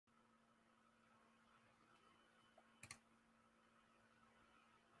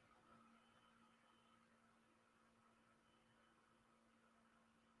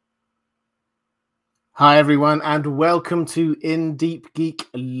Hi everyone, and welcome to Deep Geek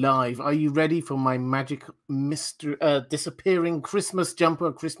Live. Are you ready for my magic disappearing Christmas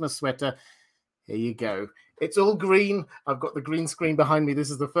jumper, Christmas sweater? Here you go. It's all green. I've got the green screen behind me. This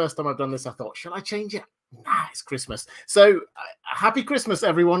is the first time I've done this. I thought, shall I change it? Nah, it's Christmas. So happy Christmas,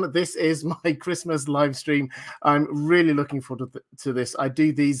 everyone. This is my Christmas live stream. I'm really looking forward to this. I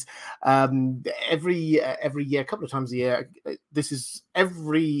do these every year, a couple of times a year. This is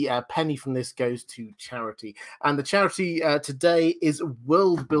every penny from this goes to charity. And the charity today is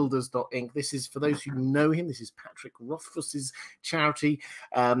worldbuilders.inc. This is, for those who know him, this is Patrick Rothfuss's charity,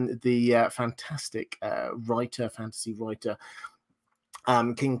 the fantastic fantasy writer,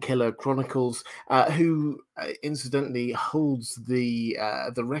 King Killer Chronicles, who incidentally holds the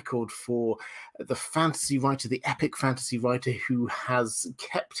record for the fantasy writer, the epic fantasy writer who has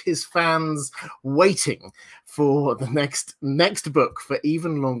kept his fans waiting for the next book for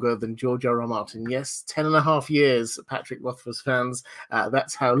even longer than George R.R. Martin. Yes, 10.5 years, Patrick Rothfuss fans.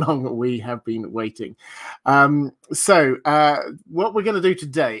 That's how long we have been waiting. So what we're going to do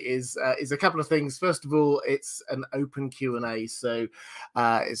today is a couple of things. First of all, it's an open Q&A, so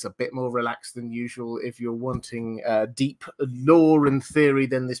it's a bit more relaxed than usual. If you're wanting deep lore and theory,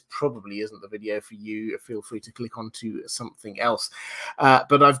 then this probably isn't the video for you. Feel free to click onto something else.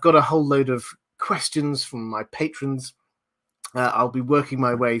 But I've got a whole load of questions from my patrons. I'll be working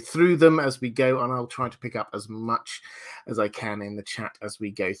my way through them as we go, and I'll try to pick up as much as I can in the chat as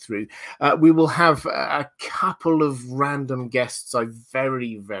we go through. We will have a couple of random guests. I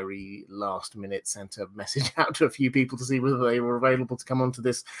very last minute sent a message out to a few people to see whether they were available to come onto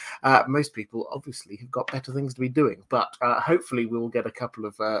this. Most people obviously have got better things to be doing, but hopefully we will get a couple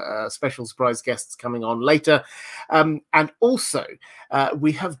of special surprise guests coming on later. And also,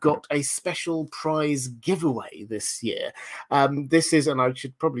 we have got a special prize giveaway this year. This is, and I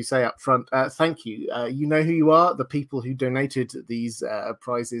should probably say up front, thank you. You know who you are, the people who donated these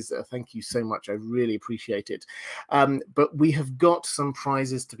prizes. Thank you so much. I really appreciate it. But we have got some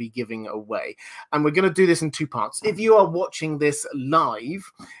prizes to be giving away, and we're going to do this in two parts. If you are watching this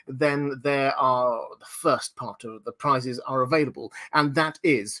live, then the first part of the prizes are available, and that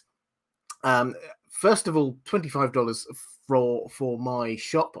is, first of all, $25 for my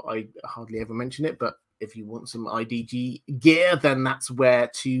shop. I hardly ever mention it, but if you want some IDG gear, then that's where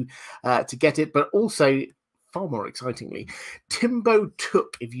to get it. But also, far more excitingly, Timbo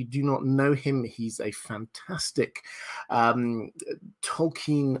Took. If you do not know him, he's a fantastic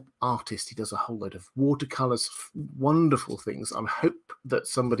Tolkien artist. He does a whole load of watercolors, wonderful things. I hope that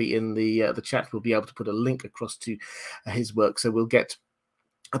somebody in the chat will be able to put a link across to his work, so we'll get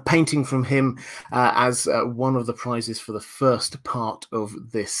a painting from him as one of the prizes for the first part of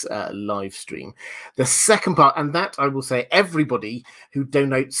this live stream. The second part, and that I will say, everybody who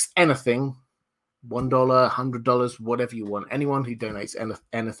donates anything, $1, $100, whatever you want, anyone who donates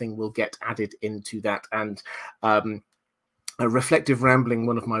anything will get added into that. And Reflective Rambling,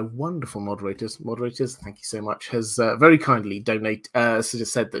 one of my wonderful moderators, thank you so much, has very kindly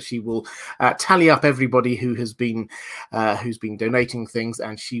said that she will tally up everybody who has been donating things,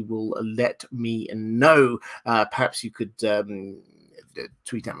 and she will let me know. Perhaps you could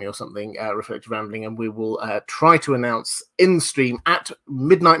tweet at me or something, Reflective Rambling, and we will try to announce in stream at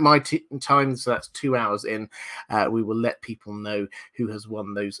midnight my time, so that's 2 hours in. We will let people know who has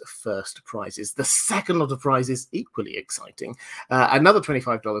won those first prizes. The second lot of prizes, equally exciting. Another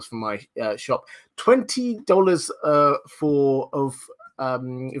 $25 from my shop, $20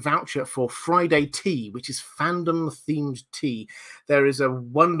 voucher for Friday Tea, which is fandom themed tea. There is a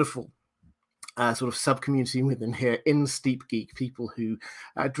wonderful sort of sub-community within here in Deep Geek, people who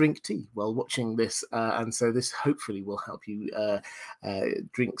drink tea while watching this, and so this hopefully will help you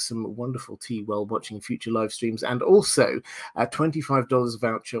drink some wonderful tea while watching future live streams. And also a $25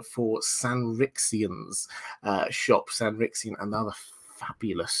 voucher for Sanrixian's shop. Sanrixian, another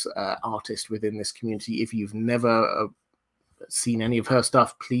fabulous artist within this community. If you've never seen any of her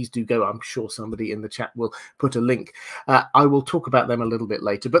stuff, please do go. I'm sure somebody in the chat will put a link. I will talk about them a little bit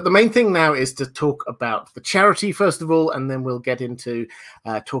later, but the main thing now is to talk about the charity first of all, and then we'll get into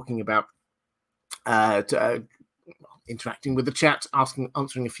talking about interacting with the chat,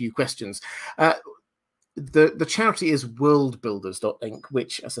 answering a few questions. The charity is worldbuilders.inc,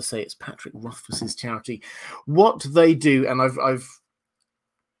 which, as I say, it's Patrick Rothfuss's charity. What they do, and I've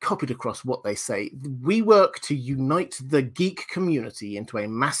copied across what they say: we work to unite the geek community into a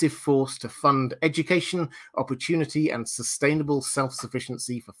massive force to fund education, opportunity, and sustainable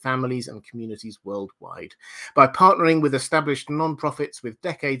self-sufficiency for families and communities worldwide. By partnering with established non-profits with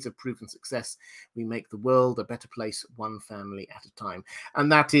decades of proven success, we make the world a better place, one family at a time.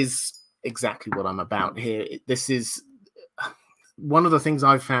 And that is exactly what I'm about here. This is one of the things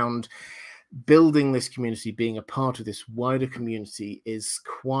I've found building this community, being a part of this wider community, is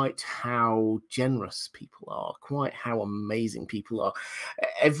quite how generous people are, quite how amazing people are.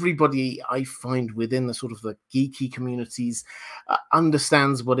 Everybody I find within the sort of the geeky communities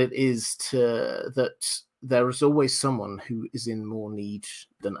understands what it is that there is always someone who is in more need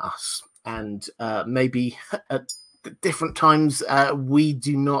than us. And maybe at different times we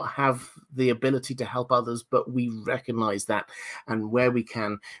do not have the ability to help others, but we recognize that, and where we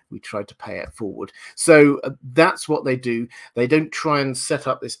can, we try to pay it forward. So that's what they do. They don't try and set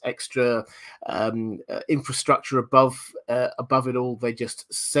up this extra infrastructure above it all. They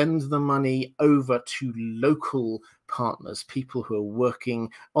just send the money over to local partners, people who are working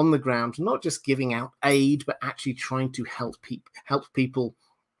on the ground, not just giving out aid, but actually trying to help people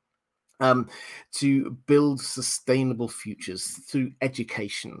to build sustainable futures through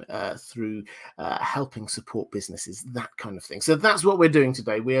education, through helping support businesses, that kind of thing. So that's what we're doing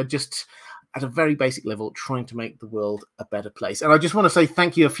today. We are just at a very basic level trying to make the world a better place. And I just want to say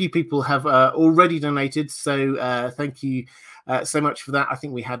thank you. A few people have already donated, so thank you so much for that. I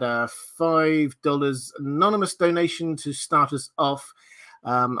think we had a $5 anonymous donation to start us off.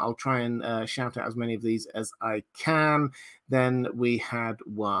 I'll try and shout out as many of these as I can. Then we had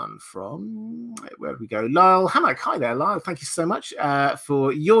one from, where did we go? Lyle Hammock. Hi there, Lyle. Thank you so much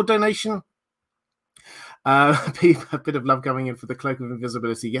for your donation. A bit of love going in for the cloak of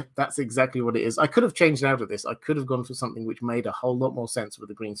invisibility. Yeah, that's exactly what it is. I could have changed out of this. I could have gone for something which made a whole lot more sense with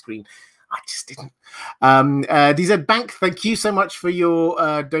the green screen. I just didn't. DZ Bank, thank you so much for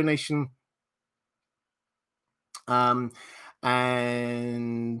your donation.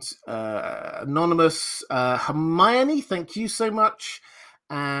 And anonymous Hermione, thank you so much.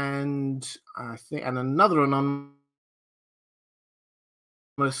 And I think, and another anonymous.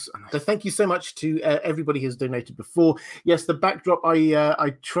 So thank you so much to everybody who's donated before. Yes, the backdrop,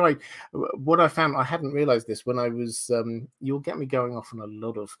 I tried. What I found, I hadn't realized this when I was, you'll get me going off on a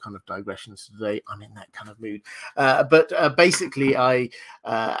lot of kind of digressions today. I'm in that kind of mood. But basically,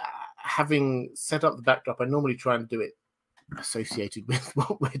 having set up the backdrop, I normally try and do it associated with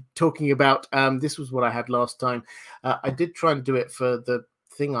what we're talking about. This was what I had last time. I did try and do it for the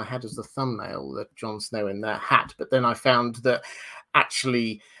thing I had as the thumbnail, that Jon Snow in that hat, but then I found that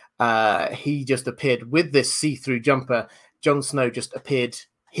actually he just appeared with this see-through jumper. Jon Snow just appeared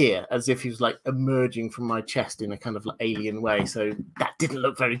here as if he was like emerging from my chest in a kind of alien way, so that didn't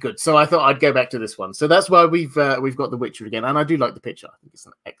look very good. So I thought I'd go back to this one. So that's why we've got The Witcher again, and I do like the picture. I think it's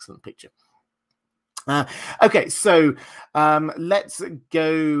an excellent picture. Okay, so let's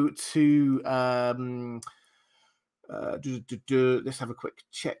go to let's have a quick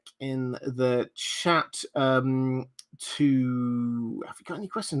check in the chat. Have we got any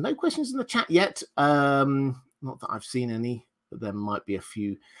questions? No questions in the chat yet. Not that I've seen any, but there might be a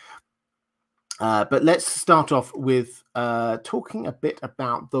few. But let's start off with talking a bit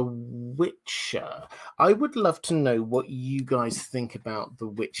about The Witcher. I would love to know what you guys think about The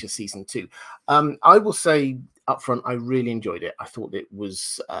Witcher Season 2. I will say upfront, I really enjoyed it. I thought it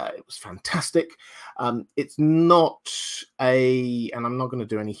was fantastic. It's not and I'm not going to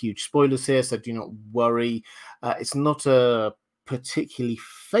do any huge spoilers here, so do not worry. It's not a particularly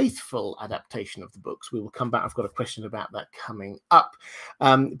faithful adaptation of the books. We will come back. I've got a question about that coming up.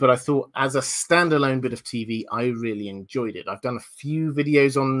 But I thought as a standalone bit of TV, I really enjoyed it. I've done a few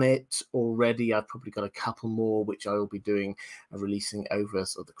videos on it already. I've probably got a couple more, which I will be doing, releasing over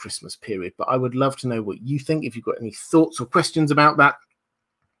sort of the Christmas period. But I would love to know what you think, if you've got any thoughts or questions about that.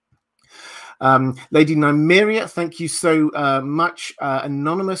 Lady Nymeria, thank you so much.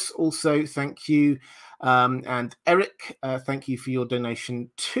 Anonymous, also, thank you. And Eric, thank you for your donation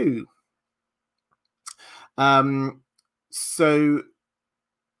too. So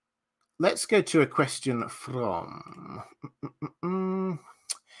let's go to a question from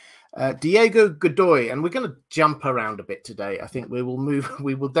Diego Godoy, and we're going to jump around a bit today. I think we will move.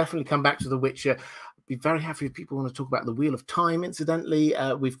 We will definitely come back to The Witcher. I'd be very happy if people want to talk about the Wheel of Time. Incidentally,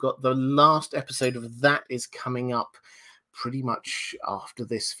 we've got the last episode of that is coming up pretty much after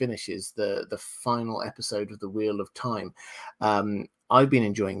this finishes, the final episode of the Wheel of Time. I've been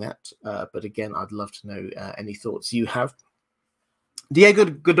enjoying that, but again, I'd love to know any thoughts you have. Diego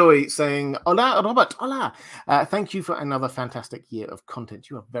Godoy saying, hola, Robert, hola. Thank you for another fantastic year of content.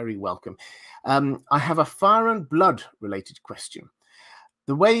 You are very welcome. I have a Fire and Blood related question.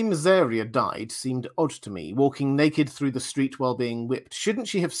 The way Miseria died seemed odd to me, walking naked through the street while being whipped. Shouldn't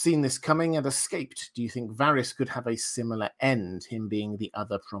she have seen this coming and escaped? Do you think Varys could have a similar end, him being the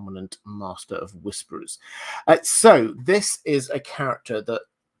other prominent master of whisperers? So this is a character that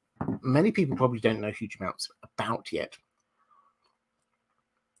many people probably don't know huge amounts about yet,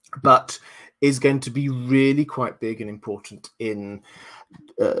 but is going to be really quite big and important in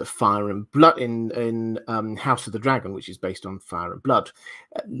Fire and Blood, in House of the Dragon, which is based on Fire and Blood.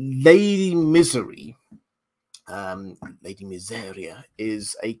 Lady Misery, Lady Miseria,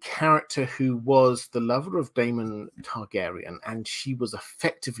 is a character who was the lover of Daemon Targaryen, and she was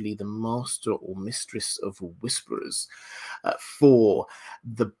effectively the master or mistress of whisperers for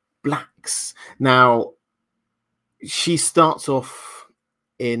the Blacks. Now, she starts off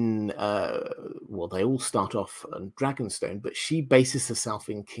in well, they all start off on Dragonstone, but she bases herself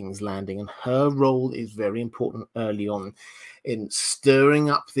in King's Landing, and her role is very important early on in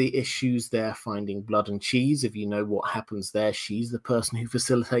stirring up the issues there, finding blood and cheese. If you know what happens there, she's the person who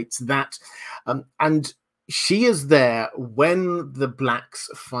facilitates that, and she is there when the Blacks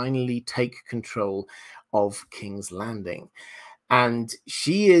finally take control of King's Landing, and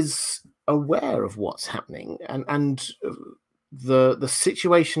she is aware of what's happening, and the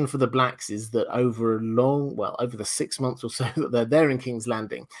situation for the Blacks is that over the 6 months or so that they're there in King's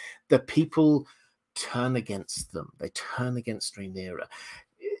Landing, the people turn against them. They turn against Rhaenyra.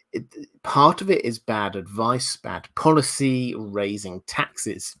 Part of it is bad advice, bad policy, raising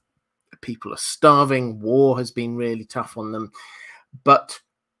taxes. People are starving. War has been really tough on them. But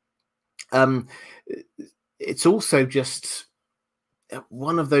it's also just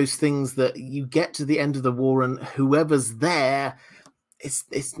one of those things that you get to the end of the war, and whoever's there,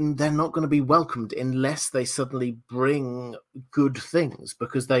 they're not going to be welcomed unless they suddenly bring good things,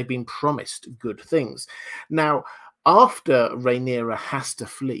 because they've been promised good things. Now, after Rhaenyra has to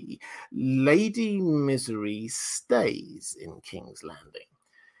flee, Lady Misery stays in King's Landing,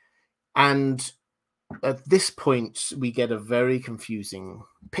 and at this point, we get a very confusing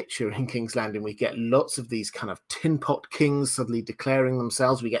picture in King's Landing. We get lots of these kind of tin pot kings suddenly declaring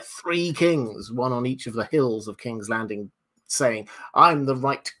themselves. We get 3 kings, one on each of the hills of King's Landing, saying, I'm the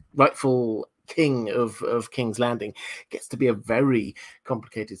rightful king of King's Landing. It gets to be a very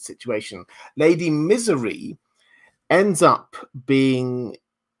complicated situation. Lady Misery ends up being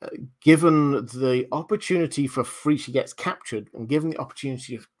given the opportunity for free. She gets captured and given the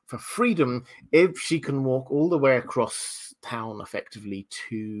opportunity for freedom if she can walk all the way across town effectively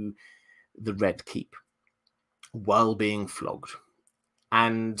to the Red Keep while being flogged.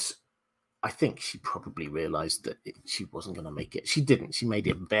 And I think she probably realized that she wasn't going to make it. She didn't. She made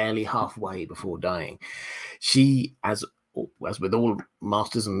it barely halfway before dying. She, as with all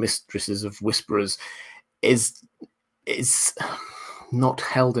masters and mistresses of whisperers, is not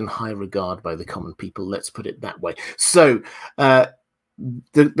held in high regard by the common people. Let's put it that way. So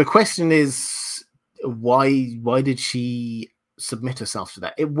the question is, why did she submit herself to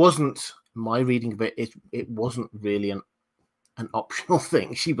that? It wasn't, my reading of it, it wasn't really an optional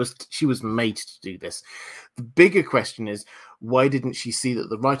thing. She was made to do this. The bigger question is, why didn't she see that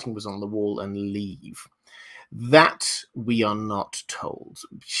the writing was on the wall and leave? That we are not told.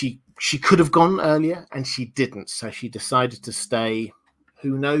 She could have gone earlier, and she didn't. So she decided to stay.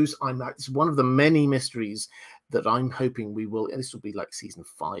 Who knows? It's one of the many mysteries that I'm hoping we will. This will be like season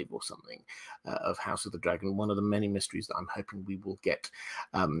 5 or something of House of the Dragon. One of the many mysteries that I'm hoping we will get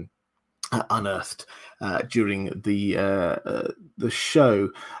unearthed during the show.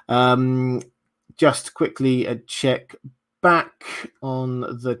 Just quickly a check back on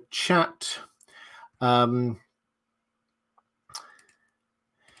the chat. And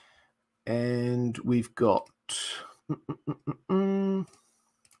we've got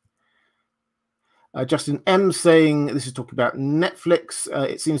Justin M saying, this is talking about Netflix.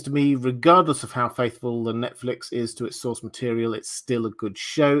 It seems to me, regardless of how faithful the Netflix is to its source material, it's still a good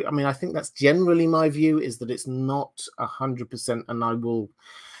show. I mean, I think that's generally my view, is that it's not 100%, and I will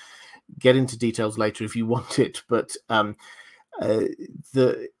get into details later if you want it, but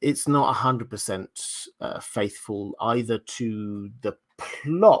it's not 100% faithful either to the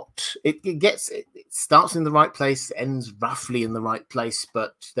plot. It starts in the right place, ends roughly in the right place,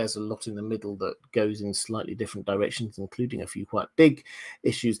 but there's a lot in the middle that goes in slightly different directions, including a few quite big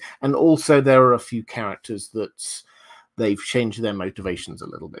issues. And also there are a few characters that they've changed their motivations a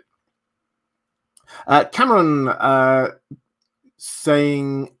little bit. Cameron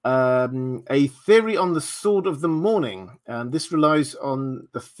saying a theory on the Sword of the Morning. This relies on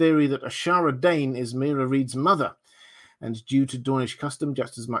the theory that Ashara Dane is Mira Reed's mother, and due to Dornish custom,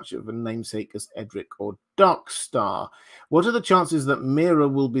 just as much of a namesake as Edric or Darkstar. What are the chances that Mira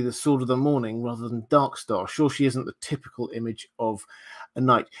will be the Sword of the Morning rather than Darkstar? Sure, she isn't the typical image of a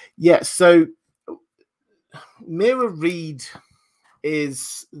knight. Yeah, so Mira Reed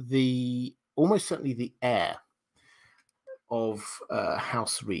is almost certainly the heir of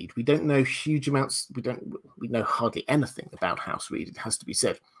House Reed. We don't know huge amounts. We know hardly anything about House Reed. It has to be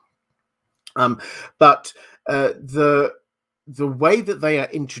said. But the way that they are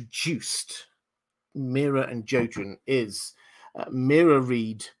introduced, Mira and Jodryn, is Mira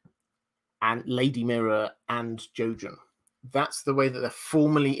Reed and Lady Mira and Jodryn. That's the way that they're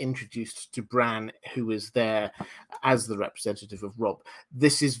formally introduced to Bran, who is there as the representative of Robb.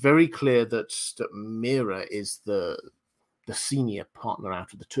 This is very clear that Mira is the senior partner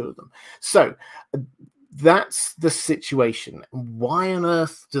out of the two of them. So that's the situation. Why on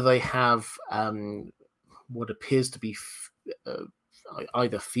earth do they have what appears to be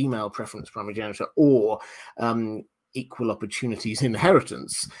either female preference primogeniture or equal opportunities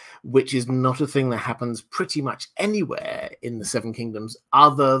inheritance, which is not a thing that happens pretty much anywhere in the Seven Kingdoms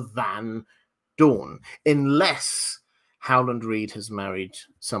other than Dorne, unless Howland Reed has married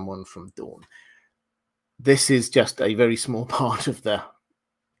someone from Dorne. This is just a very small part of the,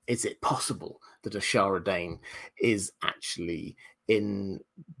 is it possible that a Shara Dane is actually in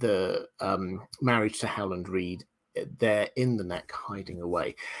the marriage to Howland Reed? They're in the neck hiding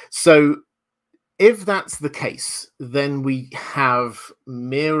away. So if that's the case, then we have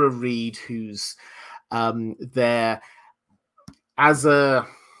Mira Reed, who's there as a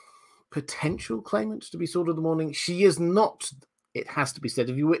potential claimant to be Sword of the Morning. She is not, it has to be said.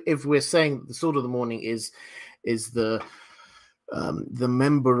 If we're saying that the Sword of the Morning is the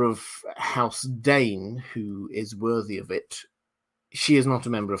member of House Dane who is worthy of it, she is not a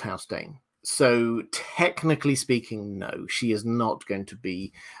member of House Dane. So technically speaking, no, she is not going to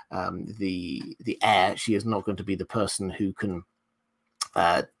be the heir. She is not going to be the person who can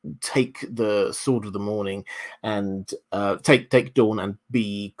take the Sword of the Morning and take Dawn and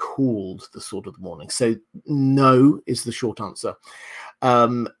be called the Sword of the Morning. So no is the short answer.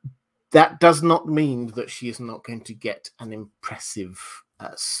 That does not mean that she is not going to get an impressive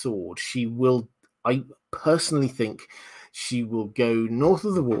sword. She will, I personally think, she will go north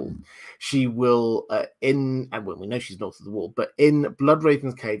of the Wall. She will, and well, we know she's north of the Wall, but in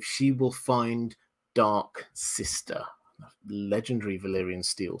Bloodraven's Cave, she will find Dark Sister, legendary Valyrian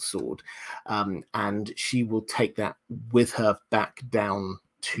steel sword, and she will take that with her back down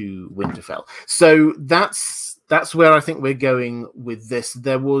to Winterfell. So that's where I think we're going with this.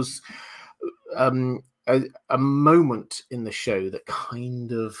 There was a moment in the show that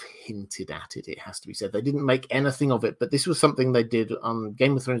kind of hinted at it, it has to be said. They didn't make anything of it, but this was something they did on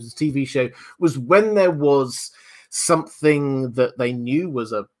Game of Thrones, the TV show, was when there was something that they knew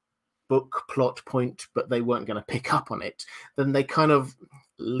was a book plot point, but they weren't going to pick up on it, then they kind of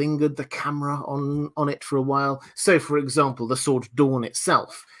lingered the camera on it for a while. So, for example, the sword Dawn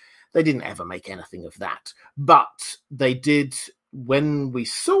itself, they didn't ever make anything of that, but they did. When we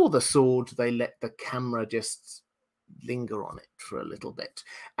saw the sword, they let the camera just linger on it for a little bit.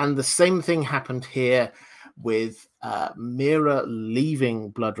 And the same thing happened here with Mira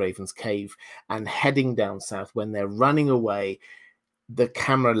leaving Bloodraven's Cave and heading down south. When they're running away, the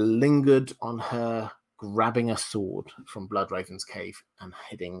camera lingered on her grabbing a sword from Bloodraven's Cave and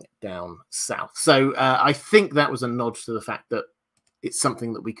heading down south. So I think that was a nod to the fact that it's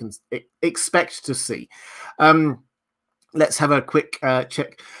something that we can expect to see. Let's have a quick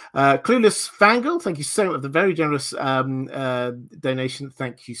check. Clueless Fangirl, thank you so much. The very generous donation.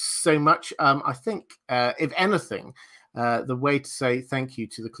 Thank you so much. I think, if anything, the way to say thank you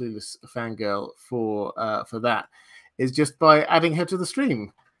to the Clueless Fangirl for that is just by adding her to the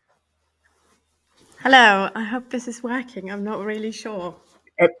stream. Hello. I hope this is working. I'm not really sure.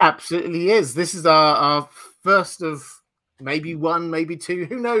 It absolutely is. This is our first of maybe one, maybe two,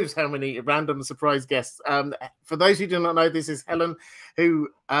 who knows how many random surprise guests. For those who do not know, this is Helen, who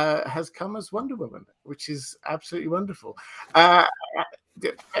has come as Wonder Woman, which is absolutely wonderful. Anyone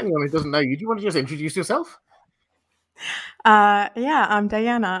who doesn't know you, do you want to just introduce yourself? Yeah, I'm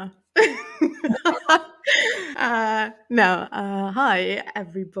Diana. Hi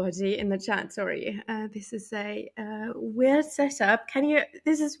everybody in the chat. Sorry, this is a weird setup.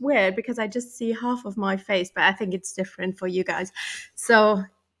 This is weird because I just see half of my face, but I think it's different for you guys. So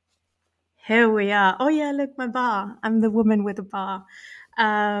here we are. Oh yeah, look, my bar. I'm the woman with a bar.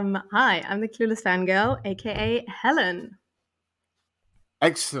 Hi, I'm the Clueless Fangirl, aka Helen.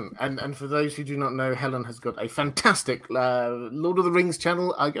 Excellent. And for those who do not know, Helen has got a fantastic Lord of the Rings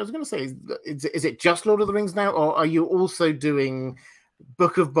channel. I was going to say, is it just Lord of the Rings now, or are you also doing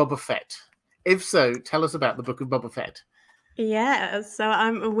Book of Boba Fett? If so, tell us about the Book of Boba Fett. Yeah, so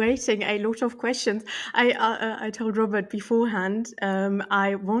I'm awaiting a lot of questions. I told Robert beforehand,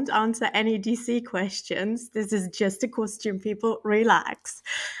 I won't answer any DC questions. This is just a costume, people. Relax.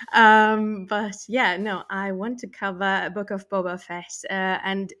 But yeah, no, I want to cover a Book of Boba Fett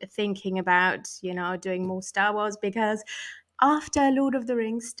and thinking about, doing more Star Wars because after Lord of the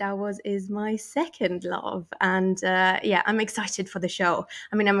Rings, Star Wars is my second love. And yeah, I'm excited for the show.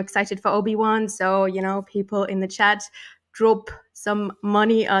 I mean, I'm excited for Obi-Wan. So, people in the chat, drop some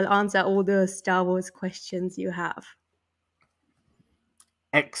money. I'll answer all the Star Wars questions you have.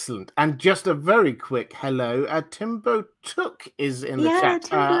 Excellent. And just a very quick hello. Timbo Took is in the Yeah, chat.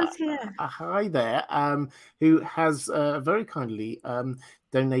 Timbo's here. Hi there. Who has very kindly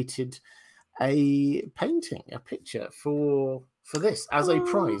donated a painting, a picture for this as a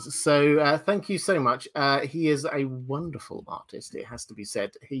prize. So thank you so much. He is a wonderful artist, it has to be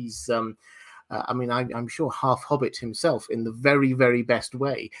said. He's I mean, I'm sure half Hobbit himself in the very, very best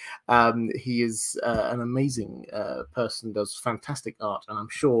way. He is an amazing person, does fantastic art. And I'm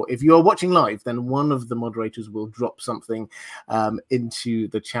sure if you're watching live, then one of the moderators will drop something into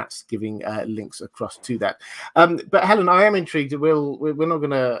the chat, giving links across to that. But Helen, I am intrigued. We're not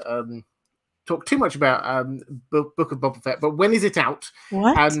going to talk too much about Book of Boba Fett, but when is it out?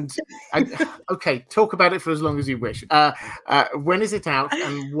 What? And okay, talk about it for as long as you wish. When is it out,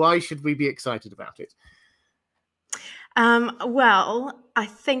 and why should we be excited about it? Well, I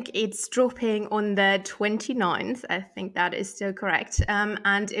think it's dropping on the 29th. I think that is still correct.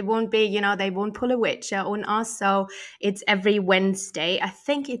 And it won't be, they won't pull a Witcher on us. So it's every Wednesday. I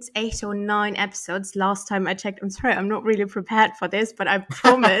think it's 8 or 9 episodes. Last time I checked, I'm sorry, I'm not really prepared for this, but I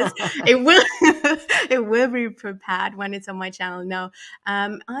promise it will it will be prepared when it's on my channel. No,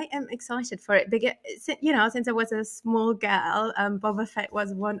 I am excited for it because, since I was a small girl, Boba Fett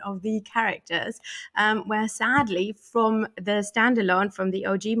was one of the characters where sadly from the standalone, from the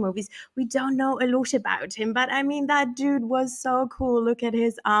OG movies, we don't know a lot about him. But I mean, that dude was so cool. Look at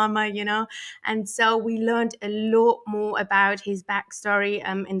his armor, And so we learned a lot more about his backstory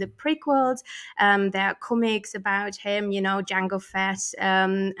in the prequels. There are comics about him, Jango Fett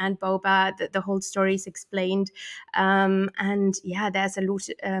and Boba. The whole story is explained. And yeah, there's a lot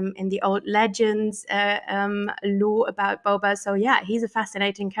in the old legends lore about Boba. So yeah, he's a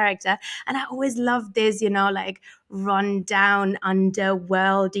fascinating character. And I always loved this, like run down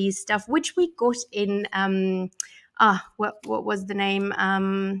underworldy stuff, which we got in what was the name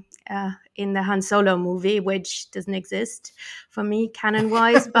in the Han Solo movie, which doesn't exist for me canon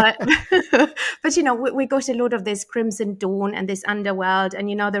wise, but but we got a lot of this Crimson Dawn and this underworld and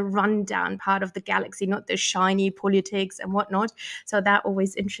the rundown part of the galaxy, not the shiny politics and whatnot. So that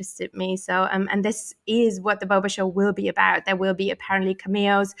always interested me. So and this is what the Boba Show will be about. There will be apparently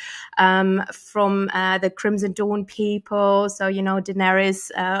cameos from the Crimson Dawn people. So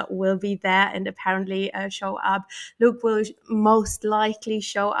Daenerys will be there and apparently show up. Luke will most likely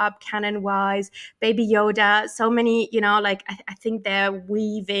show up canon wise. Baby Yoda, so many, I think they're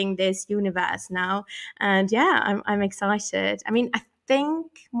weaving this universe now. And yeah, I'm excited. I mean, I think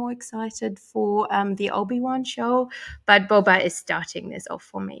more excited for the Obi-Wan show, but Boba is starting this off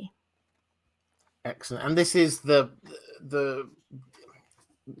for me. Excellent. And this is the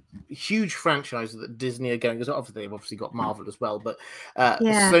huge franchise that Disney are going, because obviously they've obviously got Marvel as well, but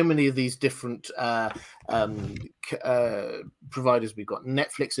so many of these different providers. We've got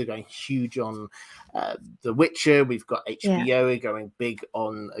Netflix are going huge on The Witcher. We've got HBO going big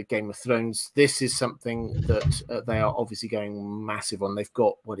on Game of Thrones. This is something that they are obviously going massive on. They've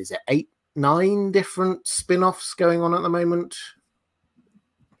got, 8, 9 different spin-offs going on at the moment.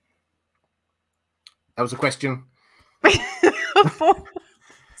 That was a question.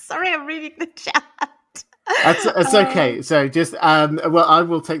 Sorry, I'm reading the chat. That's okay. So just well, I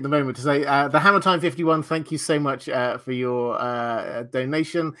will take the moment to say the Hammer Time 51. Thank you so much for your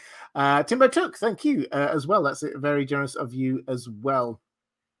donation. Timbo Took, thank you as well. That's very generous of you as well.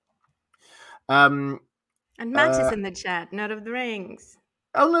 And Matt is in the chat. Lord of the Rings.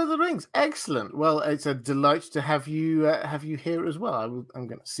 Oh, Lord of the Rings, excellent. Well, it's a delight to have you here as well. I'm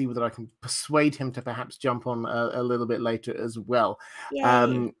going to see whether I can persuade him to perhaps jump on a little bit later as well.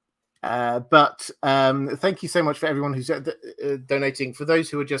 Yay. But thank you so much for everyone who's donating. For those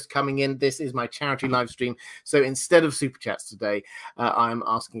who are just coming in, this is my charity live stream. So instead of super chats today, I'm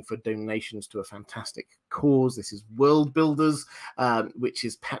asking for donations to a fantastic cause. This is World Builders, which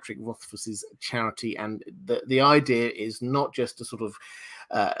is Patrick Rothfuss's charity, and the idea is not just to sort of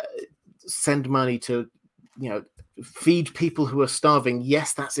send money to feed people who are starving.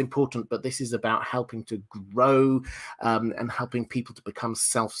 Yes, that's important, but this is about helping to grow and helping people to become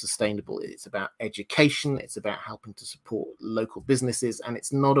self-sustainable. It's about education. It's about helping to support local businesses, and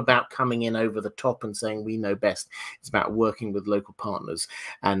it's not about coming in over the top and saying we know best. It's about working with local partners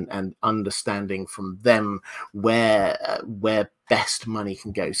and understanding from them where best money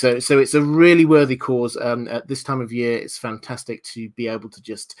can go. So it's a really worthy cause. At this time of year, it's fantastic to be able to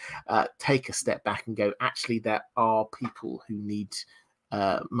just take a step back and go, actually, there are people who need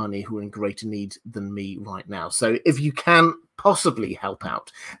money, who are in greater need than me right now. So if you can possibly help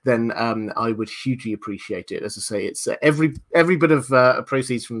out, then I would hugely appreciate it. As I say, it's every bit of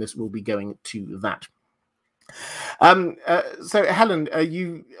proceeds from this will be going to that. So Helen,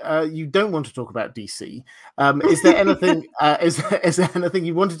 you don't want to talk about DC. Is there anything? Is there anything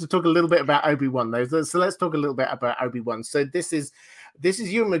you wanted to talk a little bit about Obi-Wan though? So let's talk a little bit about Obi-Wan. So this is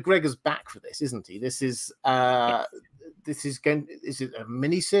Ewan McGregor's back for this, isn't he? This is this is going. Is it a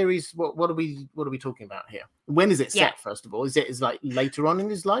mini series? What are we talking about here? When is it set? First of all, is it like later on in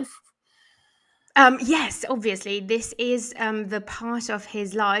his life? Yes, obviously, this is the part of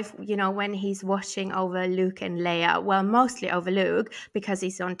his life, when he's watching over Luke and Leia. Well, mostly over Luke, because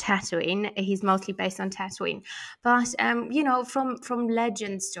he's on Tatooine. He's mostly based on Tatooine. But, from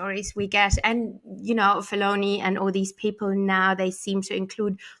legend stories we get, and, Filoni and all these people now, they seem to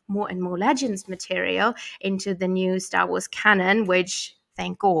include more and more legends material into the new Star Wars canon, which...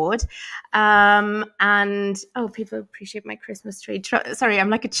 thank God. And people appreciate my Christmas tree. Sorry, I'm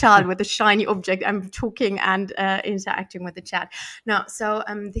like a child with a shiny object. I'm talking and interacting with the chat. No, so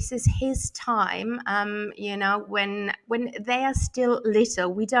this is his time. When they are still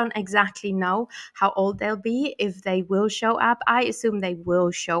little, we don't exactly know how old they'll be, if they will show up. I assume they will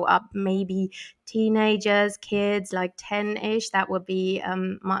show up, maybe teenagers, kids, like 10-ish. That would be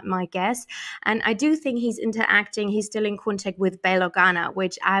my guess. And I do think he's still in contact with Bail Organa,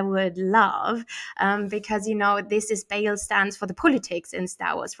 which I would love, because, this is Bail stands for the politics in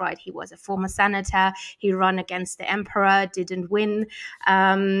Star Wars, right? He was a former senator. He ran against the Emperor, didn't win.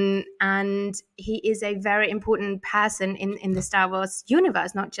 And he is a very important person in the Star Wars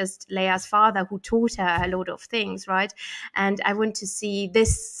universe, not just Leia's father, who taught her a lot of things, right? And I want to see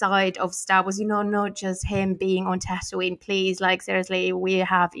this side of Star Wars, not just him being on Tatooine, please. Like, seriously, we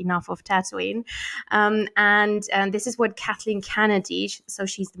have enough of Tatooine. And this is what Kathleen Kennedy, so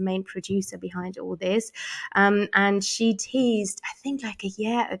she's the main producer behind all this, and she teased, I think like a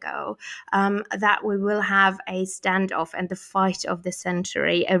year ago, that we will have a standoff and the fight of the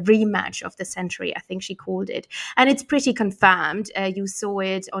century, a rematch of the century, I think she called it. And it's pretty confirmed. You saw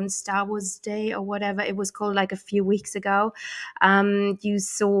it on Star Wars Day or whatever it was called, like a few weeks ago. You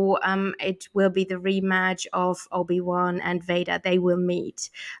saw it will be the rematch of Obi-Wan and Vader. They will meet.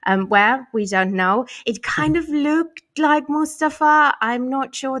 Where? We don't know. It kind of looked like Mustafa. I'm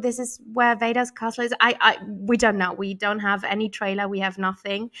not sure this is where Vader's castle is. We don't know. We don't have any trailer. We have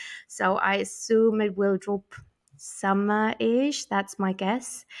nothing. So I assume it will drop summer-ish. That's my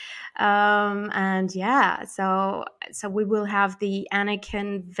guess. And yeah, so we will have the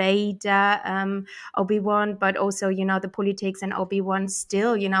Anakin, Vader, Obi-Wan, but also, the politics, and Obi-Wan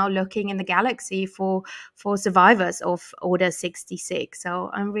still, looking in the galaxy for survivors of Order 66.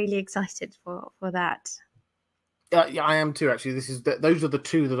 So I'm really excited for that. Yeah, I am too. Actually, those are the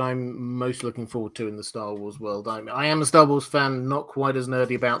two that I'm most looking forward to in the Star Wars world. I am a Star Wars fan, not quite as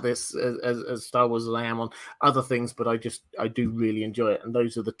nerdy about this as Star Wars as I am on other things, but I do really enjoy it. And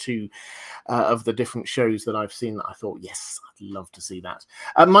those are the two of the different shows that I've seen that I thought, yes, I'd love to see that.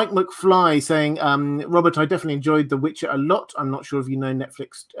 Mike McFly saying, Robert, I definitely enjoyed The Witcher a lot. I'm not sure if you know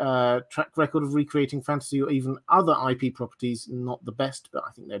Netflix track record of recreating fantasy or even other IP properties. Not the best, but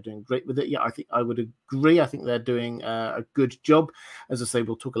I think they're doing great with it. Yeah, I think I would agree. I think they're doing a good job. As I say,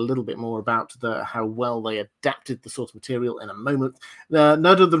 we'll talk a little bit more about how well they adapted the source material in a moment.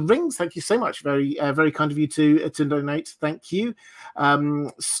 Nerd of the Rings, thank you so much. Very very kind of you to donate. Thank you.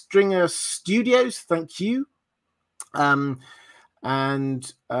 Stringer Studios, thank you.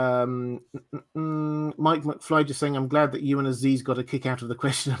 And Mike McFly just saying, I'm glad that you and Aziz got a kick out of the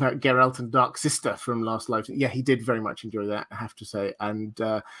question about Geralt and Dark Sister from last live. Yeah, he did very much enjoy that, I have to say. And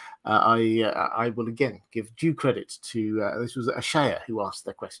I will again give due credit to this was Ashaya who asked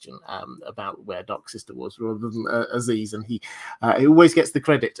the question about where Dark Sister was, rather than Aziz, and he always gets the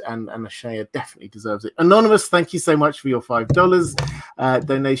credit, and Ashaya definitely deserves it. Anonymous, thank you so much for your $5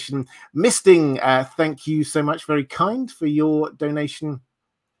 donation. Misting, thank you so much, very kind for your donation.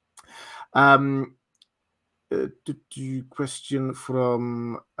 question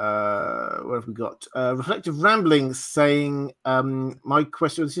from where have we got? Reflective Ramblings saying, my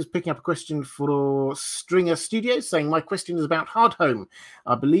question, this is picking up a question for Stringer Studios, saying, my question is about Hardhome.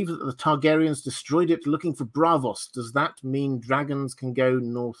 I believe that the Targaryens destroyed it looking for Braavos. Does that mean dragons can go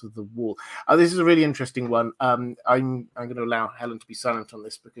north of the wall? This is a really interesting one. I'm going to allow Helen to be silent on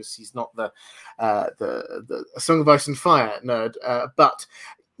this because he's not the Song of Ice and Fire nerd, but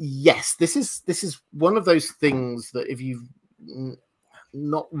yes, this is one of those things that if you've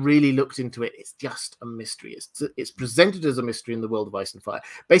not really looked into it, it's just a mystery. It's presented as a mystery in the world of Ice and Fire.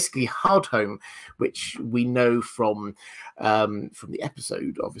 Basically, Hardhome, which we know from the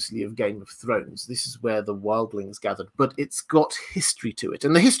episode, obviously, of Game of Thrones. This is where the wildlings gathered, but it's got history to it,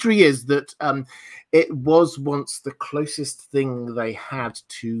 and the history is that it was once the closest thing they had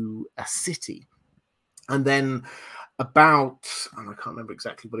to a city, and then about, and I can't remember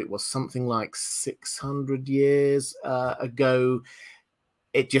exactly what it was, something like 600 years ago,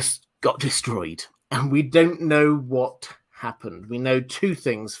 it just got destroyed. And we don't know what happened. We know two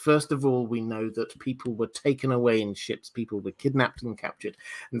things. First of all, we know that people were taken away in ships, people were kidnapped and captured.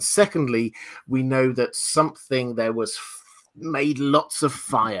 And secondly, we know that there was made lots of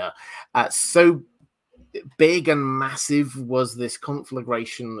fire. So big and massive was this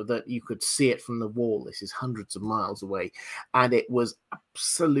conflagration that you could see it from the wall. This is hundreds of miles away, and it was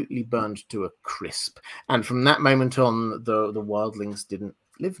absolutely burned to a crisp. And from that moment on, the wildlings didn't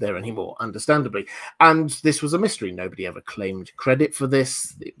live there anymore, understandably. And this was a mystery. Nobody ever claimed credit for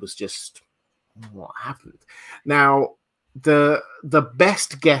this. It was just what happened. Now, the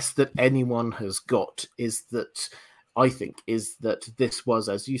best guess that anyone has got is that, I think, is that this was,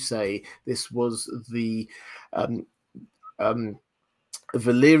 as you say, this was the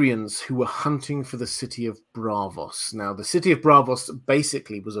Valyrians who were hunting for the city of Braavos. Now, the city of Braavos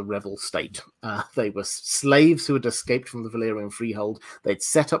basically was a rebel state. They were slaves who had escaped from the Valyrian freehold. They'd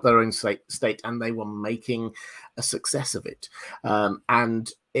set up their own state, and they were making a success of it. And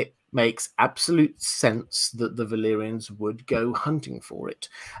it makes absolute sense that the Valyrians would go hunting for it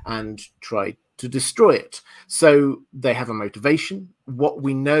and try to destroy it. So they have a motivation. What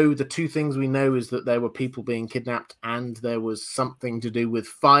we know, the two things we know, is that there were people being kidnapped and there was something to do with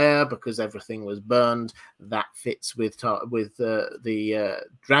fire because everything was burned. That fits with the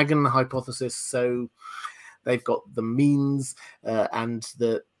dragon hypothesis. So they've got the means and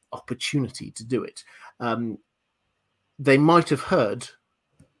the opportunity to do it. They might have heard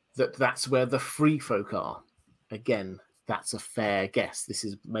that that's where the free folk are. Again, that's a fair guess. This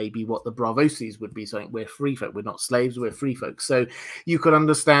is maybe what the Braavosis would be saying. We're free folk. We're not slaves. We're free folk. So you could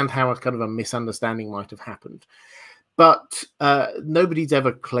understand how a kind of a misunderstanding might have happened. But nobody's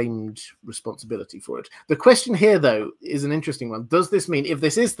ever claimed responsibility for it. The question here, though, is an interesting one. Does this mean, if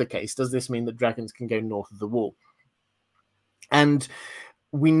this is the case, does this mean that dragons can go north of the wall? And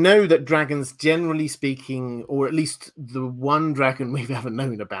we know that dragons, generally speaking, or at least the one dragon we've ever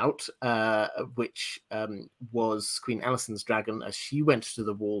known about, which was Queen Alicent's dragon, as she went to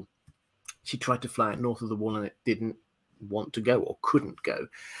the wall, she tried to fly it north of the wall and it didn't want to go or couldn't go.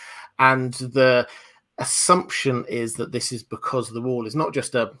 And the assumption is that this is because the wall is not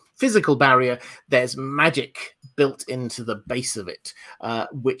just a physical barrier, there's magic built into the base of it,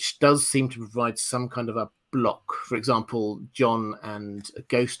 which does seem to provide some kind of a block. For example, Jon and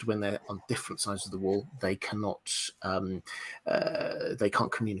Ghost, when they're on different sides of the wall, they can't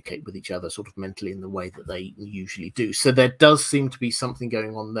communicate with each other sort of mentally in the way that they usually do. So there does seem to be something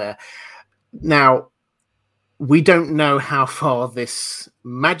going on there. Now, we don't know how far this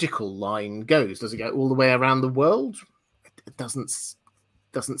magical line goes. Does it go all the way around the world? It doesn't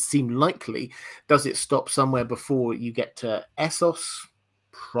seem likely. Does it stop somewhere before you get to Essos?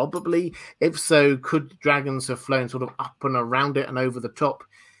 Probably. If so, could dragons have flown sort of up and around it and over the top?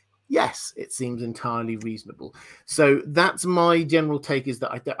 Yes, it seems entirely reasonable. So that's my general take, is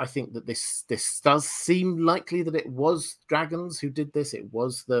that I think that this does seem likely that it was dragons who did this. It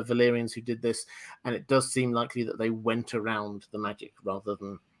was the Valyrians who did this, and it does seem likely that they went around the magic rather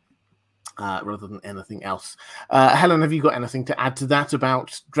than anything else. Helen, have you got anything to add to that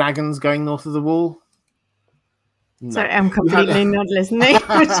about dragons going north of the wall? No. Sorry, I'm completely not listening.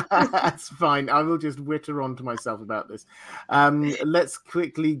 That's fine. I will just witter on to myself about this. Let's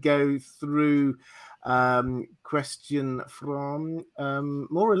quickly go through question from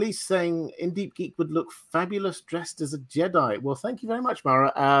Maura Lee saying, in Deep Geek would look fabulous dressed as a Jedi. Well, thank you very much,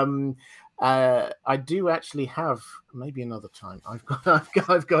 Maura. I do actually have, maybe another time, I've got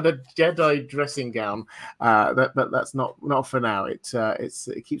a Jedi dressing gown, but that's not for now. It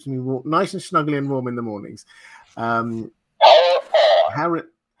keeps me warm, nice and snuggly and warm in the mornings. Harry,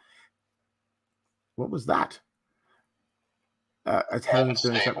 What was that? Helen's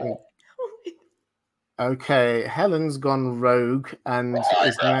doing something. Okay, Helen's gone rogue and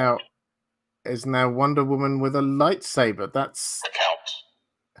is now Wonder Woman with a lightsaber. That's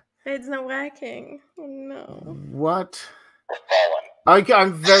It's not working. Oh no. what? Okay,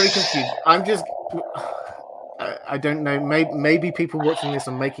 I'm very confused. I'm just. I don't know. Maybe people watching this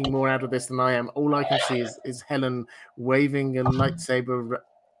are making more out of this than I am. All I can see is Helen waving a lightsaber.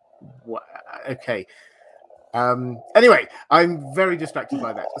 Okay. Anyway, I'm very distracted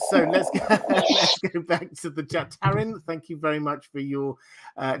by that. So let's go back to the chat. Taryn, thank you very much for your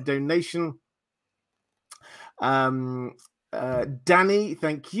donation. Danny,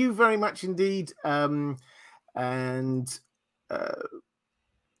 thank you very much indeed.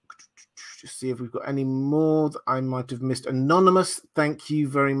 Just see if we've got any more that I might have missed. Anonymous, thank you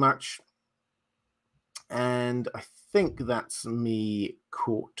very much. And I think that's me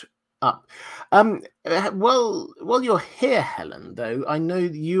caught up. Well, while you're here, Helen, though, I know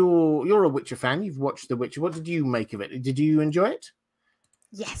you're a Witcher fan. You've watched The Witcher. What did you make of it? Did you enjoy it?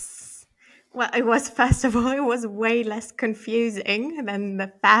 Yes. Well, it was, first of all, it was way less confusing than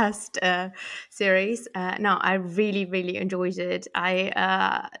the first series. No, I really, really enjoyed it.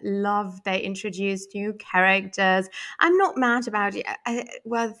 I love they introduced new characters. I'm not mad about it.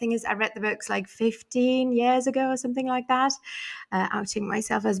 Well, the thing is, I read the books like 15 years ago or something like that. Outing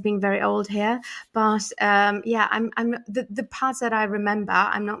myself as being very old here. But yeah, I'm the parts that I remember,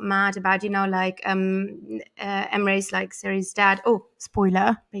 I'm not mad about, like Emre's like series dad. Oh,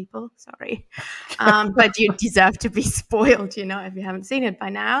 spoiler, people, sorry. But you deserve to be spoiled, if you haven't seen it by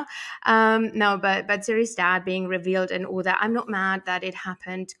now. No, but series dad being revealed and all that, I'm not mad that it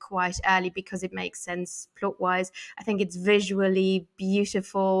happened quite early because it makes sense plot-wise. I think it's visually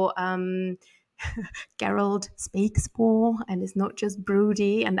beautiful. Geralt speaks more and is not just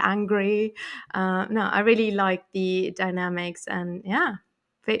broody and angry. No, I really like the dynamics and yeah,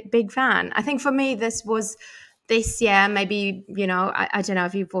 big fan. I think for me, this year, maybe, I don't know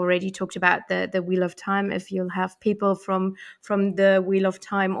if you've already talked about the Wheel of Time, if you'll have people from the Wheel of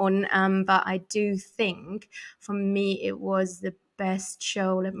Time on, but I do think for me, it was the best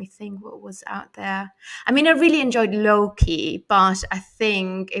show. Let me think what was out there. I mean, I really enjoyed Loki, but I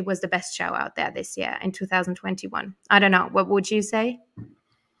think it was the best show out there this year in 2021. I don't know. What would you say?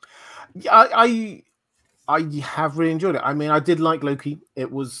 I have really enjoyed it. I mean, I did like Loki.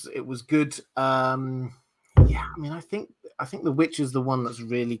 It was good. Yeah, I mean, I think The Witch is the one that's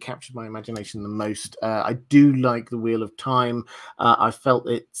really captured my imagination the most. I do like The Wheel of Time. I felt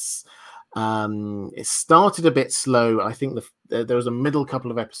it started a bit slow. I think there was a middle couple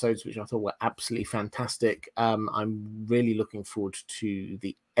of episodes which I thought were absolutely fantastic. I'm really looking forward to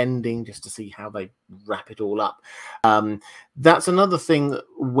the ending just to see how they wrap it all up. That's another thing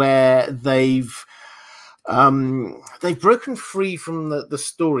where they've broken free from the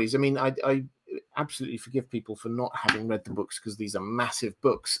stories. I mean, I absolutely forgive people for not having read the books because these are massive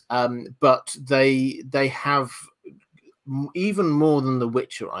books, but they have, even more than The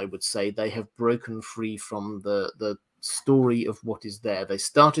Witcher, I would say, they have broken free from the story of what is there. They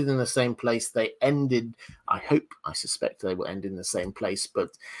started in the same place, they ended, I suspect they will end in the same place,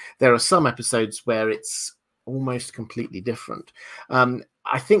 but there are some episodes where it's almost completely different.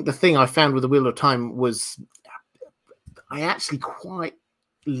 I think the thing I found with The Wheel of Time was I actually quite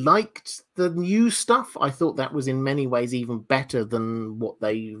liked the new stuff. I thought that was in many ways even better than what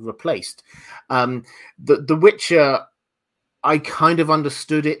they replaced. The Witcher, I kind of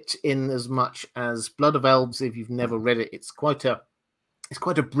understood it in as much as Blood of Elves. If you've never read it, it's quite a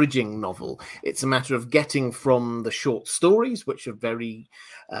bridging novel. It's a matter of getting from the short stories, which are very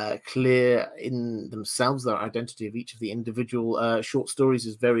clear in themselves. The identity of each of the individual short stories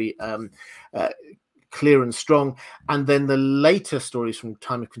is very clear and strong. And then the later stories from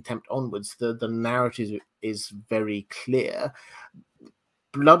Time of Contempt onwards, the narrative is very clear.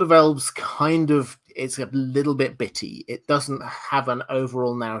 Blood of Elves it's a little bit bitty. It doesn't have an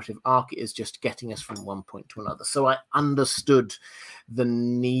overall narrative arc. It is just getting us from one point to another. So I understood the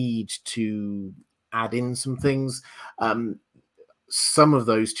need to add in some things. Some of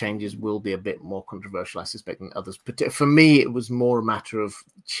those changes will be a bit more controversial, I suspect, than others. But for me, it was more a matter of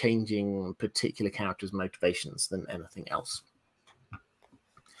changing particular characters' motivations than anything else.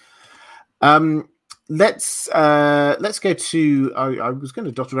 Let's go to. I was going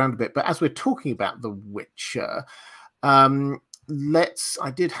to dot around a bit, but as we're talking about The Witcher, I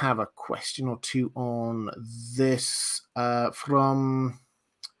did have a question or two on this from.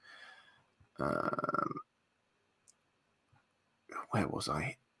 Where was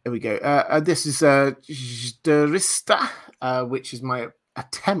I? There we go. This is Starista, which is my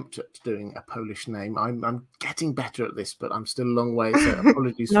attempt at doing a Polish name. I'm getting better at this, but I'm still a long way. So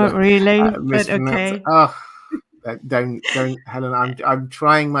apologies Not for really, but mispronouncing. okay. Oh, don't, Helen. I'm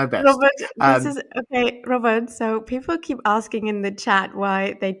trying my best. Robert, this is okay, Robert. So people keep asking in the chat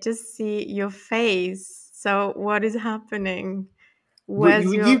why they just see your face. So what is happening? Where's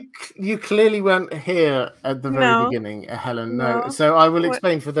your You clearly weren't here at the very no, beginning, Helen. No, no? so I will What?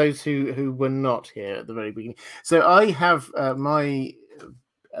 explain for those who were not here at the very beginning. So I have my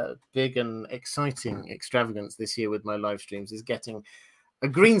big and exciting extravagance this year with my live streams is getting a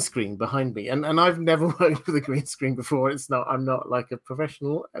green screen behind me, and I've never worked with a green screen before. I'm not like a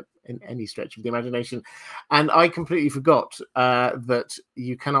professional in any stretch of the imagination, and I completely forgot that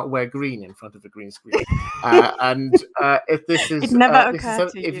you cannot wear green in front of a green screen. And if this is It never this is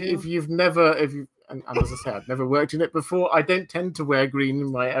occurred to if you. you've never and as I say, I've never worked in it before. I don't tend to wear green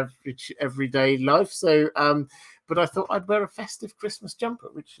in my average everyday life, so but I thought I'd wear a festive Christmas jumper,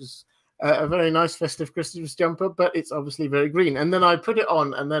 which is a very nice festive Christmas jumper, but it's obviously very green. And then I put it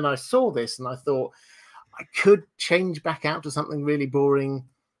on, and then I saw this, and I thought I could change back out to something really boring,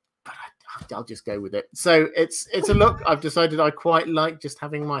 but I'll just go with it. So it's a look. I've decided I quite like just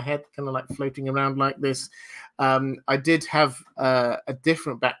having my head kind of like floating around like this. I did have a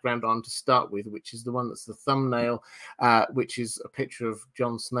different background on to start with, which is the one that's the thumbnail, which is a picture of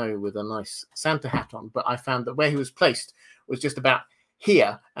Jon Snow with a nice Santa hat on. But I found that where he was placed was just about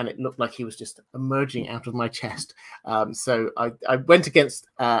here, and it looked like he was just emerging out of my chest. So I went against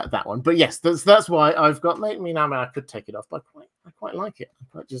that one. But yes, that's why I've got. I mean, I could take it off, but I quite like it. I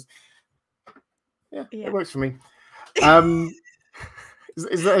quite just yeah, it works for me.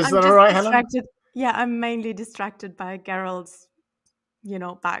 Is that all right, Helen? Yeah, I'm mainly distracted by Geralt's,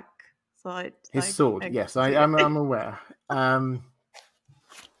 back. So his sword. Yes, I'm aware.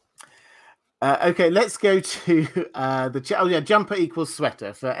 Okay, let's go to the chat. Oh yeah, jumper equals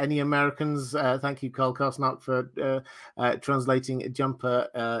sweater for any Americans. Thank you, Carl Karsnark, for translating.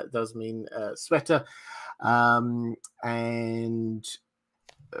 Jumper does mean sweater, and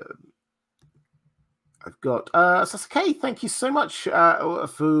I've got Sasuke. Thank you so much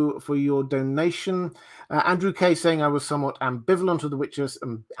for your donation. Andrew K saying I was somewhat ambivalent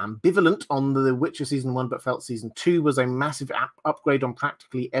on The Witcher season 1, but felt season 2 was a massive upgrade on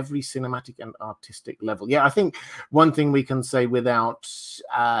practically every cinematic and artistic level. Yeah, I think one thing we can say without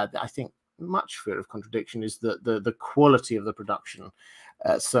I think much fear of contradiction is that the quality of the production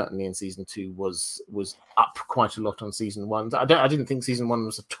certainly in season 2 was up quite a lot on season 1. I didn't think season 1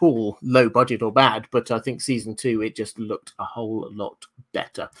 was at all low budget or bad, but I think season 2 it just looked a whole lot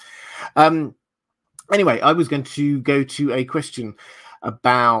better. Anyway, I was going to go to a question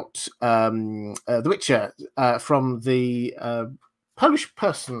about The Witcher from the Polish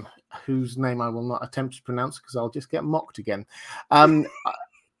person whose name I will not attempt to pronounce because I'll just get mocked again.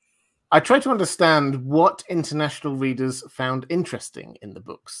 I try to understand what international readers found interesting in the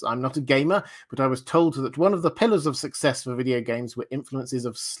books. I'm not a gamer, but I was told that one of the pillars of success for video games were influences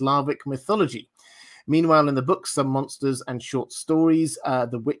of Slavic mythology. Meanwhile, in the books, some monsters and short stories,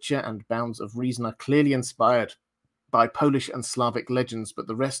 The Witcher and Bounds of Reason are clearly inspired by Polish and Slavic legends, but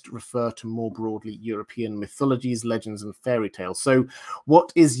the rest refer to more broadly European mythologies, legends, and fairy tales. So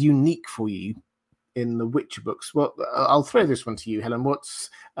what is unique for you in the Witcher books? Well, I'll throw this one to you, Helen. What's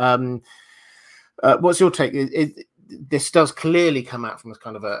your take? This does clearly come out from a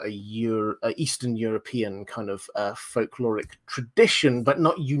kind of a Eastern European kind of folkloric tradition, but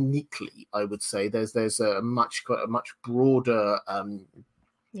not uniquely, I would say. There's a much broader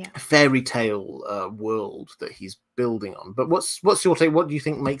fairy tale world that he's building on. But what's your take? What do you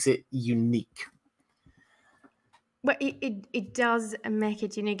think makes it unique? Well, it does make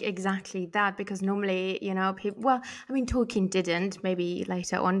it unique, exactly that, because normally, people, well, I mean, Tolkien didn't, maybe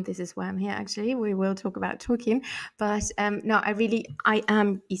later on, this is why I'm here, actually, we will talk about Tolkien, but no, I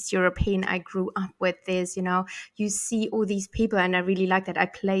am East European, I grew up with this, you see all these people, and I really like that. I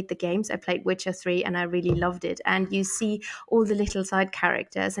played the games, I played Witcher 3, and I really loved it, and you see all the little side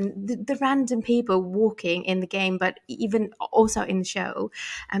characters, and the random people walking in the game, but even also in the show,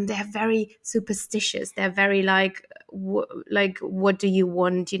 they're very superstitious, they're very what do you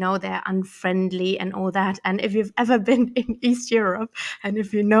want, they're unfriendly and all that. And if you've ever been in East Europe, and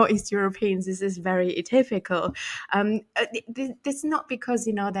if you know East Europeans, this is very typical. This is not because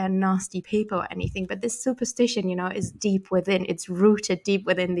they're nasty people or anything, but this superstition is deep within, it's rooted deep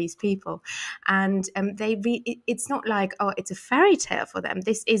within these people, and it's not like, oh, it's a fairy tale for them.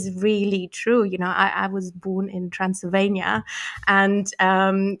 This is really true. I was born in Transylvania, and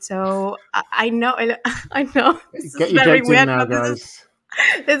so I know Get your jokes in now, guys.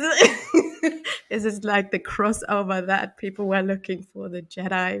 This is like the crossover that people were looking for, the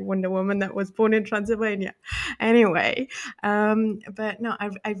Jedi Wonder Woman that was born in Transylvania. Anyway, but no,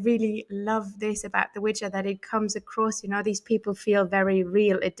 I really love this about The Witcher, that it comes across, you know, these people feel very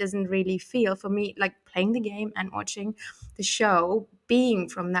real. It doesn't really feel, for me, like playing the game and watching the show, being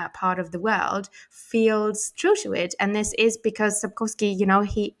from that part of the world feels true to it. And this is because Sapkowski, you know,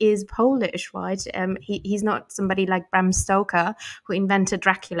 he is Polish, right? He's not somebody like Bram Stoker, who invented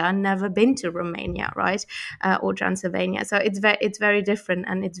Dracula, never been to Romania, right? Or Transylvania. So it's very different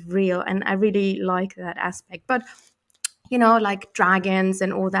and it's real. And I really like that aspect. But you know, like dragons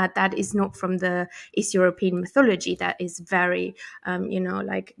and all that, that is not from the East European mythology. That is very, you know,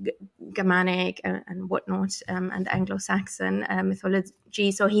 like Germanic and whatnot, and Anglo-Saxon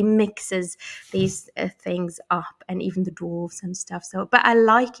mythology. So he mixes these things up, and even the dwarves and stuff. So, but I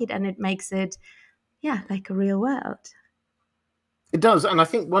like it, and it makes it, yeah, like a real world. It does, and I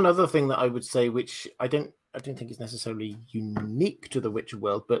think one other thing that I would say, which I don't think is necessarily unique to the Witcher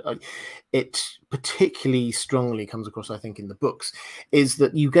world, but it particularly strongly comes across, I think, in the books, is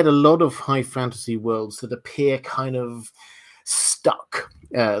that you get a lot of high fantasy worlds that appear kind of stuck.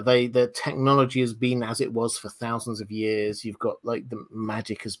 The technology has been as it was for thousands of years. You've got like the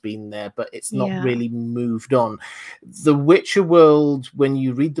magic has been there, but it's not really moved on. The Witcher world, when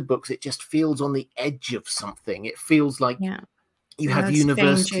you read the books, it just feels on the edge of something. It feels like you have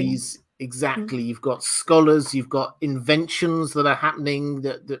universities. Exactly. You've got scholars, you've got inventions that are happening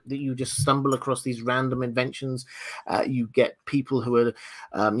that you just stumble across these random inventions. You get people who are,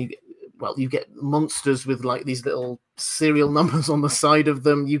 you get monsters with like these little serial numbers on the side of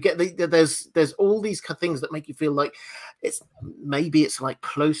them. You get there's all these things that make you feel like it's like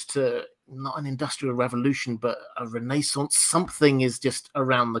close to not an industrial revolution, but a renaissance. Something is just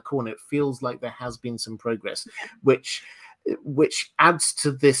around the corner. It feels like there has been some progress, which adds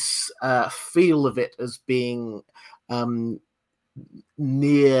to this feel of it as being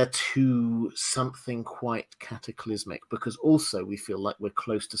near to something quite cataclysmic, because also we feel like we're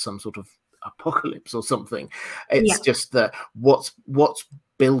close to some sort of apocalypse or something. It's just that what's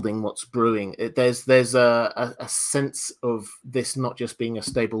building, what's brewing. There's a sense of this not just being a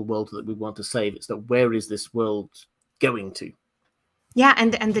stable world that we want to save. It's that where is this world going to? Yeah,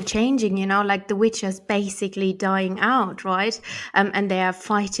 and the changing, you know, like the Witcher's basically dying out, right? And they are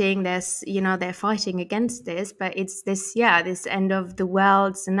fighting. There's, you know, they're fighting against this, but it's this, this end of the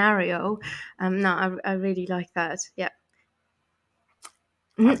world scenario. No, I really like that. Yeah.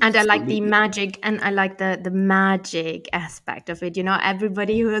 And I like the magic, and I like the magic aspect of it. You know,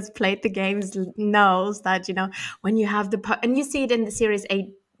 everybody who has played the games knows that, you know, when you have and you see it in the series a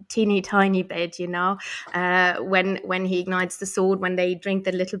teeny tiny bit, you know, when he ignites the sword, when they drink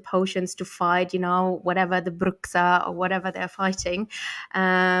the little potions to fight, you know, whatever the Bruxa are or whatever they're fighting,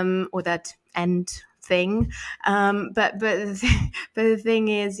 or that end thing. But the thing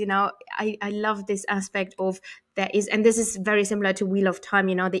is, you know, I love this aspect of there is, and this is very similar to Wheel of Time,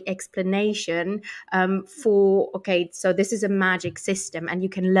 you know, the explanation for, okay, so this is a magic system and you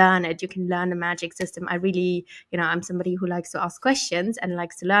can learn it. You can learn the magic system. I really, you know, I'm somebody who likes to ask questions and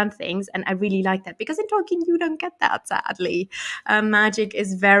likes to learn things. And I really like that, because in Tolkien, you don't get that, sadly. Magic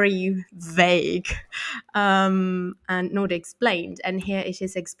is very vague and not explained. And here it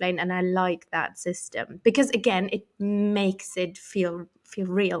is explained. And I like that system because, again, it makes it feel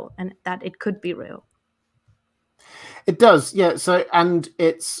real, and that it could be real. It does, yeah. So, and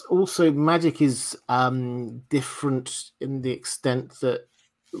it's also, magic is different in the extent that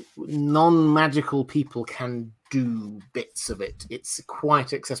non-magical people can do bits of it. It's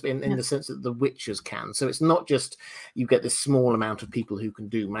quite accessible in the sense that the witchers can. So it's not just you get this small amount of people who can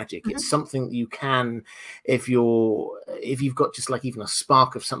do magic. It's something that you can, if you've got just like even a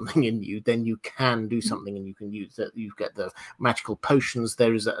spark of something in you, then you can do something, and you can use that. You get the magical potions.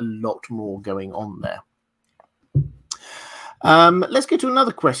 There is a lot more going on there. Let's get to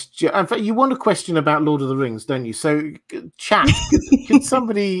another question. In fact, you want a question about Lord of the Rings, don't you? So, chat, could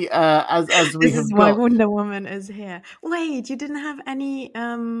somebody, as we this have is got... why Wonder Woman is here. Wait, you didn't have any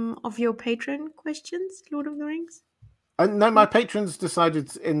of your patron questions, Lord of the Rings? No, my patrons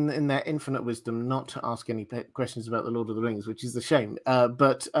decided in their infinite wisdom not to ask any questions about the Lord of the Rings, which is a shame.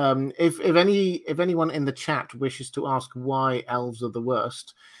 But if anyone in the chat wishes to ask why elves are the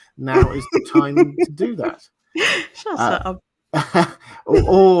worst, now is the time to do that. Shut up.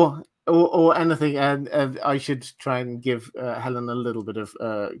 or anything, and I should try and give Helen a little bit of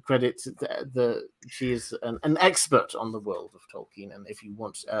credit. She is an expert on the world of Tolkien, and if you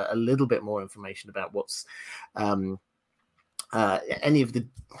want a little bit more information about what's any of the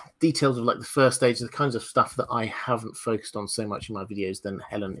details of like the first stage, the kinds of stuff that I haven't focused on so much in my videos, then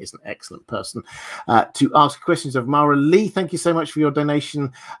Helen is an excellent person to ask questions of. Mara Lee, thank you so much for your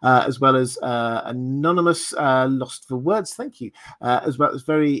donation, as well as Anonymous, Lost for Words, thank you, as well as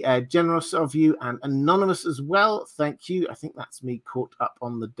very generous of you, and Anonymous as well, thank you. I think that's me caught up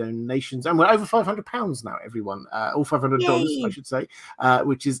on the donations, and we're over £500 now, everyone, or $500, Yay. I should say,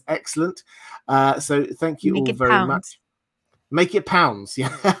 which is excellent. So thank you Make all it very pounds. much. Make it pounds,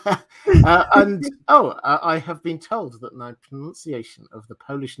 yeah. And I have been told that my pronunciation of the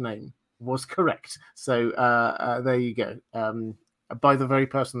Polish name was correct. So there you go. By the very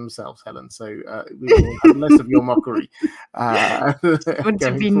person themselves, Helen. So we will have less of your mockery. Want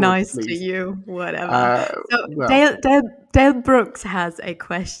to be forward, nice please. to you, whatever. So well, Dale Brooks has a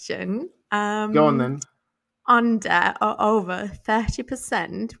question. Go on then. Under or over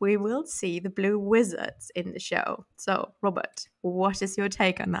 30%, we will see the blue wizards in the show. So, Robert, what is your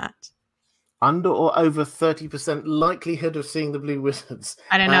take on that? Under or over 30% likelihood of seeing the blue wizards?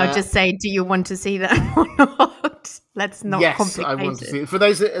 I don't know. Just say, do you want to see them or not? Let's not complicate I want to it. see it. For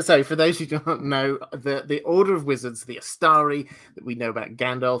those who don't know, the Order of Wizards, the Astari that we know about,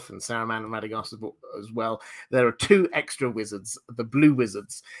 Gandalf and Saruman and Madagascar as well. There are 2 extra wizards, the blue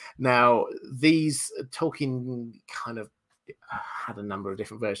wizards. Now, these Tolkien kind of had a number of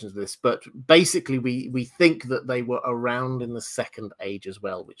different versions of this, but basically we think that they were around in the Second Age as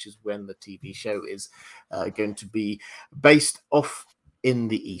well, which is when the TV show is going to be based off in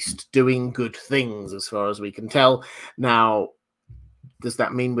the East, doing good things as far as we can tell. Now, does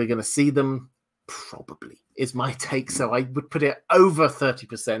that mean we're going to see them? Probably, is my take. So I would put it over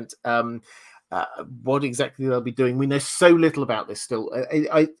 30%. What exactly they'll be doing, we know so little about this still.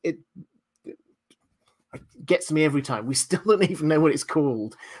 It gets me every time. We still don't even know what it's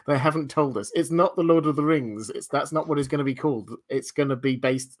called. They haven't told us. It's not the Lord of the Rings. That's not what it's going to be called. It's going to be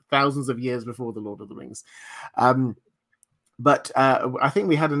based thousands of years before the Lord of the Rings. But I think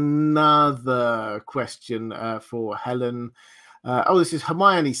we had another question for Helen. This is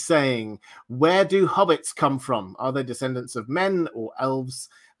Hermione saying, where do hobbits come from? Are they descendants of men or elves?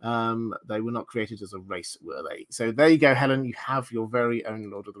 They were not created as a race, were they? So there you go, Helen. You have your very own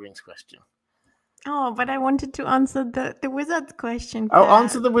Lord of the Rings question. Oh, but I wanted to answer the wizard's question. Oh,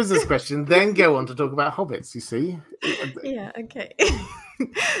 answer the wizard's question, then go on to talk about hobbits, you see. Yeah, okay.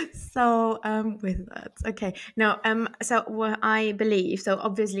 So, wizards. Okay. No, so what I believe, so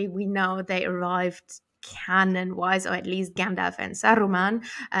obviously we know they arrived canon-wise, or at least Gandalf and Saruman,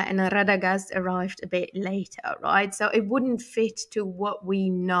 and Radagast arrived a bit later, right? So it wouldn't fit to what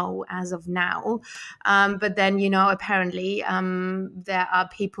we know as of now. But then, apparently there are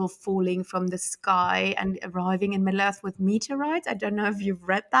people falling from the sky and arriving in Middle-earth with meteorites. I don't know if you've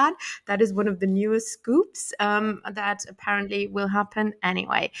read that. That is one of the newest scoops that apparently will happen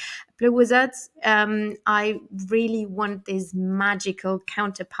anyway. Blue wizards, I really want this magical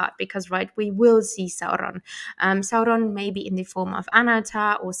counterpart because, right, we will see Sauron. Sauron may be in the form of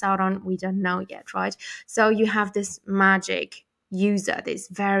Anatar or Sauron, we don't know yet, right? So you have this magic user, this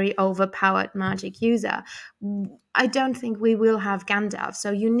very overpowered magic user. I don't think we will have Gandalf.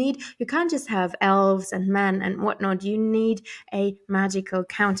 So you can't just have elves and men and whatnot. You need a magical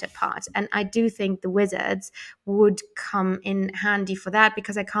counterpart. And I do think the wizards would come in handy for that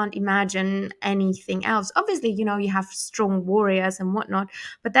because I can't imagine anything else. Obviously, you have strong warriors and whatnot,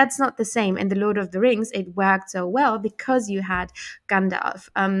 but that's not the same. In The Lord of the Rings, it worked so well because you had Gandalf.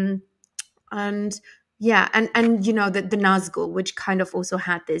 Yeah, and the Nazgul, which kind of also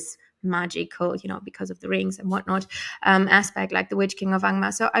had this magical, because of the rings and whatnot, aspect, like the Witch King of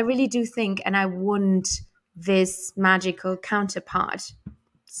Angmar. So I really do think, and I want this magical counterpart.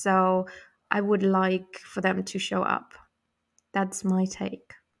 So I would like for them to show up. That's my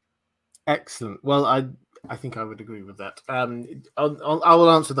take. Excellent. Well, I think I would agree with that. I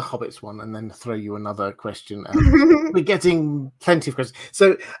will answer the Hobbits one and then throw you another question. We're getting plenty of questions.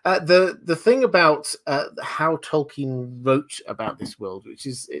 So the thing about how Tolkien wrote about this world, which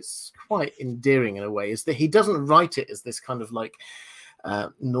it's quite endearing in a way, is that he doesn't write it as this kind of like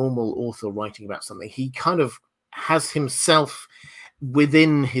normal author writing about something. He kind of has himself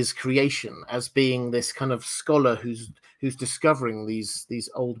within his creation as being this kind of scholar who's discovering these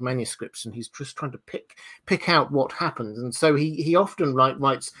old manuscripts, and he's just trying to pick out what happened. And so he often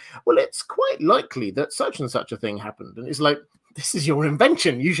writes, well, it's quite likely that such and such a thing happened, and it's like, this is your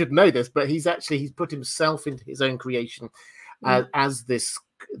invention, you should know this. But he's put himself into his own creation as this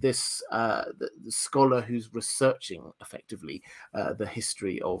the scholar who's researching effectively the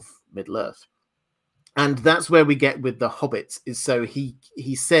history of Middle-earth. And that's where we get with the hobbits, is so he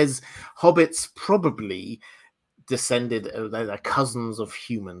says hobbits probably descended, they're cousins of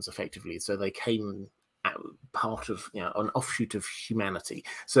humans, effectively. So they came part of, an offshoot of humanity.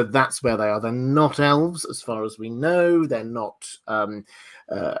 So that's where they are. They're not elves, as far as we know. They're not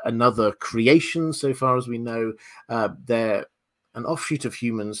another creation, so far as we know. They're an offshoot of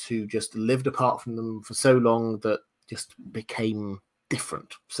humans who just lived apart from them for so long that just became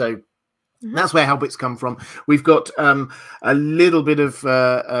different. So that's where hobbits come from. We've got a little bit of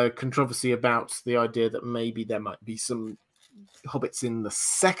controversy about the idea that maybe there might be some hobbits in the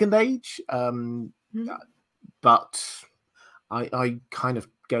Second Age, but I kind of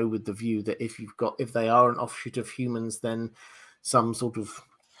go with the view that if they are an offshoot of humans, then some sort of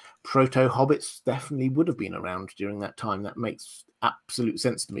proto-hobbits definitely would have been around during that time. That makes absolute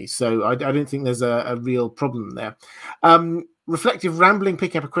sense to me. So I don't think there's a real problem there. Reflective Rambling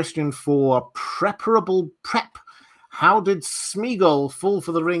pick up a question for Preparable Prep. How did Smeagol fall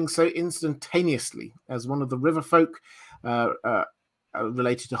for the ring so instantaneously? As one of the river folk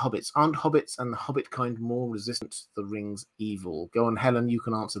related to hobbits, aren't hobbits and the hobbit kind more resistant to the ring's evil? Go on, Helen, you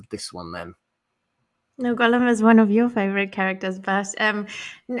can answer this one then. No, Gollum is one of your favorite characters, but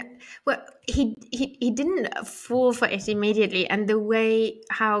no, well, he didn't fall for it immediately. And the way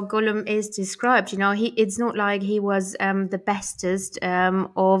how Gollum is described, it's not like he was the bestest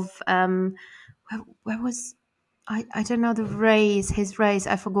of where was I don't know his race,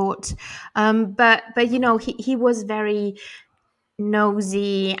 I forgot. But he was very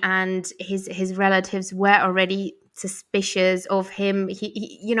nosy, and his relatives were already suspicious of him.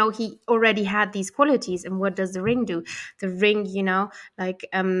 He already had these qualities. And what does the ring do? The ring,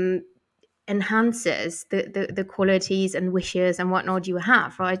 enhances the qualities and wishes and whatnot you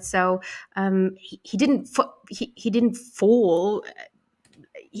have, right? So he didn't fall.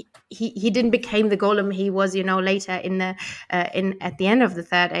 He didn't become the Golem he was, later in the at the end of the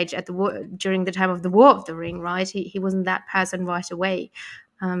Third Age, during the time of the War of the Ring, right? He wasn't that person right away.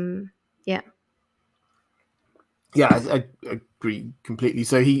 Yeah. Yeah, I agree completely.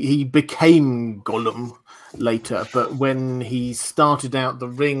 So he became Gollum later, but when he started out, the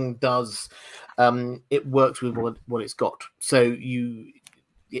ring does it works with what it's got. So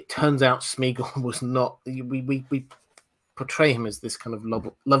it turns out Smeagol was not. We portray him as this kind of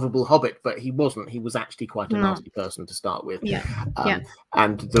lovable hobbit, but he wasn't. He was actually quite a nasty person to start with.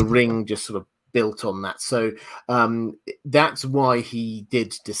 And the ring just sort of built on that. So that's why he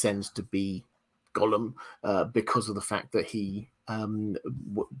did descend to be Gollum, because of the fact that he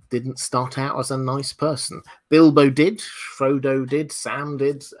didn't start out as a nice person. Bilbo did, Frodo did, Sam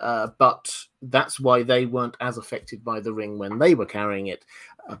did, but that's why they weren't as affected by the ring when they were carrying it.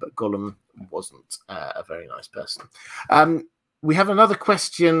 But Gollum wasn't a very nice person. We have another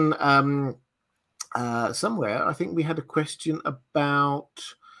question somewhere. I think we had a question about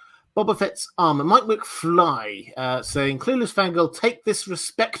Boba Fett's armor. Mike McFly saying, Clueless Fangirl, take this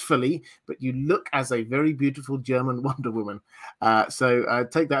respectfully, but you look as a very beautiful German Wonder Woman. So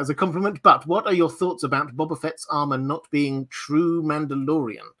take that as a compliment. But what are your thoughts about Boba Fett's armor not being true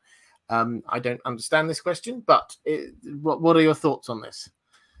Mandalorian? I don't understand this question, but what are your thoughts on this?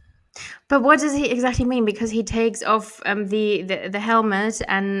 But what does he exactly mean? Because he takes off the helmet,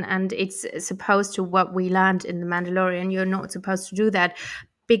 and it's supposed to, what we learned in The Mandalorian, you're not supposed to do that,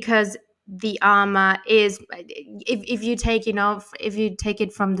 because the armor is, if you take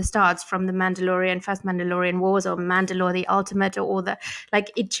it from the starts, from the Mandalorian, first Mandalorian Wars, or Mandalore the Ultimate, or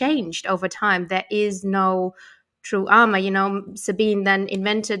it changed over time. There is no true armor. Sabine then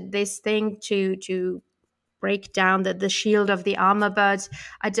invented this thing to break down the shield of the armor, but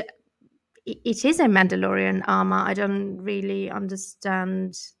it is a Mandalorian armor. I don't really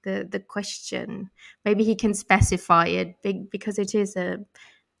understand the question. Maybe he can specify it, because it is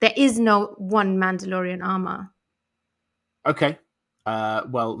there is no one Mandalorian armor. Okay.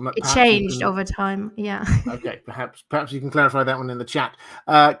 Well, it changed over time. Yeah. Okay, perhaps you can clarify that one in the chat.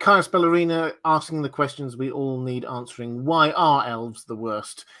 Caius Ballerina asking the questions we all need answering. Why are elves the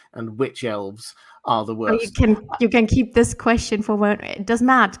worst, and which elves are the worst? You can keep this question for when does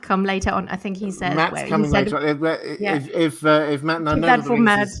Matt come later on? I think he says Matt's coming later on. If Matt No Lord of the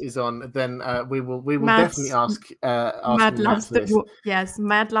Rings is on, then we will definitely ask. Matt loves yes,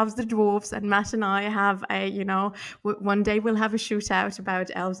 Matt loves the dwarves, and Matt and I have one day we'll have a shootout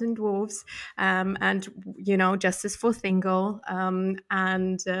about elves and dwarves, and justice for Thingol,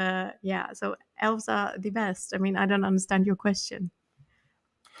 so elves are the best. I mean, I don't understand your question.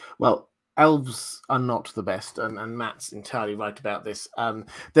 Well, elves are not the best, and Matt's entirely right about this.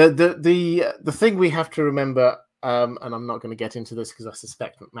 The thing we have to remember and I'm not going to get into this because I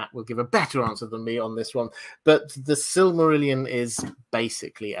suspect that Matt will give a better answer than me on this one, but the Silmarillion is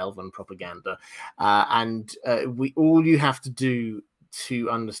basically elven propaganda, and all you have to do to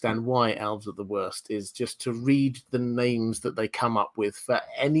understand why elves are the worst is just to read the names that they come up with for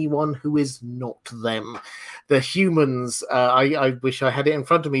anyone who is not them. The humans, I wish I had it in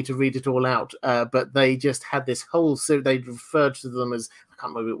front of me to read it all out, but they just had this whole, so they referred to them as, I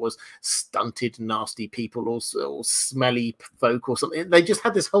can't remember, it was stunted, nasty people or smelly folk or something. They just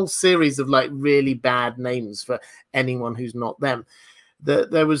had this whole series of like really bad names for anyone who's not them.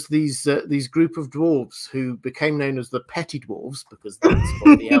 There was these group of dwarves who became known as the petty dwarves because that's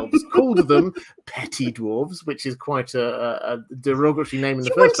what the elves called them, petty dwarves, which is quite a derogatory name in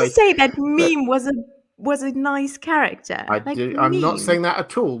the first place. You want to say that Meme was a nice character? I'm not saying that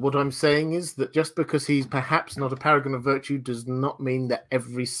at all. What I'm saying is that just because he's perhaps not a paragon of virtue does not mean that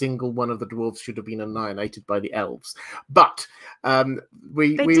every single one of the dwarves should have been annihilated by the elves. But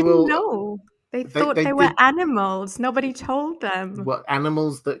we didn't know. They thought they were animals. Nobody told them. Well,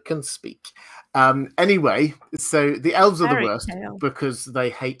 animals that can speak. Anyway, so the elves are the worst because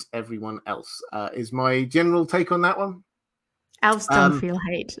they hate everyone else. Is my general take on that one? Elves don't feel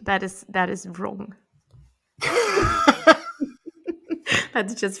hate. That is wrong.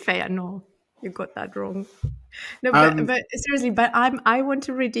 That's just fair. No, you got that wrong. No, but seriously, I want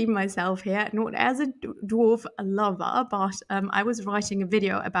to redeem myself here, not as a dwarf lover, but I was writing a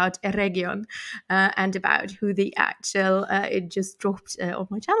video about Eregion and about who the actual, it just dropped on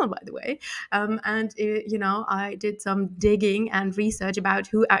my channel, by the way, and you know, I did some digging and research about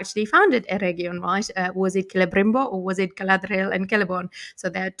who actually founded Eregion, right? Was it Celebrimbo or was it Galadriel and Celeborn? So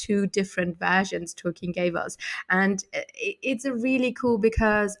there are two different versions Tolkien gave us, and it's a really cool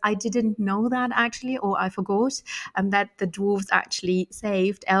because I didn't know that actually, or I forgot. That the dwarves actually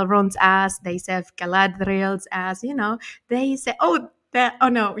saved Elrond's ass, they saved Galadriel's ass, you know, they say, oh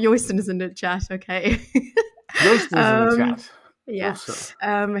no, Yoyston is in the chat, okay. Yoyston is in the chat. Yeah,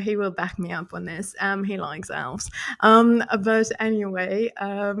 awesome. He will back me up on this. He likes elves. But anyway,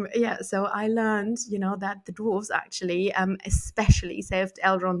 yeah, so I learned, you know, that the dwarves actually especially saved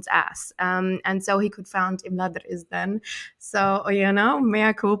Elrond's ass. And so he could found Imladris then. So, you know,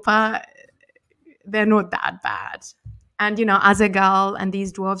 mea culpa, they're not that bad. And, you know, Azaghal and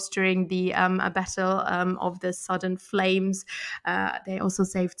these dwarves during the battle of the sudden flames, they also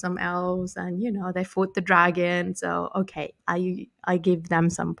saved some elves and, you know, they fought the dragon. So, okay, I give them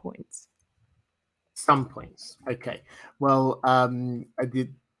some points. Some points. Okay. Well, I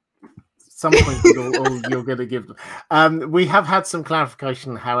did some points is all you're going to give them. We have had some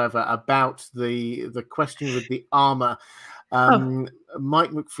clarification, however, about the question with the armor.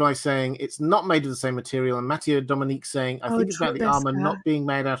 Mike McFly saying it's not made of the same material, and Matteo Dominique saying I think it's about the armor not being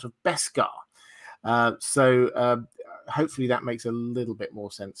made out of Beskar. So hopefully that makes a little bit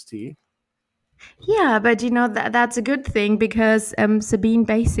more sense to you. Yeah, but you know that's a good thing because Sabine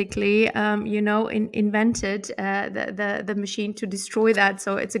basically, you know, invented the machine to destroy that,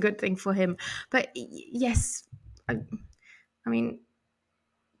 so it's a good thing for him. But yes, I mean,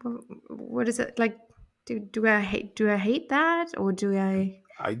 what is it like? Do I hate that, or do I?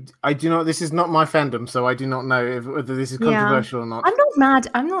 I do not. This is not my fandom, so I do not know whether this is controversial or not. I'm not mad.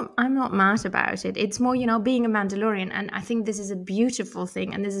 I'm not mad about it. It's more, you know, being a Mandalorian, and I think this is a beautiful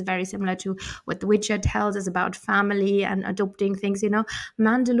thing. And this is very similar to what The Witcher tells us about family and adopting things. You know,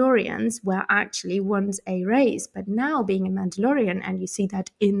 Mandalorians were actually once a race, but now being a Mandalorian, and you see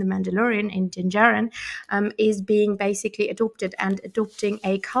that in the Mandalorian in Din Djarin, is being basically adopted and adopting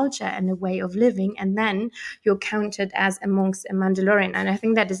a culture and a way of living, and then you're counted as amongst a Mandalorian. And I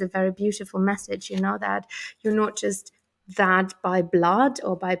think that is a very beautiful message, you know, that you're not just that by blood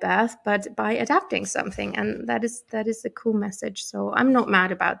or by birth, but by adapting something. And that is a cool message. So I'm not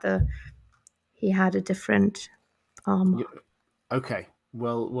mad about he had a different armor. Okay.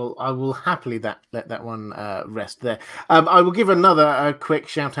 Well, I will happily let that one rest there. I will give another quick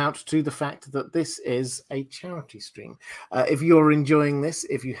shout out to the fact that this is a charity stream. If you're enjoying this,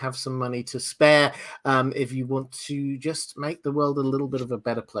 if you have some money to spare, if you want to just make the world a little bit of a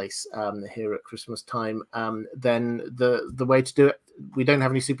better place here at Christmas time, then the way to do it, we don't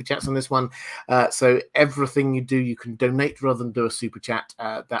have any super chats on this one, so everything you do, you can donate rather than do a super chat.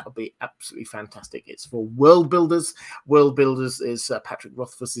 That would be absolutely fantastic. It's for World Builders. World Builders is Patrick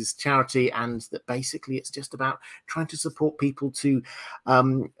Rothfuss's charity, and that basically it's just about trying to support people to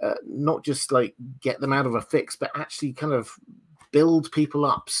not just like get them out of a fix, but actually kind of build people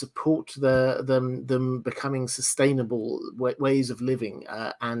up, support them becoming sustainable ways of living,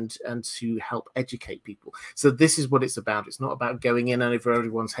 and to help educate people. So this is what it's about. It's not about going in over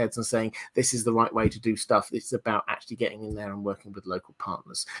everyone's heads and saying this is the right way to do stuff. It's about actually getting in there and working with local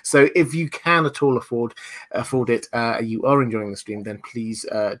partners. So if you can at all afford it, you are enjoying the stream, then please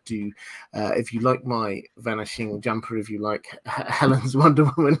do. If you like my vanishing jumper, if you like Helen's Wonder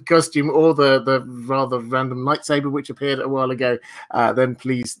Woman costume, or the rather random lightsaber which appeared a while ago, then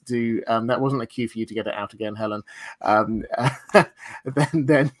please do. That wasn't a cue for you to get it out again, Helen.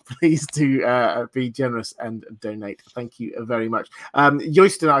 Then please do be generous and donate. Thank you very much.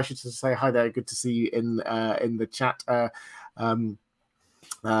 Joysten, I should say hi there. Good to see you in the chat.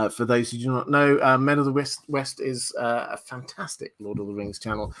 For those who do not know, Men of the West is a fantastic Lord of the Rings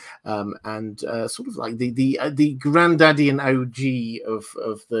channel, and sort of like the granddaddy and OG of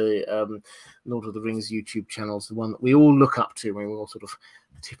the Lord of the Rings YouTube channels, the one that we all look up to, and we all sort of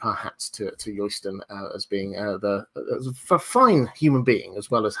tip our hats to Joysten as being as a fine human being,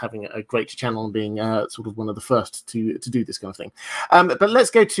 as well as having a great channel and being sort of one of the first to do this kind of thing. But let's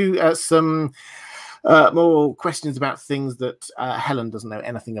go to some more questions about things that Helen doesn't know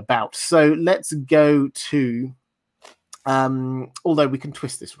anything about. So let's go to, although we can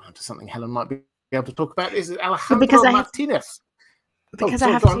twist this around to something Helen might be able to talk about, is Alejandro Martinez. Because I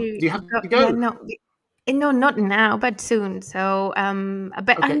have to. Do you have to go? Yeah, no, not now, but soon. So,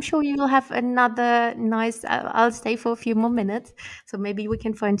 but okay. I'm sure you'll have another nice. I'll stay for a few more minutes, so maybe we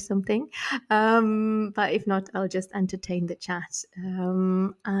can find something. But if not, I'll just entertain the chat.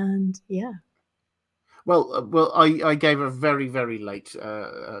 And yeah. Well, I gave a very, very late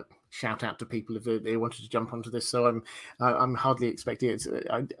shout out to people if they wanted to jump onto this, so I'm hardly expecting it.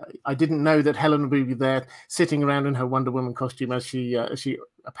 I didn't know that Helen would be there sitting around in her Wonder Woman costume, as she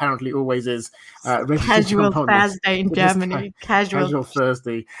apparently always is. Casual Thursday in Germany. Casual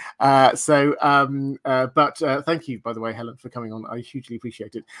Thursday. But thank you, by the way, Helen, for coming on. I hugely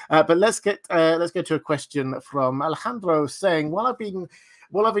appreciate it. But let's go to a question from Alejandro saying,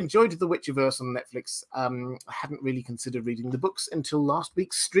 While I've enjoyed the Witcherverse on Netflix, I hadn't really considered reading the books until last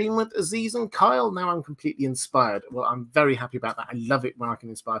week's stream with Aziz and Kyle. Now I'm completely inspired. Well, I'm very happy about that. I love it when I can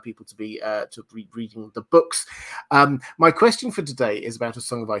inspire people to be reading the books. My question for today is about A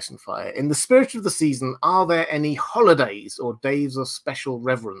Song of Ice and Fire. In the spirit of the season, are there any holidays or days of special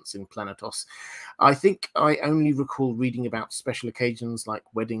reverence in Planetos? I think I only recall reading about special occasions like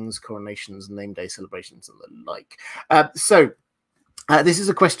weddings, coronations, name day celebrations, and the like. This is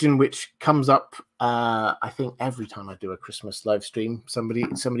a question which comes up, I think, every time I do a Christmas live stream. Somebody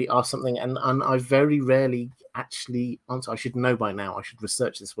asks something, and I very rarely actually answer. I should know by now. I should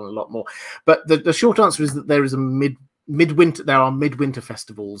research this one a lot more. But the short answer is that there is a midwinter. There are midwinter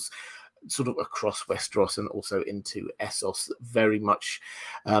festivals, sort of across Westeros and also into Essos, very much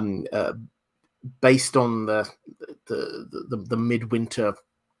based on the midwinter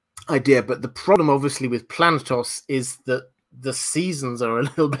idea. But the problem, obviously, with Planetos is that the seasons are a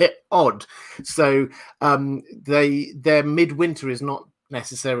little bit odd, so their midwinter is not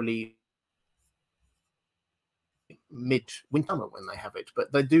necessarily midwinter when they have it,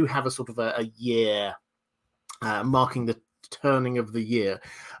 but they do have a sort of a year marking the turning of the year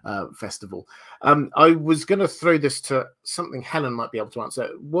festival. I was going to throw this to something Helen might be able to answer.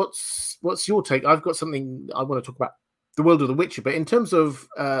 What's your take? I've got something I want to talk about, the world of The Witcher, but in terms of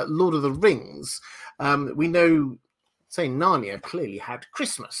Lord of the Rings, we know, say, Narnia clearly had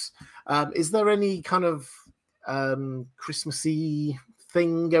Christmas. Is there any kind of Christmassy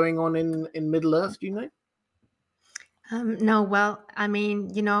thing going on in Middle Earth? Do you know? No, well, I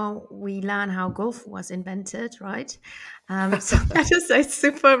mean, we learn how golf was invented, right? So that is a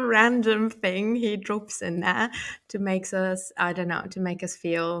super random thing he drops in there to make us, I don't know, to make us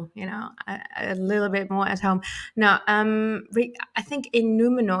feel, a little bit more at home. No, I think in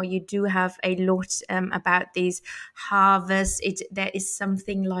Numenor you do have a lot about these harvests. There is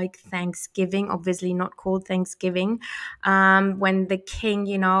something like Thanksgiving, obviously not called Thanksgiving, when the king,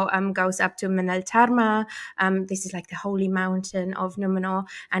 goes up to Meneltarma. This is like the holy mountain of Numenor,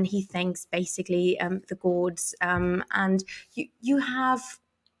 and he thanks basically the gods, and you have,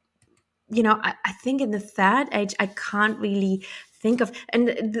 I think in the Third Age, I can't really think of, and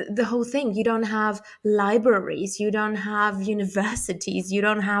the whole thing, you don't have libraries, you don't have universities, you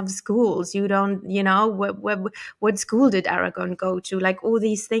don't have schools, you don't, what school did Aragorn go to? Like, all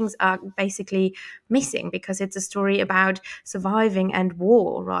these things are basically missing because it's a story about surviving and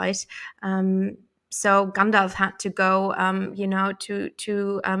war, right? So Gandalf had to go, to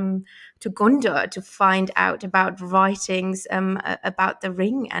Gondor to find out about writings about the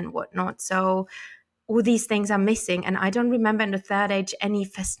ring and whatnot. So all these things are missing, and I don't remember in the Third Age any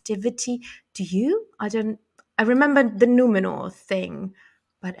festivity. Do you? I remember the Numenor thing,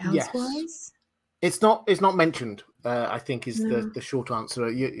 but Yes. elsewise, It's not mentioned. I think is no. the short answer.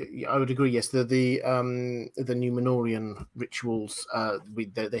 I would agree. Yes, the Numenorian rituals.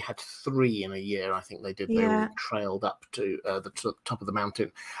 They had 3 in a year. I think they did. They all Yeah. trailed up to the top of the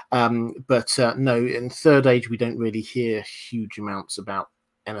mountain. But no, in Third Age we don't really hear huge amounts about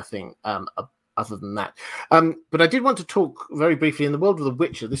anything other than that. But I did want to talk very briefly in the world of The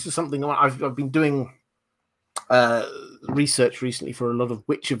Witcher. This is something I've been doing research recently for a lot of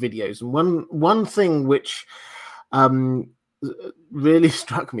Witcher videos, and one thing which really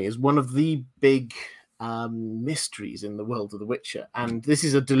struck me as one of the big mysteries in the world of The Witcher, and this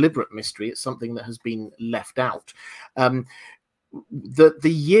is a deliberate mystery. It's something that has been left out. The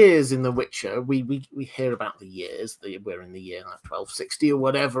years in The Witcher, we hear about the years. We're in the year like 1260 or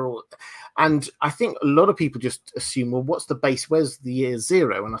whatever, and I think a lot of people just assume, well, what's the base? Where's the year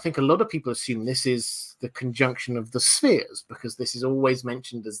 0? And I think a lot of people assume this is the conjunction of the spheres, because this is always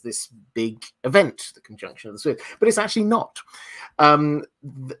mentioned as this big event, the conjunction of the spheres, but it's actually not.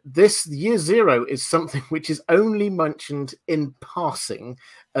 This year 0 is something which is only mentioned in passing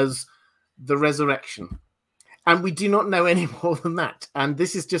as the resurrection. And we do not know any more than that. And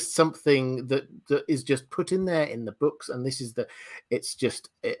this is just something that is just put in there in the books. And this is it's just,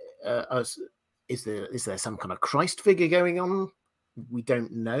 is there some kind of Christ figure going on? We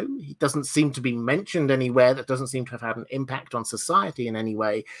don't know. He doesn't seem to be mentioned anywhere. That doesn't seem to have had an impact on society in any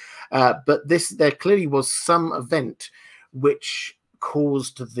way. But there clearly was some event which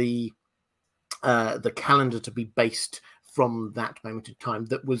caused the calendar to be based from that moment in time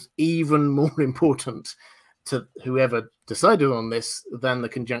that was even more important to whoever decided on this than the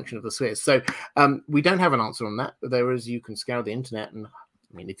conjunction of the spheres. So we don't have an answer on that. There is, you can scour the internet, and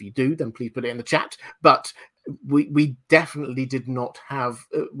I mean, if you do, then please put it in the chat. But we definitely did not have,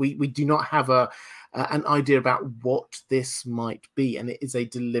 we do not have an idea about what this might be, and it is a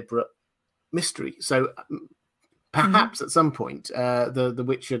deliberate mystery. So perhaps at some point, the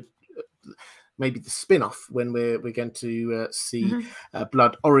Witcher, maybe the spin-off, when we're going to see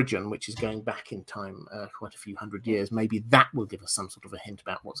Blood Origin, which is going back in time quite a few hundred years, maybe that will give us some sort of a hint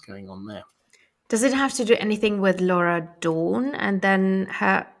about what's going on there. Does it have to do anything with Laura Dawn and then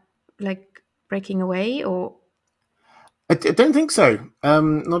her like breaking away, or? I don't think so.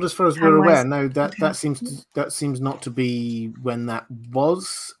 Not as far as we're aware. No, that seems not to be when that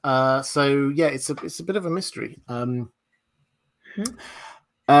was. So yeah, it's a bit of a mystery.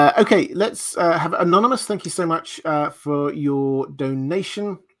 Okay, let's have Anonymous. Thank you so much for your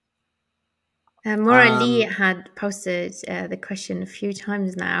donation. Maura Lee had posted the question a few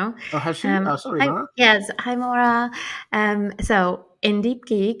times now. Oh, has she? Sorry, Maura. Yes, hi Maura. So in Deep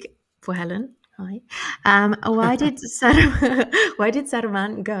Geek for Helen. Hi. Why did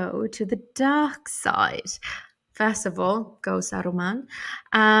Saruman go to the dark side? First of all, go Saruman.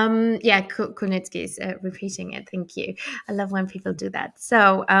 Yeah, Kunitsky is repeating it. Thank you. I love when people do that.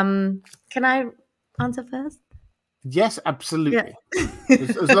 So, can I answer first? Yes, absolutely. Yeah.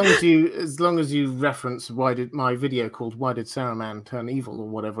 as long as you reference my video called "Why Did Saruman Turn Evil" or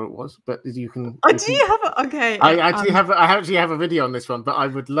whatever it was, but you can. Oh, do you have a, okay? I actually have a video on this one, but I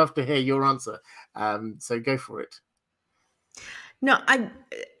would love to hear your answer. So go for it. No,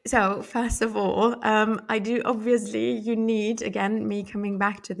 so first of all, I do, obviously you need, again, me coming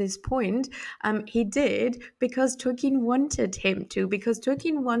back to this point, he did because Tolkien wanted him to, because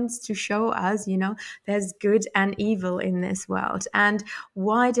Tolkien wants to show us, there's good and evil in this world. And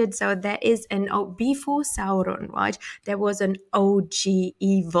there is before Sauron, right, there was an OG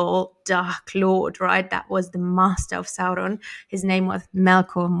evil Dark Lord, right, that was the master of Sauron. His name was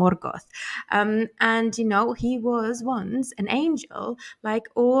Melkor Morgoth. And he was once an angel like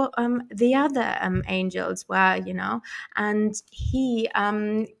all the other angels were, and he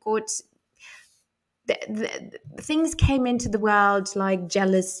got things came into the world like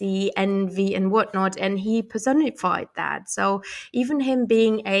jealousy, envy, and whatnot, and he personified that. So even him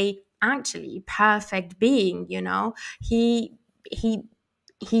being a actually perfect being, he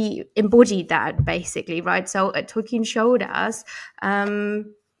embodied that basically, right? So Tolkien showed us the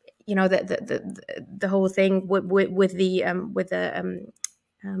whole thing with the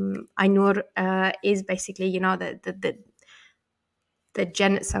Ainur is basically,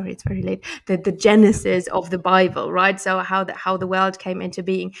 sorry, it's very late. The genesis of the Bible, right? So how the world came into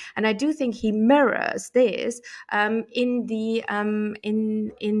being, and I do think he mirrors this in the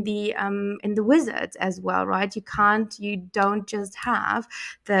wizards as well, right? You don't just have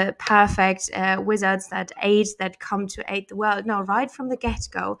the perfect wizards that come to aid the world. No, right from the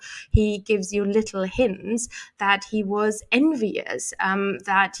get-go, he gives you little hints that he was envious,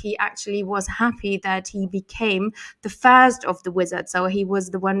 that he actually was happy that he became the first of the wizards. So he was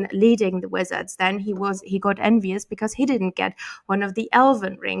the one leading the wizards. Then he got envious because he didn't get one of the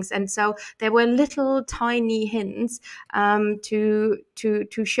elven rings. And so there were little tiny hints to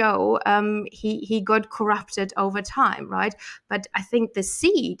show he got corrupted over time, right? But I think the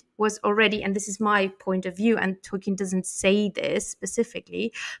seed was already, and this is my point of view, and Tolkien doesn't say this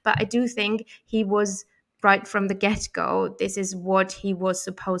specifically, but I do think he was right from the get-go, this is what he was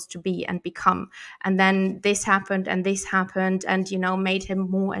supposed to be and become. And then this happened and made him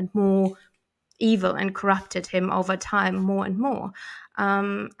more and more evil and corrupted him over time more and more.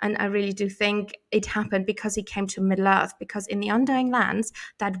 And I really do think it happened because he came to Middle-earth, because in the Undying Lands,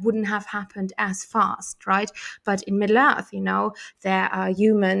 that wouldn't have happened as fast, right? But in Middle-earth, there are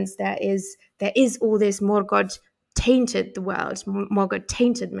humans, there is all this Morgoth tainted the world, Morgoth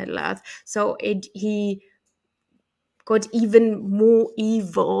tainted Middle-earth. So he got even more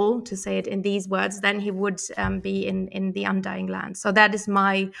evil, to say it in these words, than he would be in the Undying Land. So that is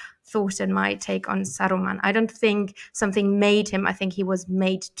my thought and my take on Saruman. I don't think something made him. I think he was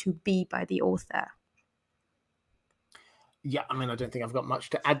made to be by the author. Yeah, I mean, I don't think I've got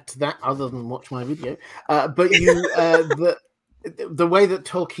much to add to that other than watch my video. But the way that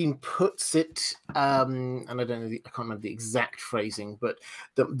Tolkien puts it, and I can't remember the exact phrasing, but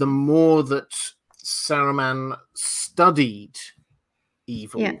the more that Saruman studied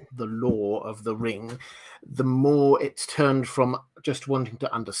evil, the law of the ring, the more it's turned from just wanting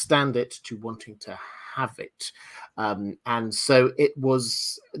to understand it to wanting to have it. And so it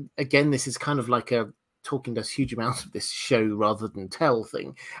was, again, this is kind of like Tolkien does huge amounts of this show rather than tell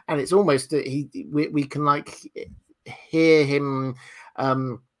thing. And it's almost, we can like hear him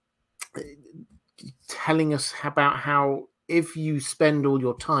telling us about how if you spend all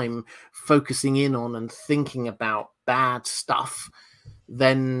your time focusing in on and thinking about bad stuff,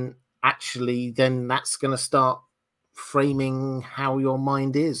 then that's going to start framing how your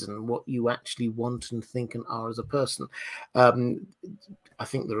mind is and what you actually want and think and are as a person. I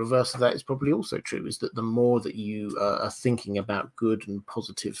think the reverse of that is probably also true, is that the more that you are thinking about good and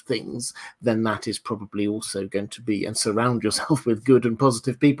positive things, then that is probably also going to be, and surround yourself with good and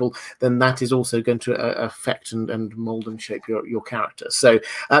positive people, then that is also going to affect and mold and shape your character. So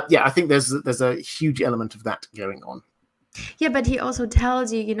I think there's a huge element of that going on. Yeah, but he also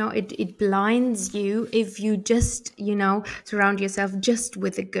tells you, it blinds you if you just, surround yourself just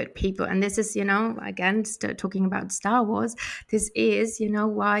with the good people. And this is, again, talking about Star Wars, this is,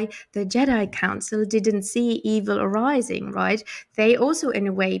 why the Jedi Council didn't see evil arising, right? They also, in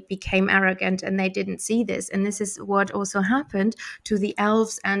a way, became arrogant and they didn't see this. And this is what also happened to the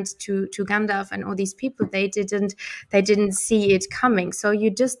elves and to Gandalf and all these people. They didn't see it coming. So you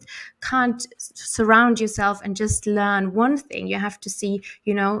just can't surround yourself and just learn one thing. You have to see,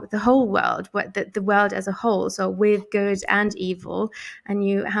 the whole world, the world as a whole, so with good and evil, and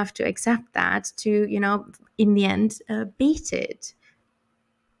you have to accept that to, in the end, beat it.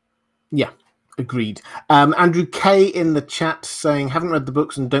 Yeah, agreed. Andrew K in the chat saying, haven't read the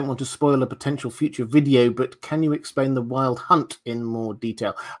books and don't want to spoil a potential future video, but can you explain the Wild Hunt in more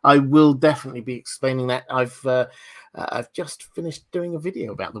detail? I will definitely be explaining that. I've just finished doing a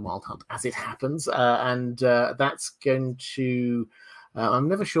video about the Wild Hunt, as it happens, and that's going to... I'm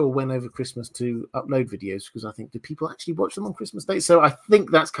never sure when over Christmas to upload videos, because I think, do people actually watch them on Christmas Day? So I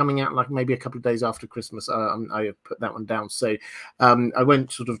think that's coming out like maybe a couple of days after Christmas. I put that one down. So I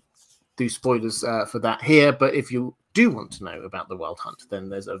won't sort of do spoilers for that here, but if you do want to know about the Wild Hunt, then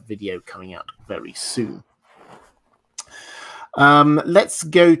there's a video coming out very soon. Let's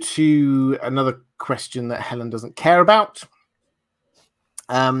go to another question that Helen doesn't care about.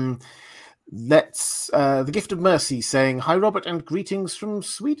 The Gift of Mercy saying, hi Robert, and greetings from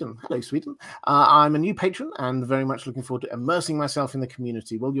Sweden. Hello Sweden. I'm a new patron and very much looking forward to immersing myself in the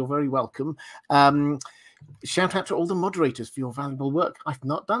community. Well, you're very welcome. Shout out to all the moderators for your valuable work. I've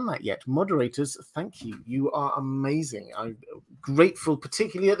not done that yet. Moderators, thank you. You are amazing. I'm grateful,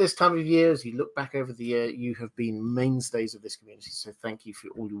 particularly at this time of year. As you look back over the year, you have been mainstays of this community. So thank you for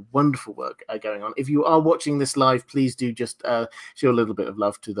all your wonderful work going on. If you are watching this live, please do just show a little bit of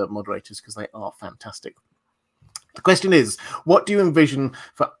love to the moderators, because they are fantastic. The question is, what do you envision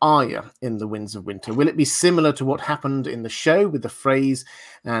for Arya in the Winds of Winter? Will it be similar to what happened in the show with the Freys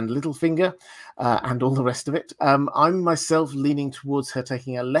and Littlefinger and all the rest of it? I'm myself leaning towards her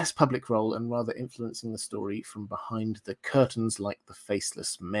taking a less public role and rather influencing the story from behind the curtains like the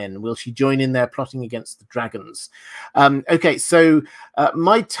Faceless Men. Will she join in there plotting against the dragons? Okay, so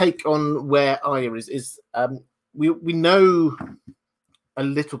my take on where Arya is we know a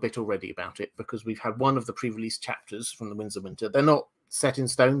little bit already about it because we've had one of the pre-release chapters from the Winds of Winter. They're not set in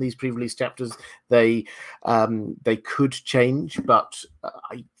stone, these pre-release chapters. They could change, but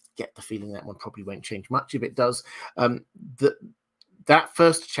I get the feeling that one probably won't change much. If it does, that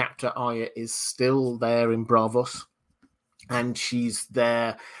first chapter, Arya is still there in Braavos, and she's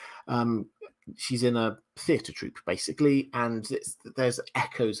there. She's in a theatre troupe, basically, and there's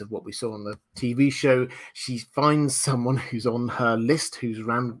echoes of what we saw on the TV show. She finds someone who's on her list, who's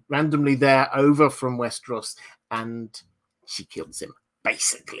randomly there over from Westeros, and she kills him,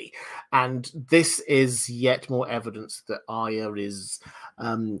 basically. And this is yet more evidence that Arya is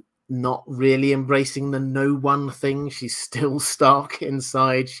not really embracing the no one thing. She's still Stark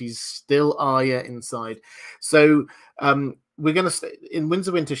inside. She's still Arya inside. So we're going to in Winds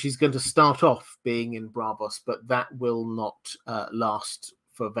of Winter, she's going to start off being in Braavos, but that will not last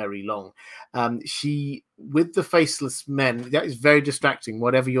for very long. She, with the Faceless Men, that is very distracting,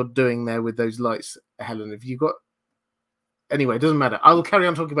 whatever you're doing there with those lights, Helen. Have you got... Anyway, it doesn't matter. I will carry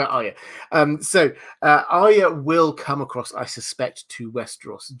on talking about Arya. Arya will come across, I suspect, to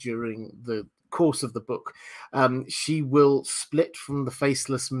Westeros during the course of the book. She will split from the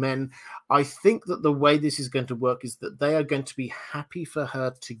Faceless Men. I think that the way this is going to work is that they are going to be happy for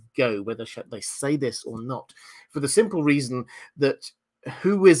her to go, whether they say this or not, for the simple reason that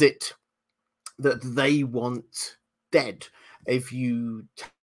who is it that they want dead? If you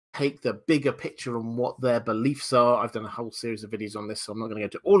take the bigger picture on what their beliefs are, I've done a whole series of videos on this, so I'm not going to go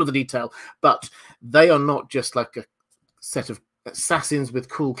into all of the detail, but they are not just like a set of assassins with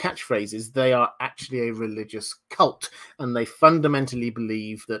cool catchphrases. They are actually a religious cult, and they fundamentally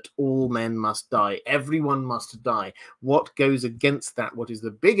believe that all men must die. Everyone must die. What goes against that? What is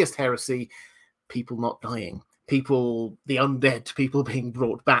the biggest heresy? People not dying. People, the undead, people being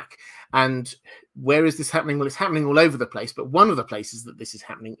brought back. And where is this happening? Well, it's happening all over the place, but one of the places that this is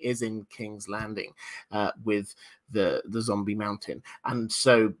happening is in King's Landing with the zombie mountain. And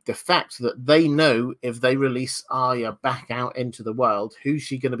so the fact that they know if they release Arya back out into the wild, who's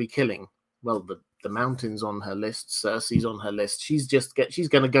she going to be killing? Well, the mountain's on her list, Cersei's on her list. She's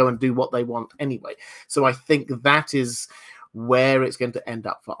going to go and do what they want anyway. So I think that is where it's going to end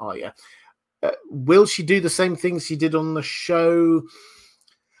up for Arya. Will she do the same things she did on the show?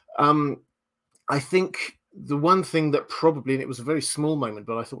 I think the one thing that probably, and it was a very small moment,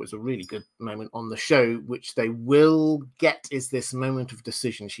 but I thought it was a really good moment on the show, which they will get, is this moment of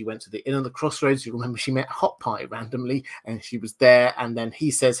decision. She went to the Inn of the Crossroads. You remember she met Hot Pie randomly, and she was there, and then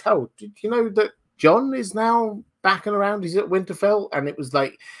he says, "Oh, did you know that John is now back and around? He's at Winterfell?" And it was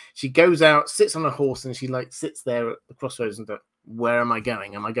like, she goes out, sits on a horse, and she like sits there at the crossroads and where am I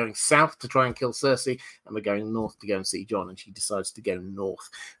going? Am I going south to try and kill Cersei? Am I going north to go and see John? And she decides to go north.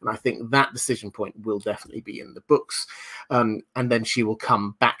 And I think that decision point will definitely be in the books. And then she will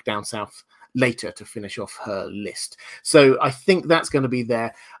come back down south later to finish off her list. So I think that's going to be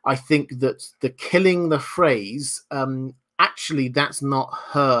there. I think that the killing the Freys, actually, that's not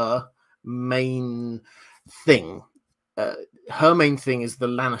her main thing. Her main thing is the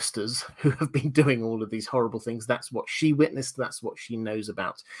Lannisters, who have been doing all of these horrible things. That's what she witnessed. That's what she knows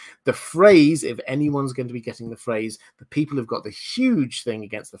about. The Freys, if anyone's going to be getting the Freys, the people who've got the huge thing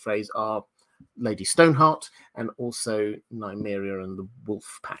against the Freys are Lady Stoneheart and also Nymeria and the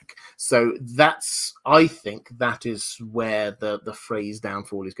Wolf Pack. So that's, I think that is where the Freys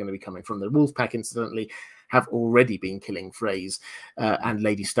downfall is going to be coming from. The Wolf Pack, incidentally, have already been killing Freys, and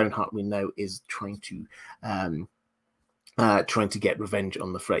Lady Stoneheart, we know, is trying to get revenge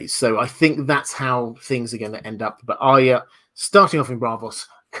on the Freys. So I think that's how things are going to end up. But Arya, starting off in Braavos,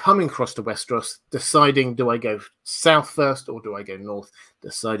 coming across to Westeros, deciding, do I go south first or do I go north?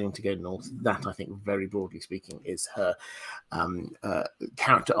 Deciding to go north. That, I think, very broadly speaking, is her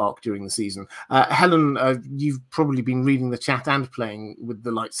character arc during the season. Helen, you've probably been reading the chat and playing with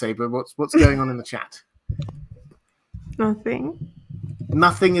the lightsaber. What's going on in the chat? Nothing.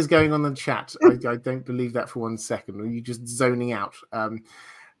 Nothing is going on in the chat. I don't believe that for 1 second. Are you just zoning out?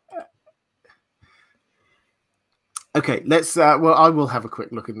 Okay, let's. Well, I will have a quick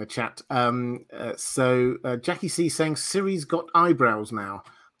look in the chat. So Jackie C saying Ciri's got eyebrows now.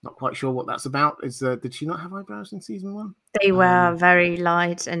 Not quite sure what that's about. Did she not have eyebrows in season 1? They were very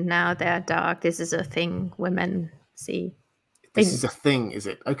light, and now they're dark. This is a thing women see This is a things. thing, is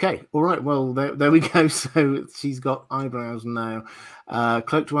it? Okay, all right. Well, there we go. So she's got eyebrows now.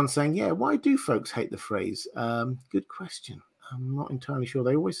 Cloaked One saying, "Yeah, why do folks hate the phrase?" Good question. I'm not entirely sure.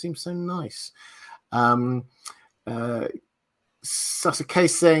 They always seem so nice. Sasuke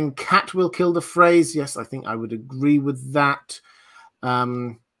saying, "Cat will kill the phrase." Yes, I think I would agree with that.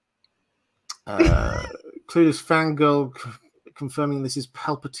 Clueless Fangirl confirming this is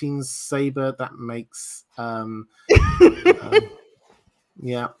Palpatine's saber. That makes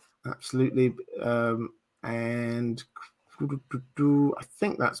yeah, absolutely. And I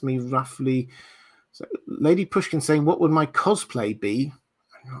think that's me roughly. So, Lady Pushkin saying, "What would my cosplay be?"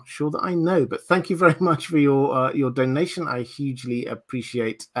 I'm not sure that I know, but thank you very much for your donation. I hugely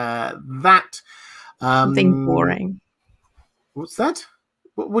appreciate that. Something boring. What's that?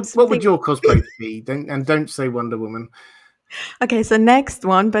 What would Something. your cosplay be? Don't say Wonder Woman. Okay, so next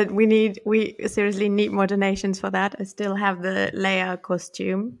one, but we seriously need more donations for that. I still have the Leia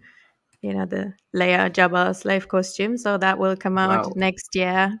costume, you know, the Leia Jabba slave costume. So that will come out Wow. next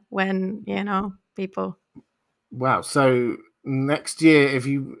year when, people. Wow. So next year,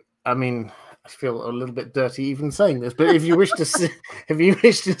 I mean, I feel a little bit dirty even saying this, but if you wish to see, if you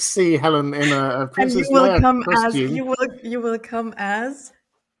wish to see Helen in a And you Princess will Leia come as costume, you will come as.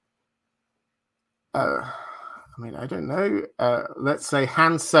 I mean, I don't know. Let's say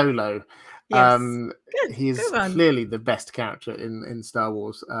Han Solo. Yes. Good. He is Good one. clearly the best character in Star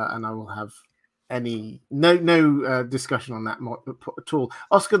Wars, and I will have no discussion on that at all.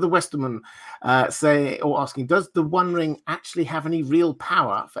 Oscar the Westerman asking, does the One Ring actually have any real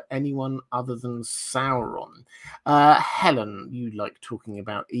power for anyone other than Sauron? Helen, you like talking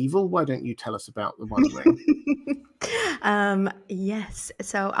about evil. Why don't you tell us about the One Ring? Yes,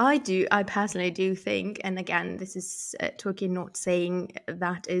 so I personally do think, and again, this is Tolkien not saying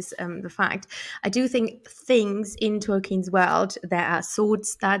that is the fact. I do think things in Tolkien's world, there are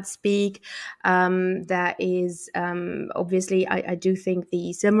swords that speak. There is obviously, I do think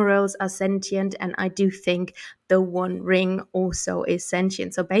the Silmarils are sentient, and I do think the One Ring also is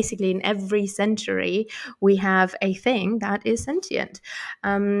sentient. So basically, in every century, we have a thing that is sentient.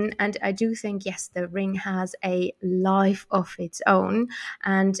 And I do think, yes, the ring has a life of its own,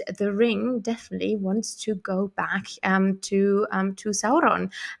 and the ring definitely wants to go back to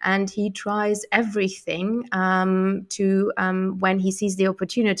Sauron, and he tries everything to when he sees the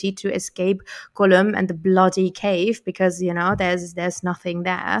opportunity to escape Gollum and the bloody cave, because there's nothing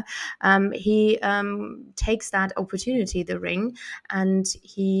there. He takes that opportunity, the ring, and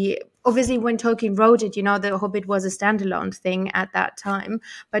he obviously, when Tolkien wrote it, the Hobbit was a standalone thing at that time,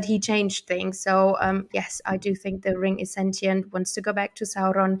 but he changed things. So yes, I do think the ring is sentient, wants to go back to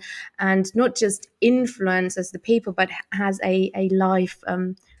Sauron, and not just influences the people, but has a life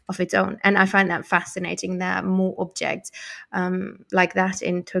of its own. And I find that fascinating. There are more objects like that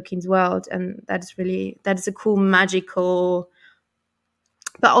in Tolkien's world, and that is a cool, magical,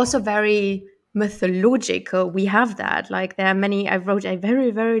 but also very mythological. We have that. Like, there are many. I wrote a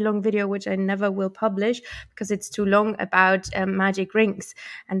very, very long video which I never will publish because it's too long, about magic rings.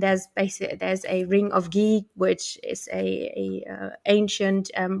 And there's a ring of Gi, which is a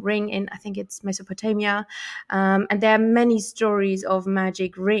ancient ring in, I think it's Mesopotamia, and there are many stories of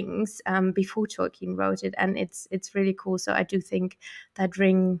magic rings before Tolkien wrote it, and it's really cool. So I do think that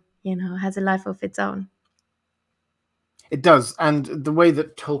ring has a life of its own. It does, and the way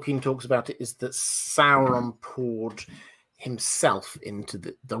that Tolkien talks about it is that Sauron poured himself into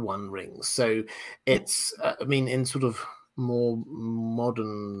the One Ring. So it's, I mean, in sort of more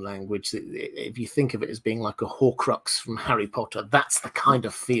modern language, if you think of it as being like a Horcrux from Harry Potter, that's the kind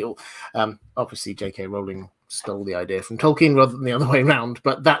of feel. Obviously, J.K. Rowling stole the idea from Tolkien rather than the other way around,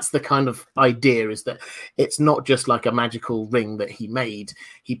 but that's the kind of idea, is that it's not just like a magical ring that he made,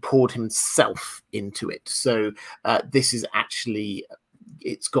 he poured himself into it. So this is actually,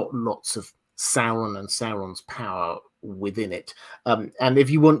 it's got lots of Sauron and Sauron's power within it. And if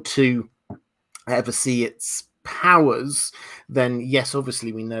you want to ever see its powers, then yes,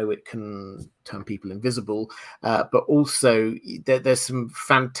 obviously we know it can turn people invisible, but also there's some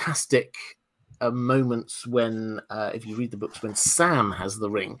fantastic moments when if you read the books, when Sam has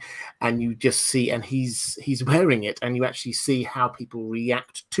the ring and you just see, and he's wearing it, and you actually see how people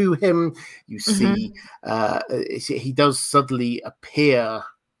react to him. You see he does suddenly appear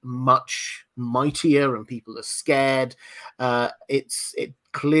much mightier and people are scared. It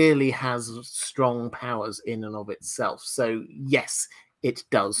clearly has strong powers in and of itself. So yes, it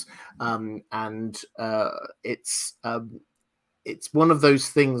does. And it's one of those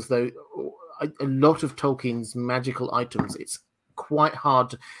things, though. A lot of Tolkien's magical items, it's quite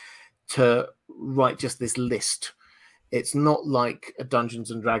hard to write just this list It's not like a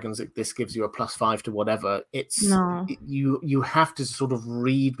Dungeons and Dragons. This gives you a +5 to whatever. It's No. you have to sort of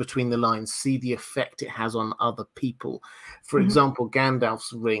read between the lines, see the effect it has on other people. For example,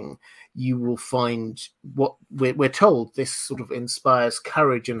 Gandalf's ring. You will find what we're told this sort of inspires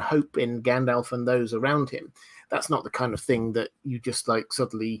courage and hope in Gandalf and those around him. That's not the kind of thing that you just like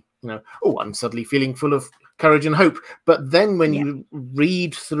suddenly, oh, I'm suddenly feeling full of courage and hope. But then when you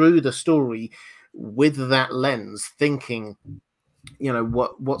read through the story with that lens, thinking,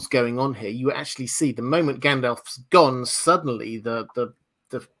 what's going on here, you actually see the moment Gandalf's gone, suddenly the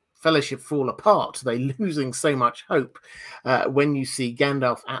Fellowship fall apart. They're losing so much hope. When you see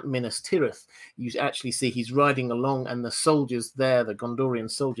Gandalf at Minas Tirith, you actually see he's riding along, and the soldiers there, the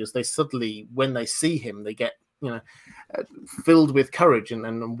Gondorian soldiers, they suddenly, when they see him, they get filled with courage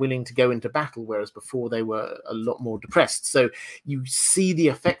and willing to go into battle, whereas before they were a lot more depressed. So you see the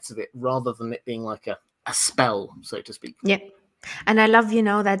effects of it rather than it being like a spell, so to speak. Yeah. And I love,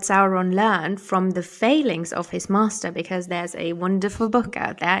 that Sauron learned from the failings of his master, because there's a wonderful book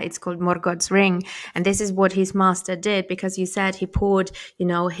out there. It's called Morgoth's Ring. And this is what his master did, because you said he poured,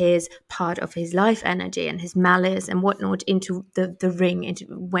 his part of his life energy and his malice and whatnot into the ring,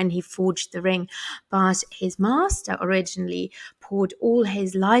 when he forged the ring. But his master originally poured all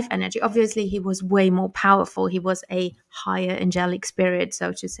his life energy. Obviously, he was way more powerful. He was a higher angelic spirit,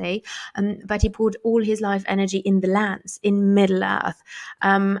 so to say. But he poured all his life energy in the lands, in Middle Earth.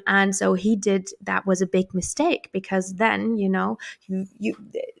 And so that was a big mistake, because then,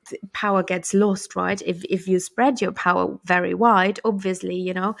 power gets lost, right? If you spread your power very wide,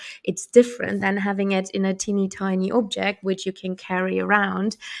 obviously, it's different than having it in a teeny tiny object, which you can carry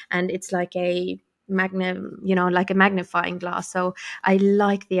around. And it's like a like a magnifying glass. So I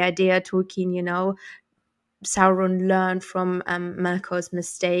like the idea Tolkien, Sauron learned from Melkor's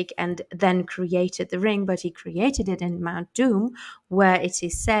mistake and then created the ring, but he created it in Mount Doom, where it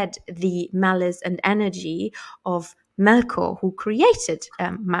is said the malice and energy of Melkor, who created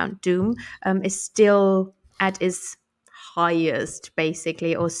Mount Doom, is still at its highest,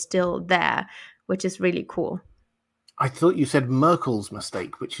 basically, or still there, which is really cool. I thought you said Merkel's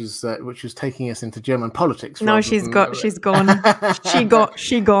mistake, which was taking us into German politics. No, she's gone. She's gone.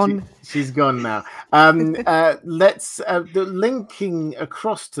 She's gone now. Let's the linking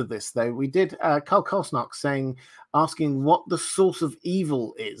across to this though. We did Carl Kosnak asking what the source of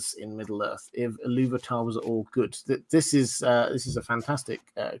evil is in Middle Earth if Ilúvatar was all good. This is a fantastic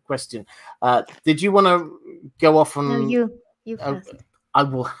question. Did you want to go off on? No, you first. I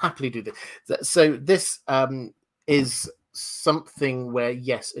will happily do this. So this is something where,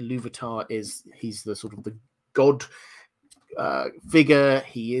 yes, Ilúvatar he's the sort of the god figure.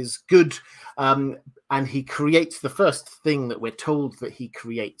 He is good, and he creates the first thing that we're told that he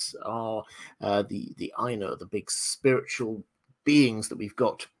creates are the Ainur, the big spiritual beings that we've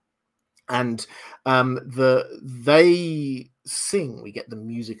got. And they sing. We get the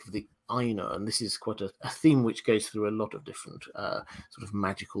music of the Ainur, and this is quite a theme which goes through a lot of different sort of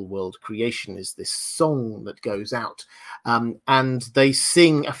magical world creation. Is this song that goes out, and they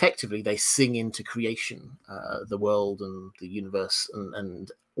sing effectively. They sing into creation, the world and the universe, and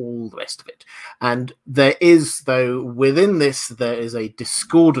all the rest of it. And there is, though, within this, there is a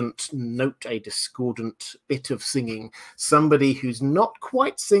discordant note, a discordant bit of singing. Somebody who's not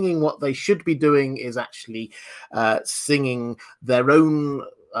quite singing what they should be doing is actually singing their own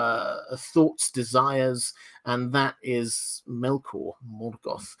thoughts, desires, and that is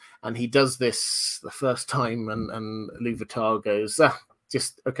Morgoth. And he does this the first time, and Ilúvatar goes,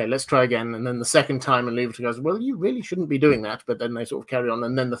 just okay, let's try again. And then the second time, and Ilúvatar goes, well, you really shouldn't be doing that. But then they sort of carry on.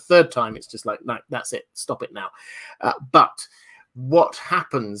 And then the third time, it's just like, no, that's it, stop it now. But what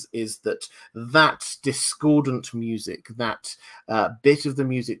happens is that discordant music, that bit of the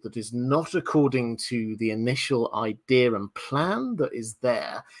music that is not according to the initial idea and plan that is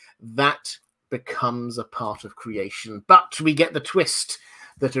there, that becomes a part of creation. But we get the twist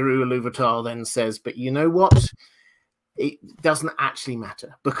that Ilúvatar then says, but you know what? It doesn't actually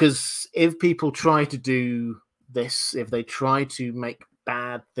matter, because if people try to do this, if they try to make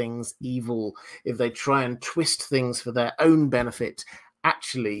bad things evil, if they try and twist things for their own benefit,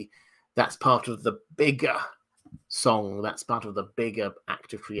 actually that's part of the bigger song, that's part of the bigger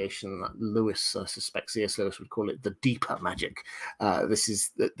act of creation that Lewis, I suspect C.S. Lewis would call it the deeper magic. This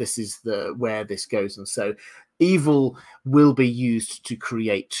is the where this goes. And so evil will be used to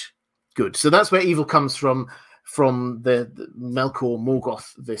create good. So that's where evil comes from the Melkor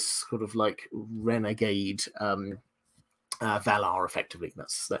Morgoth, this sort of like renegade Valar, effectively.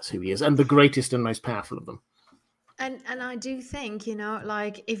 That's who he is, and the greatest and most powerful of them. And I do think, you know,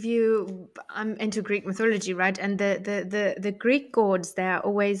 like if you, I'm into Greek mythology, right? And the Greek gods, they're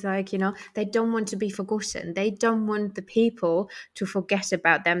always like, you know, they don't want to be forgotten. They don't want the people to forget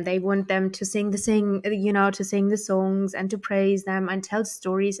about them. They want them to you know, to sing the songs and to praise them and tell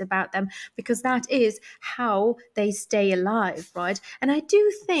stories about them, because that is how they stay alive, right? And I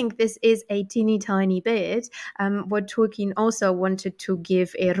do think this is a teeny tiny bit what Tolkien also wanted to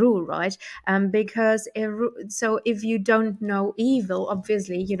give Eru, right? Because so if you don't know evil,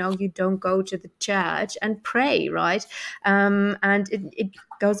 obviously, you know, you don't go to the church and pray, right? And it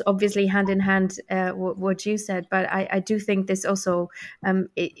goes obviously hand in hand, what you said, but I do think this also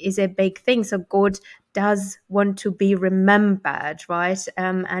is a big thing. So God does want to be remembered, right?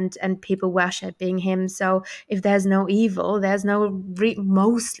 And people worshiping him. So if there's no evil, there's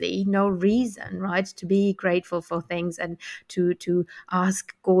mostly no reason, right, to be grateful for things and to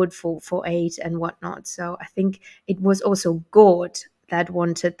ask God for aid and whatnot. So I think it was also God that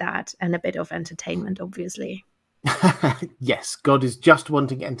wanted that, and a bit of entertainment, obviously. Yes, God is just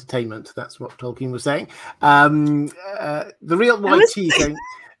wanting entertainment. That's what Tolkien was saying. The real YT saying,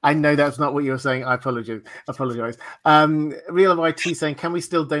 I know that's not what you were saying. I apologize. Real YT saying, can we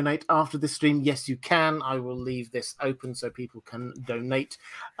still donate after this stream? Yes, you can. I will leave this open so people can donate.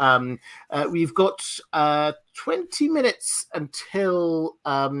 We've got 20 minutes until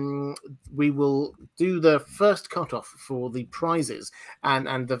we will do the first cutoff for the prizes.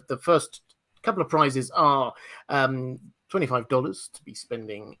 And the first couple of prizes are $25 to be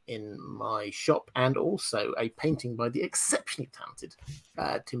spending in my shop, and also a painting by the exceptionally talented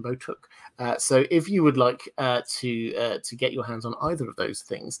Timbo Took. So if you would like to get your hands on either of those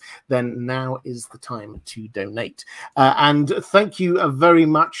things, then now is the time to donate. And thank you very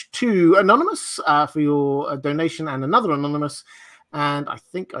much to Anonymous for your donation, and another Anonymous. And I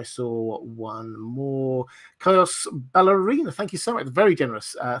think I saw one more. Chaos Ballerina, thank you so much. Very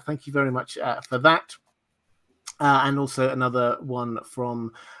generous. Thank you very much for that. And also another one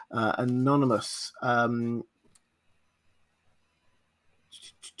from Anonymous. I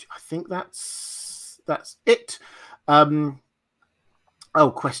think that's it.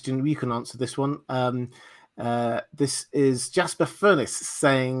 Question. You can answer this one. This is Jasper Furnace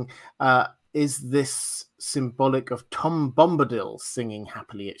saying, is this symbolic of Tom Bombadil singing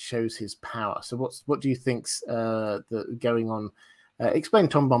happily? It shows his power. So what do you think's going on? Explain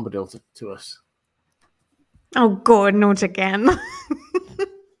Tom Bombadil to us. Oh God, not again.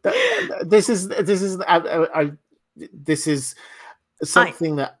 This is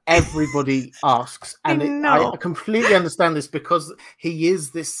something that everybody asks, and I completely understand this, because he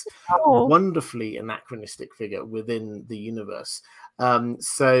is this wonderfully anachronistic figure within the universe.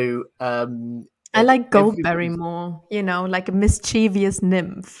 I like Goldberry more, you know, like a mischievous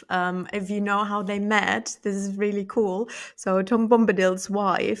nymph. If you know how they met, this is really cool. So Tom Bombadil's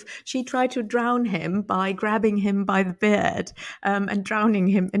wife, she tried to drown him by grabbing him by the beard and drowning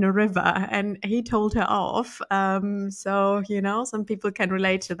him in a river, and he told her off. So, you know, some people can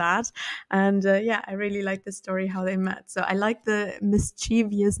relate to that. And yeah, I really like the story, how they met. So I like the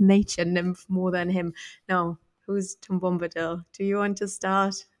mischievous nature nymph more than him. No, who's Tom Bombadil? Do you want to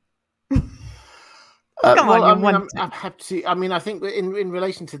start? I think in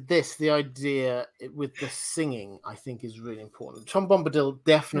relation to this, the idea with the singing, I think, is really important. Tom Bombadil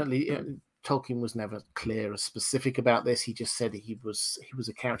definitely. Tolkien was never clear or specific about this. He just said he was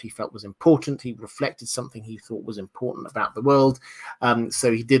a character he felt was important. He reflected something he thought was important about the world.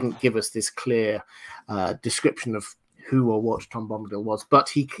 So he didn't give us this clear description of who or what Tom Bombadil was. But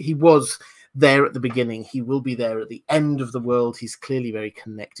he was there at the beginning. He will be there at the end of the world. He's clearly very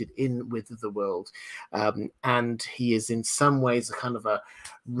connected in with the world. And he is in some ways a kind of a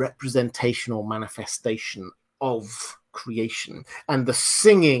representational manifestation of creation. And the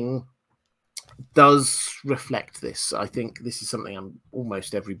singing does reflect this. I think this is something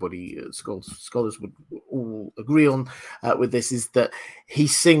almost everybody, scholars would all agree on with this, is that he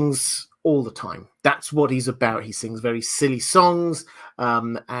sings all the time. That's what he's about. He sings very silly songs,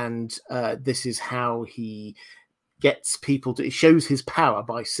 and this is how he gets people to. It shows his power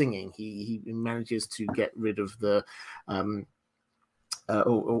by singing. He manages to get rid of the.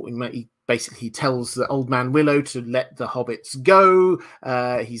 He tells the old man Willow to let the hobbits go.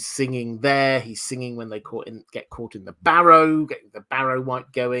 He's singing there. He's singing when they get caught in the barrow, getting the barrow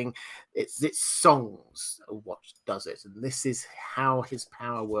wipe going. It's songs what does it, and this is how his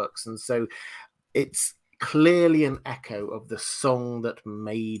power works. And so it's clearly an echo of the song that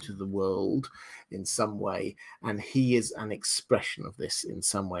made the world in some way, and he is an expression of this in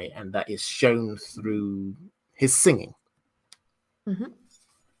some way, and that is shown through his singing. Mm-hmm.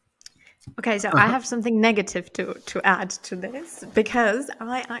 Okay, so I have something negative to add to this, because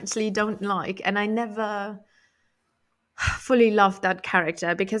I actually don't like, and I never fully love that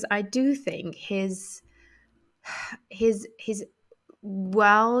character, because I do think his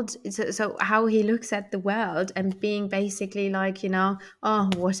world, so how he looks at the world and being basically like, oh,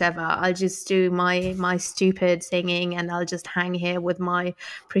 whatever, I'll just do my stupid singing, and I'll just hang here with my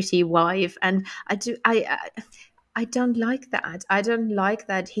pretty wife. And I don't like that. I don't like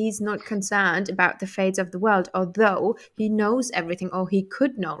that he's not concerned about the fates of the world, although he knows everything, or he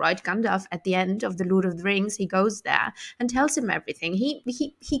could know, right? Gandalf, at the end of the Lord of the Rings, he goes there and tells him everything.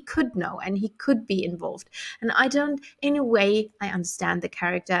 He could know, and he could be involved. And I don't, in a way, I understand the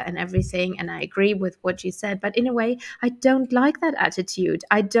character and everything, and I agree with what you said, but in a way, I don't like that attitude.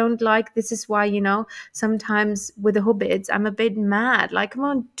 I don't like, this is why, sometimes with the Hobbits, I'm a bit mad. Like, come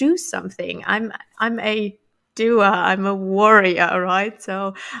on, do something. I'm a doer, I'm a warrior, right?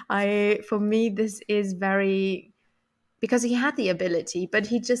 So for me, this is very, because he had the ability, but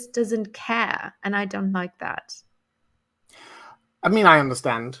he just doesn't care, and I don't like that. I mean, I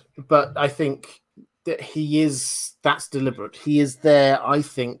understand, but I think that that's deliberate. He is there, I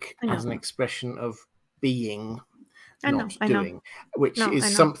think, as an expression of being, not doing, which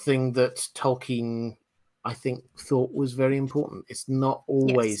is something that Tolkien, I think, thought was very important. It's not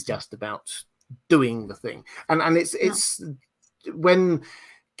always just about doing the thing. And it's when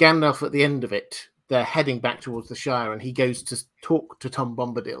Gandalf, at the end of it, they're heading back towards the Shire, and he goes to talk to Tom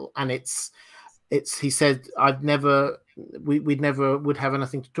Bombadil, and it's he said, we never would have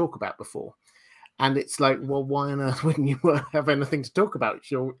anything to talk about before. And it's like, well, why on earth wouldn't you have anything to talk about?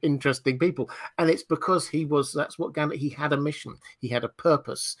 You're interesting people. And it's because that's what Gandalf, he had a mission. He had a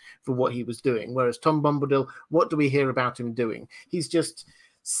purpose for what he was doing. Whereas Tom Bombadil, what do we hear about him doing? He's just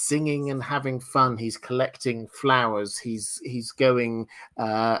singing and having fun. He's collecting flowers. He's going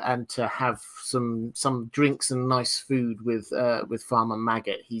and to have some drinks and nice food with Farmer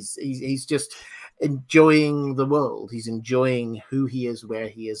Maggot. He's just enjoying the world. He's enjoying who he is, where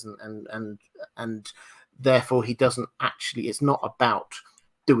he is, and therefore he doesn't actually. It's not about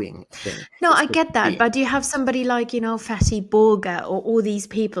doing a thing. No, I get that, but you have somebody like, Fatty Bulga, or all these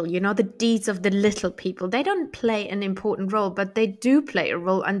people, the deeds of the little people. They don't play an important role, but they do play a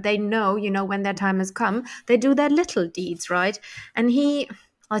role, and they know, when their time has come, they do their little deeds, right? And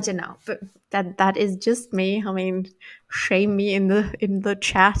I don't know, but that is just me. I mean, shame me in the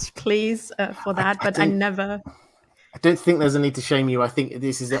chat, please, for that. I don't think there's a need to shame you. I think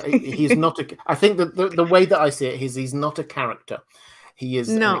this is he's not a. I think that the way that I see it is he's not a character. He is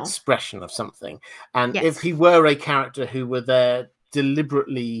an expression of something. And if he were a character who were there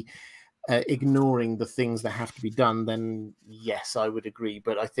deliberately ignoring the things that have to be done, then yes, I would agree.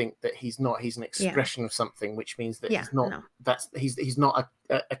 But I think that he's not. He's an expression of something, which means that he's not. No. He's not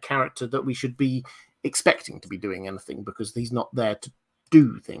a character that we should be expecting to be doing anything, because he's not there to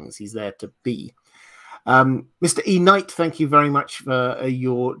do things. He's there to be. Mr. E. Knight, thank you very much for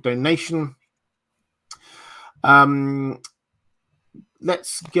your donation.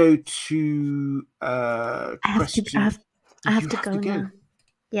 Let's go to question. I have to go now.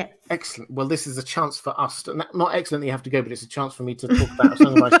 Yeah. Excellent. Well, this is a chance for us to, not excellent that you have to go, but it's a chance for me to talk about a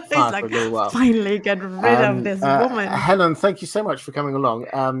Song of Ice and Fire for a little while. Finally get rid of this woman. Helen, thank you so much for coming along.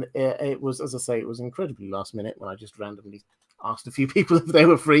 It was, as I say, it was incredibly last minute when I just randomly asked a few people if they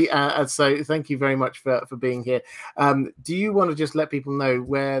were free. So thank you very much for being here. Do you want to just let people know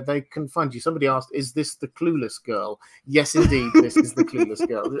where they can find you? Somebody asked, is this the Clueless girl? Yes, indeed, this is the Clueless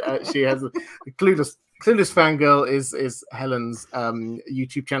girl. She has the Clueless Fangirl is Helen's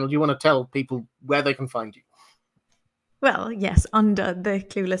YouTube channel. Do you want to tell people where they can find you? Well, yes, under the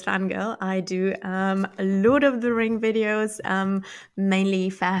Clueless Fangirl, I do Lord of the Ring videos, mainly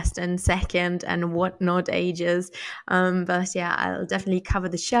first and second and whatnot ages. But yeah, I'll definitely cover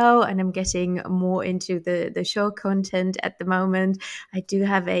the show, and I'm getting more into the show content at the moment. I do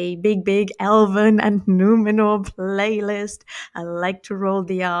have a big Elven and Numenor playlist. I like to roll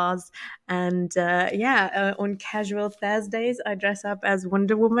the R's. And on casual Thursdays, I dress up as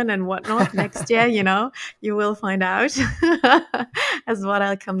Wonder Woman and whatnot. Next year, you will find out as what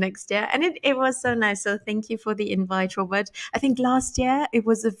I'll come next year. And it was so nice. So thank you for the invite, Robert. I think last year it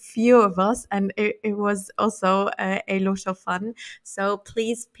was a few of us, and it was also a lot of fun. So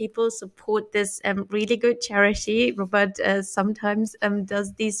please, people, support this really good charity. Robert sometimes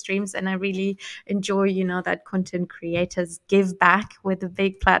does these streams, and I really enjoy, that content creators give back with a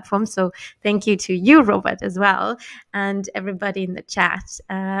big platform. So thank you to you, Robert, as well, and everybody in the chat.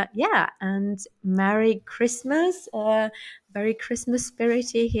 And Merry Christmas. very Christmas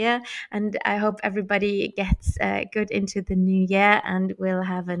spirity here, and I hope everybody gets good into the new year, and we'll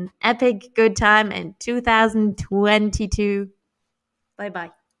have an epic good time in 2022. Bye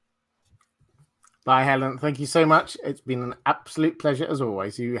bye. Bye, Helen. Thank you so much. It's been an absolute pleasure as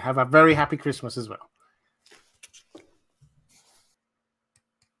always. You have a very happy Christmas as well.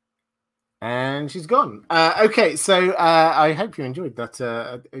 And she's gone. Okay, so I hope you enjoyed that.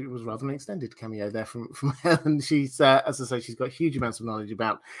 It was rather an extended cameo there from Helen. She's, as I say, she's got huge amounts of knowledge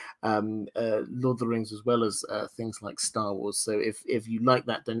about Lord of the Rings as well as things like Star Wars. So if you like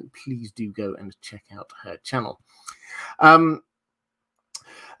that, then please do go and check out her channel.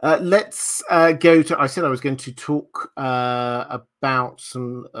 Let's go to. I said I was going to talk about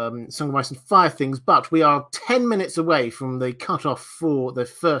some Song of Ice and Fire things, but we are 10 minutes away from the cutoff for the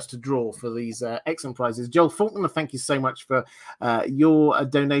first draw for these excellent prizes. Joel Faulkner, thank you so much for your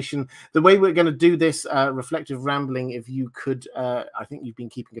donation. The way we're going to do this reflective rambling, if you could, I think you've been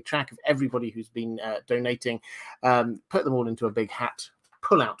keeping a track of everybody who's been donating, put them all into a big hat.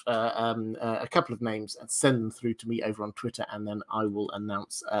 Pull out a couple of names and send them through to me over on Twitter, and then I will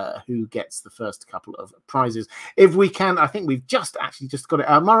announce who gets the first couple of prizes. If we can, I think we've just got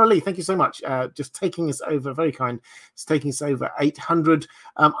it. Mara Lee, thank you so much. Just taking us over, very kind. It's taking us over 800.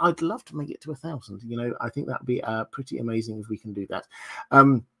 I'd love to make it to 1,000. You know, I think that'd be pretty amazing if we can do that.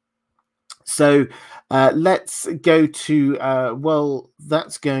 So let's go to, well,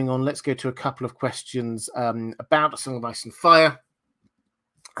 that's going on. Let's go to a couple of questions about A Song of Ice and Fire.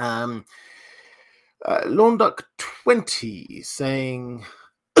 Lawnduck 20 saying,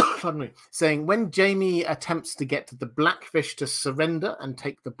 pardon me, saying when Jamie attempts to get the Blackfish to surrender and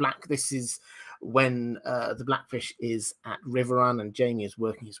take the black, this is when the Blackfish is at Riverrun and Jamie is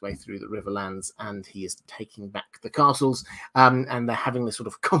working his way through the Riverlands and he is taking back the castles, and they're having this sort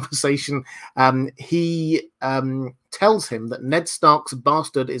of conversation. He tells him that Ned Stark's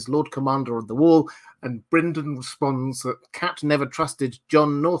bastard is Lord Commander of the Wall, and Brynden responds that Cat never trusted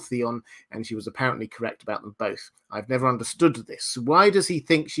Jon nor Theon, and she was apparently correct about them both. I've never understood this. Why does he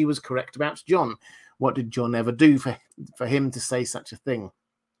think she was correct about Jon? What did Jon ever do for him to say such a thing?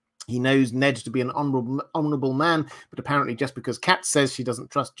 He knows Ned to be an honourable man, but apparently just because Cat says she doesn't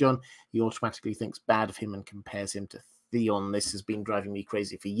trust Jon, he automatically thinks bad of him and compares him to Theon. This has been driving me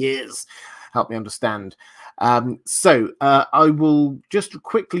crazy for years. Help me understand. So I will just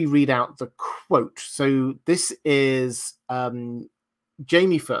quickly read out the quote. So this is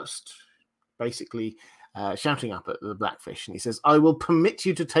Jamie first, basically shouting up at the Blackfish, and he says, "I will permit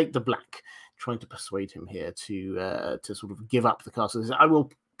you to take the black," trying to persuade him here to sort of give up the castle. He says, "I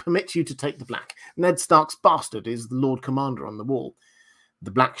will permit you to take the black. Ned Stark's bastard is the Lord Commander on the Wall."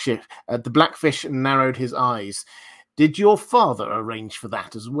 The Blackfish narrowed his eyes. "Did your father arrange for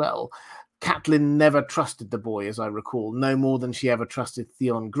that as well? Catelyn never trusted the boy, as I recall, no more than she ever trusted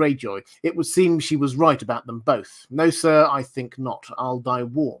Theon Greyjoy. It would seem she was right about them both. No, sir, I think not. I'll die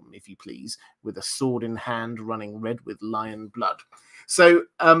warm, if you please, with a sword in hand running red with lion blood." So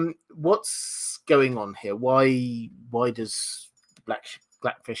what's going on here? Why does the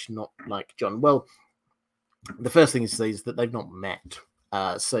Blackfish not like Jon? Well, the first thing to say is that they've not met.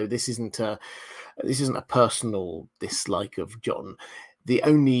 So this isn't a personal dislike of Jon. The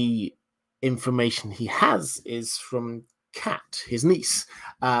only information he has is from Cat, his niece,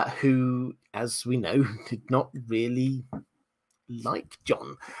 who, as we know, did not really like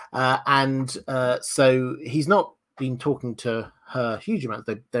Jon, and so he's not been talking to her a huge amount.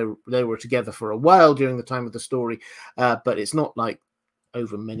 They were together for a while during the time of the story, but it's not like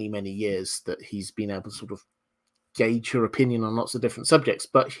over many years that he's been able to sort of gauge her opinion on lots of different subjects.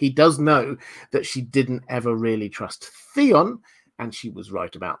 But he does know that she didn't ever really trust Theon, and she was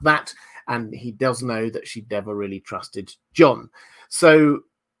right about that. And he does know that she never really trusted Jon. So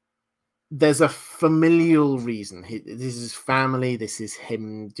there's a familial reason. This is family. This is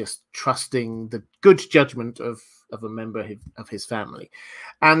him just trusting the good judgment of a member of his family.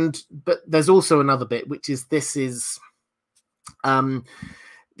 But there's also another bit, which is this is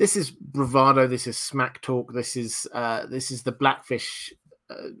bravado. This is smack talk. This is the Blackfish.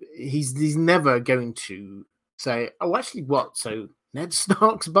 He's never going to say, "Oh, actually, what? So Ned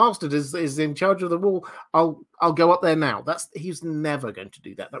Stark's bastard is in charge of the Wall. I'll go up there now." He's never going to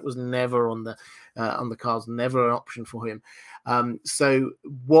do that. That was never on the cards. Never an option for him. So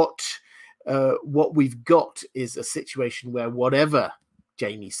what we've got is a situation where whatever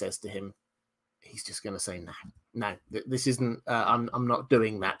Jamie says to him, he's just going to say no, this isn't. I'm not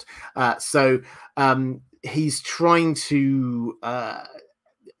doing that. So he's trying to.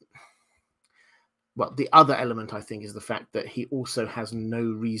 well, the other element, I think, is the fact that he also has no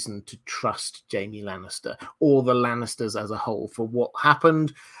reason to trust Jaime Lannister or the Lannisters as a whole for what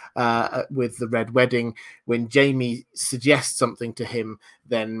happened with the Red Wedding. When Jaime suggests something to him,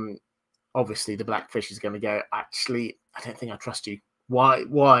 then obviously the Blackfish is going to go, actually, I don't think I trust you. Why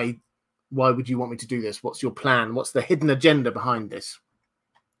would you want me to do this? What's your plan? What's the hidden agenda behind this?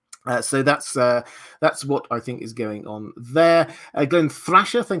 So that's what I think is going on there. Glenn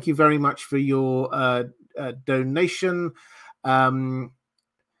Thrasher, thank you very much for your donation. And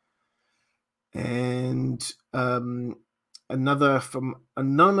another from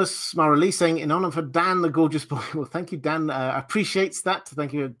Anonymous Marley saying, in honor for Dan, the gorgeous boy. Well, thank you, Dan. Appreciates that.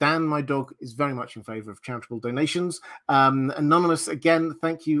 Thank you. Dan, my dog, is very much in favor of charitable donations. Anonymous, again,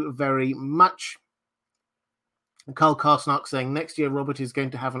 thank you very much. And Carl Karsnark saying, next year Robert is going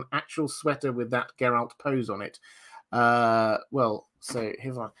to have an actual sweater with that Geralt pose on it. Well, so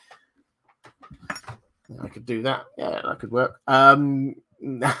here I could do that. Yeah, that could work.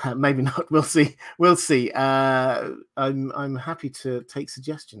 Maybe not. We'll see. We'll see. I'm happy to take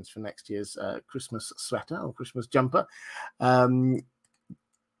suggestions for next year's Christmas sweater or Christmas jumper.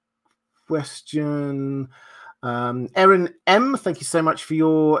 Question. Erin M, thank you so much for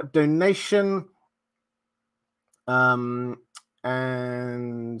your donation. And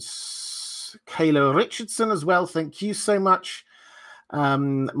Kayla Richardson as well, thank you so much.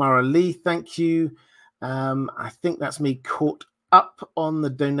 Mara Lee, thank you. I think that's me caught up on the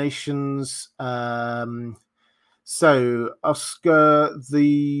donations. So Oscar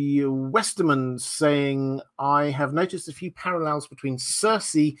the Westerman saying, I have noticed a few parallels between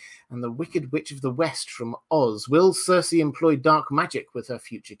Cersei and the Wicked Witch of the West from Oz. Will Cersei employ dark magic with her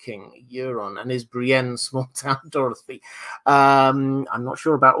future king, Euron? And is Brienne small town Dorothy? I'm not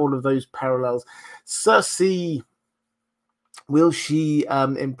sure about all of those parallels. Cersei, will she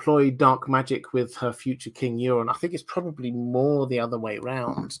employ dark magic with her future king, Euron? I think it's probably more the other way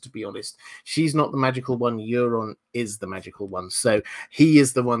around, to be honest. She's not the magical one. Euron is the magical one. So he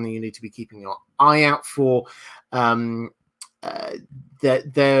is the one that you need to be keeping your eye out for. There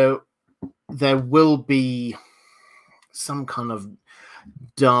will be some kind of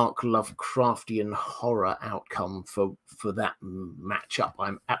dark Lovecraftian horror outcome for that matchup.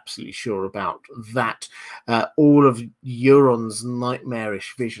 I'm absolutely sure about that. All of Euron's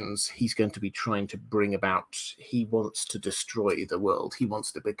nightmarish visions he's going to be trying to bring about. He wants to destroy the world. He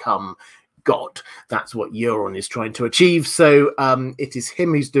wants to become God. That's what Euron is trying to achieve. So it is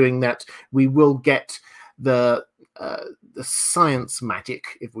him who's doing that. We will get the science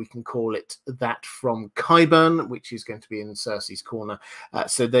magic, if we can call it that, from Qyburn, which is going to be in Cersei's corner.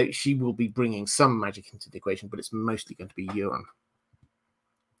 So that she will be bringing some magic into the equation, but it's mostly going to be Euron.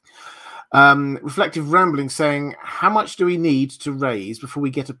 Reflective Rambling saying, how much do we need to raise before we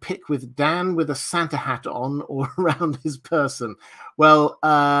get a pic with Dan with a Santa hat on or around his person? Well,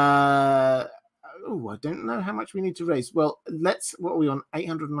 I don't know how much we need to raise. Well, what are we on?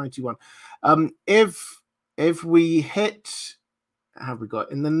 891. If we hit, how have we got?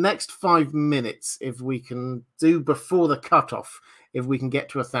 In the next 5 minutes, if we can do before the cutoff, if we can get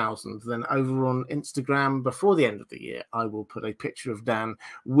to 1,000, then over on Instagram before the end of the year, I will put a picture of Dan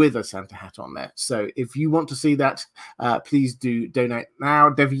with a Santa hat on there. So if you want to see that, please do donate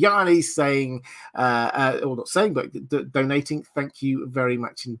now. Devyani saying, or not saying, but donating, thank you very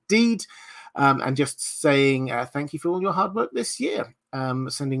much indeed. And just saying thank you for all your hard work this year.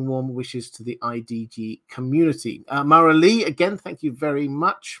 Sending warm wishes to the IDG community. Mara Lee, again, thank you very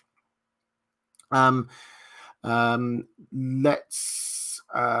much. Let's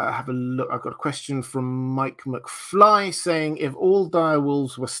have a look. I've got a question from Mike McFly saying, if all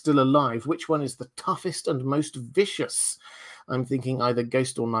direwolves were still alive, which one is the toughest and most vicious? I'm thinking either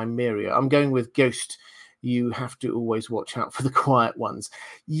Ghost or Nymeria. I'm going with Ghost. You have to always watch out for the quiet ones.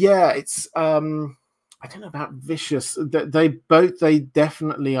 Yeah, it's I don't know about vicious. They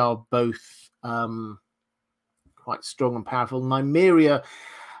definitely are both quite strong and powerful. Nymeria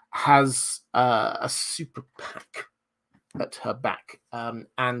has a super pack at her back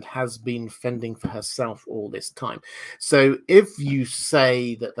and has been fending for herself all this time. So if you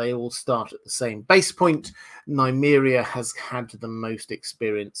say that they all start at the same base point, Nymeria has had the most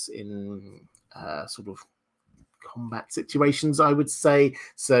experience in sort of combat situations, I would say.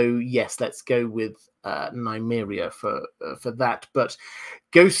 So yes, let's go with Nymeria for that. But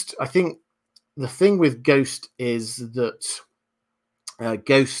Ghost, I think the thing with Ghost is that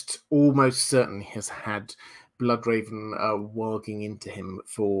Ghost almost certainly has had Bloodraven warging into him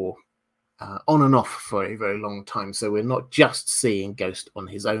for on and off for a very long time. So we're not just seeing Ghost on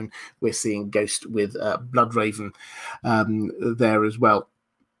his own, we're seeing Ghost with Bloodraven there as well.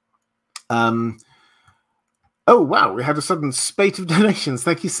 Oh, wow. We had a sudden spate of donations.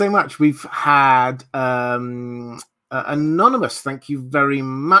 Thank you so much. We've had Anonymous. Thank you very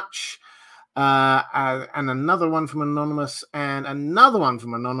much. And another one from Anonymous, and another one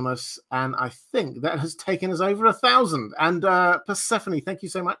from Anonymous. And I think that has taken us over 1,000. And Persephone, thank you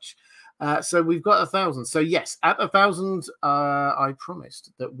so much. So we've got 1,000. So yes, at 1,000, I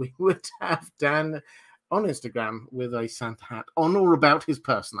promised that we would have Dan on Instagram with a Santa hat on or about his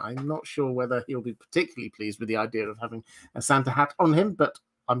person. I'm not sure whether he'll be particularly pleased with the idea of having a Santa hat on him, but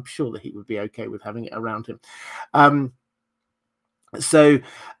I'm sure that he would be okay with having it around him. So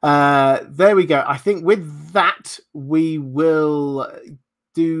there we go. I think with that, we will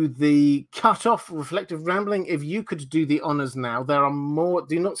do the cut-off reflective rambling. If you could do the honors now, there are more.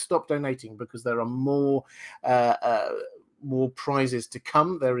 Do not stop donating, because there are more prizes to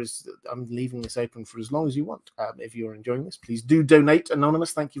come. I'm leaving this open for as long as you want. If you're enjoying this, please do donate.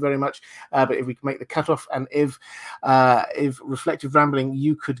 Anonymous, thank you very much. But if we can make the cutoff, and if reflective rambling,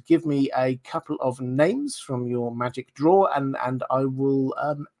 you could give me a couple of names from your magic draw, and I will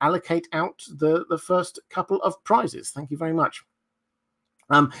allocate out the first couple of prizes. Thank you very much.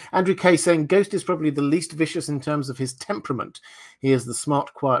 Andrew K saying Ghost is probably the least vicious in terms of his temperament. He is the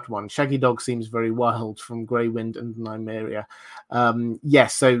smart, quiet one. Shaggy Dog seems very wild from Grey Wind and Nymeria.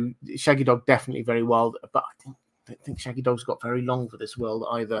 Yes, so Shaggy Dog definitely very wild, but I don't think Shaggy Dog's got very long for this world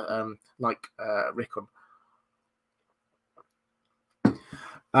either, like Rickon.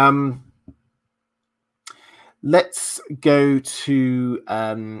 Let's go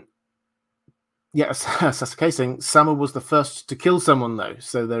to yes, Sasuke saying Summer was the first to kill someone, though.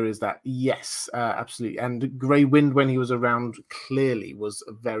 So there is that. Yes, absolutely. And Grey Wind, when he was around, clearly was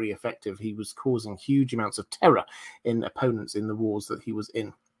very effective. He was causing huge amounts of terror in opponents in the wars that he was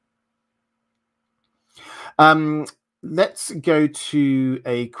in. Let's go to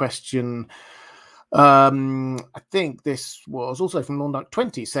a question. I think this was also from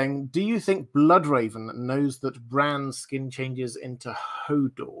Lorndark20 saying, do you think Bloodraven knows that Bran's skin changes into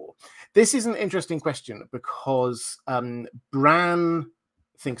Hodor? This is an interesting question, because Bran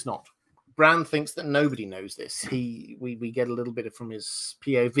thinks not. Bran thinks that nobody knows this. We get a little bit from his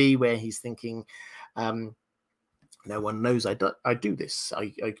POV where he's thinking, no one knows I do this.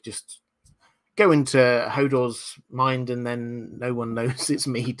 I just go into Hodor's mind, and then no one knows it's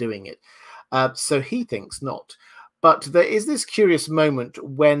me doing it. So he thinks not. But there is this curious moment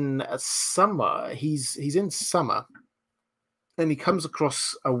when Summer, he's in Summer, and he comes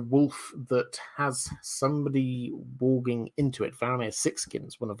across a wolf that has somebody walking into it. Varamir's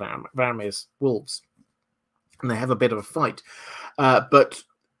Sixskins, one of Varamir's wolves. And they have a bit of a fight. But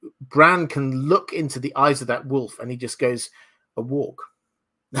Bran can look into the eyes of that wolf, and he just goes, a walk.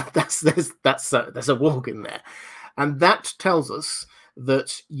 That's a walk in there. And that tells us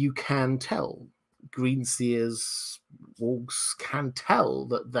that you can tell. Greenseers, wargs can tell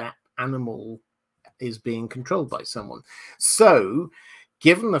that animal is being controlled by someone. So,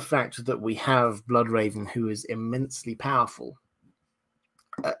 given the fact that we have Bloodraven, who is immensely powerful,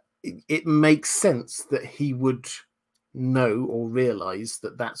 it makes sense that he would know or realize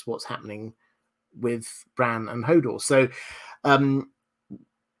that that's what's happening with Bran and Hodor. So,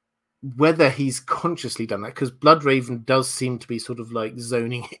 whether he's consciously done that, because Bloodraven does seem to be sort of like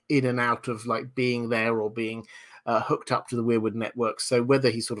zoning in and out of like being there or being hooked up to the Weirwood network. So whether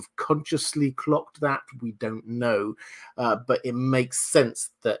he sort of consciously clocked that, we don't know. But it makes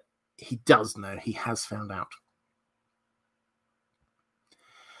sense that he does know. He has found out.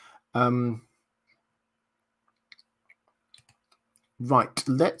 Right,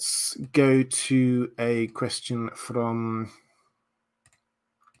 let's go to a question from...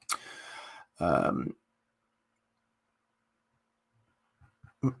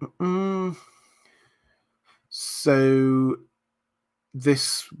 So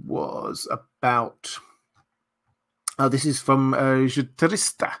this was about... this is from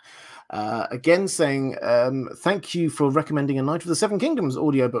Jutrista. Again saying, thank you for recommending A Night of the Seven Kingdoms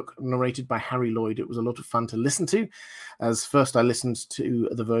audiobook narrated by Harry Lloyd. It was a lot of fun to listen to, as first I listened to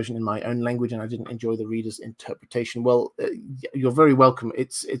the version in my own language and I didn't enjoy the reader's interpretation. Well, you're very welcome.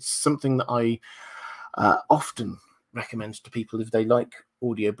 It's something that I often recommend to people if they like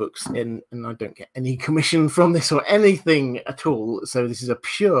audiobooks, and I don't get any commission from this or anything at all. So this is a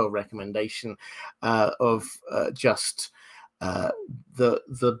pure recommendation of just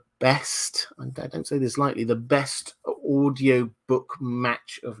the best, and I don't say this lightly, the best audiobook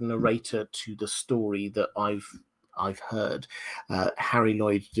match of narrator to the story that I've I've heard Harry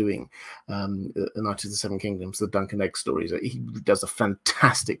Lloyd doing The Knight of the Seven Kingdoms, the Dunk and Egg stories. He does a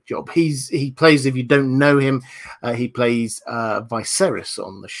fantastic job. He plays, if you don't know him, he plays Viserys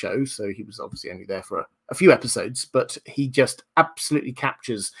on the show, so he was obviously only there for a few episodes, but he just absolutely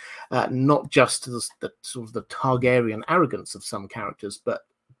captures not just the sort of the Targaryen arrogance of some characters, but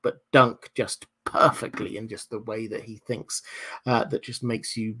Dunk just perfectly, in just the way that he thinks, that just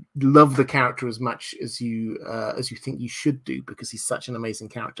makes you love the character as much as you think you should do, because he's such an amazing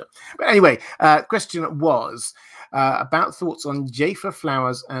character. But anyway, question was about thoughts on Jafer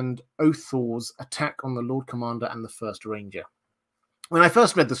Flowers and Othor's attack on the Lord Commander and the First Ranger. When I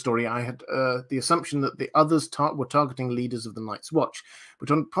first read the story, I had the assumption that the others were targeting leaders of the Night's Watch, but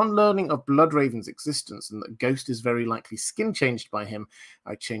upon learning of Bloodraven's existence and that Ghost is very likely skin-changed by him,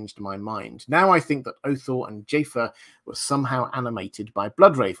 I changed my mind. Now I think that Othor and Jafer were somehow animated by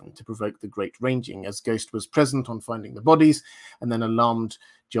Bloodraven to provoke the Great Ranging, as Ghost was present on finding the bodies and then alarmed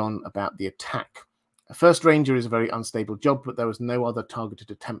Jon about the attack. A First Ranger is a very unstable job, but there was no other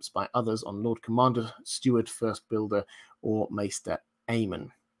targeted attempts by others on Lord Commander, Steward, First Builder, or Maester Aemon.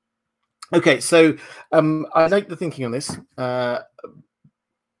 Okay, so I like the thinking on this,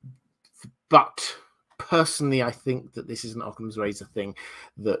 but personally, I think that this is an Occam's razor thing.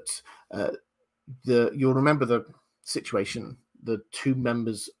 That you'll remember the situation: the two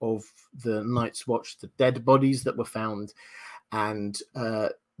members of the Night's Watch, the dead bodies that were found, and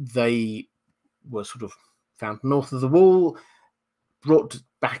they were sort of found north of the wall, brought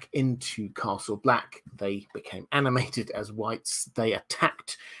back into Castle Black. They became animated as whites. They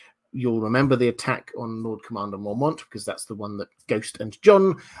attacked. You'll remember the attack on Lord Commander Mormont, because that's the one that Ghost and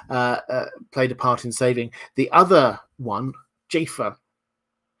Jon played a part in saving. The other one, Jafer,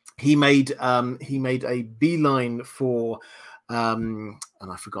 he made a beeline for, and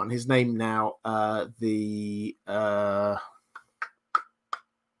I've forgotten his name now. I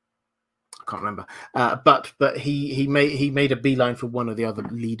can't remember, but he made a beeline for one of the other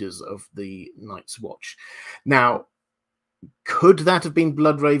leaders of the Night's Watch. Now, could that have been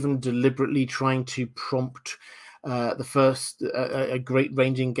Bloodraven deliberately trying to prompt the first a Great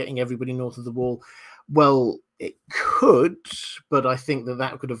Ranging, getting everybody north of the wall? Well, it could, but I think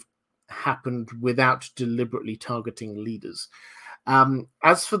that could have happened without deliberately targeting leaders.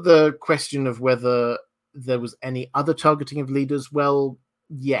 As for the question of whether there was any other targeting of leaders, well,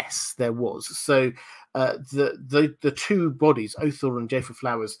 yes, there was. So the two bodies, Othor and Jafer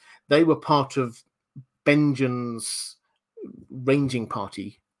Flowers, they were part of Benjen's ranging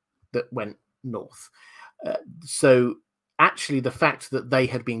party that went north. So actually, the fact that they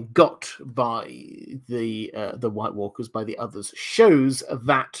had been got by the White Walkers, by the others, shows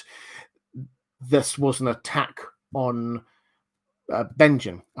that this was an attack on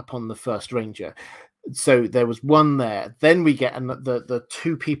Benjen, upon the First Ranger. So there was one there. Then we get the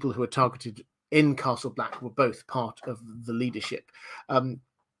two people who were targeted in Castle Black were both part of the leadership. And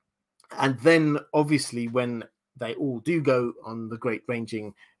then, obviously, when they all do go on the Great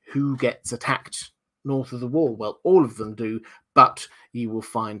Ranging, who gets attacked north of the wall? Well, all of them do, but you will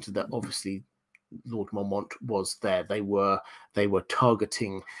find that obviously Lord Mormont was there. They were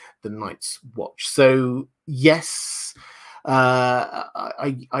targeting the Night's Watch. So yes,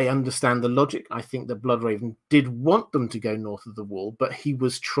 I understand the logic. I think that Bloodraven did want them to go north of the wall, but he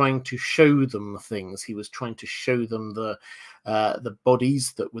was trying to show them things. He was trying to show them the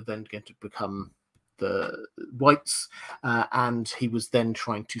bodies that were then going to become the whites, and he was then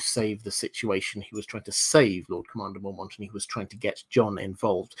trying to save the situation. He was trying to save Lord Commander Mormont, and he was trying to get Jon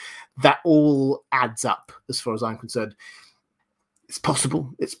involved. That all adds up, as far as I'm concerned. It's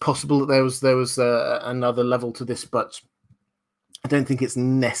possible. It's possible that there was another level to this, but I don't think it's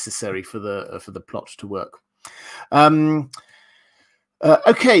necessary for the plot to work.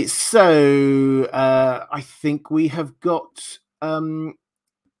 Okay, so I think we have got.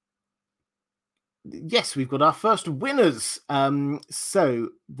 Yes, we've got our first winners. So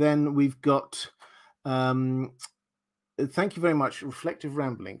then we've got. Thank you very much, Reflective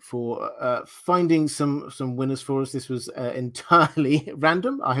Rambling, for finding some winners for us. This was entirely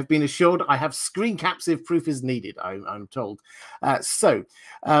random. I have been assured I have screen caps if proof is needed, I'm told. So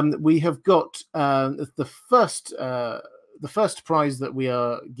we have got the first prize that we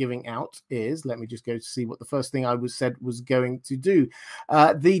are giving out is, let me just go to see what the first thing I said was going to do.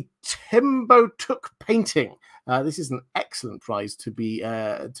 The Timbo Took painting. This is an excellent prize to be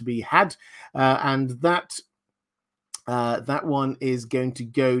had, and that one is going to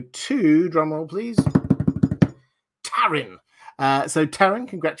go to, drumroll please, Taryn. So Taryn,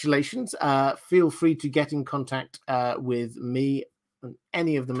 congratulations. Feel free to get in contact with me in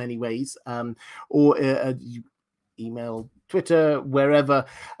any of the many ways, or email, Twitter, wherever,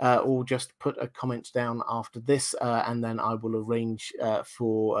 or just put a comment down after this, and then I will arrange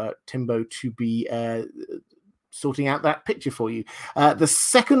for Timbo to be sorting out that picture for you. The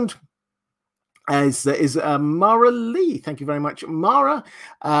second is Mara Lee. Thank you very much, Mara.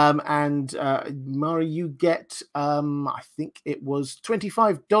 And Mara, you get, I think it was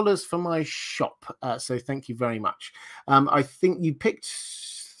 $25 for my shop. So thank you very much. I think you picked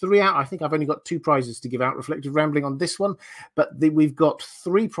 3 out. I think I've only got 2 prizes to give out. Reflective Rambling on this one, but we've got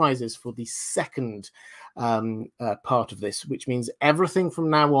 3 prizes for the second part of this, which means everything from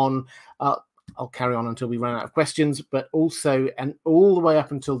now on. I'll carry on until we run out of questions, but also, and all the way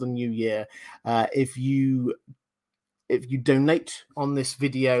up until the new year, if you donate on this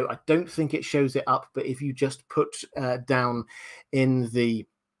video, I don't think it shows it up, but if you just put down in the,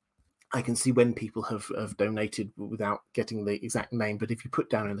 I can see when people have donated without getting the exact name, but if you put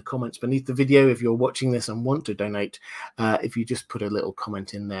down in the comments beneath the video, if you're watching this and want to donate, if you just put a little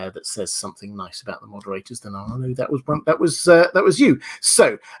comment in there that says something nice about the moderators, then I'll know that was you.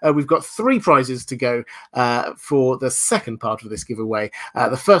 So we've got 3 prizes to go for the second part of this giveaway.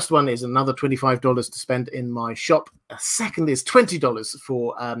 The first one is another $25 to spend in my shop. Second is $20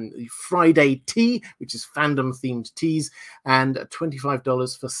 for Friday tea, which is fandom themed teas, and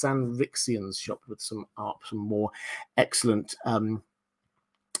 $25 for San Rixian's shop with some more excellent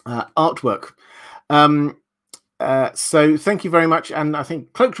artwork. So thank you very much. And I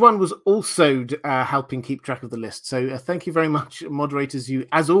think Cloaked One was also helping keep track of the list. So thank you very much, moderators. You,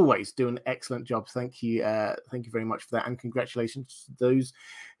 as always, do an excellent job. Thank you very much for that. And congratulations to those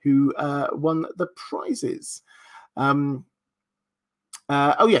who won the prizes.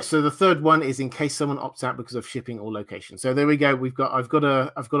 Oh yes, so the third one is in case someone opts out because of shipping or location. So there we go. I've got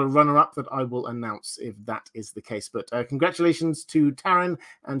a runner-up that I will announce if that is the case. But congratulations to Taryn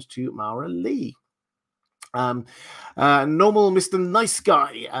and to Mara Lee. Normal Mr. Nice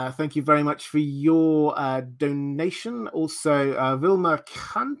Guy, thank you very much for your donation. Also, Vilma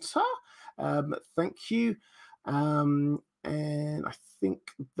Kanta, thank you. And I think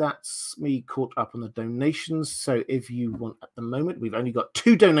that's me caught up on the donations. So if you want, at the moment, we've only got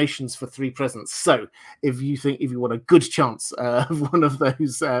 2 donations for 3 presents. So if you want a good chance of one of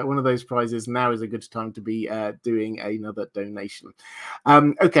those prizes, now is a good time to be doing another donation.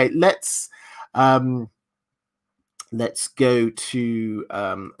 Okay, let's go to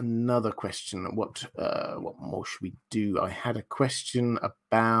another question. What more should we do? I had a question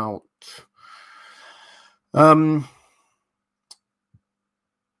about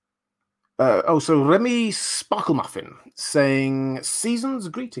so Remy Sparkle Muffin saying, seasons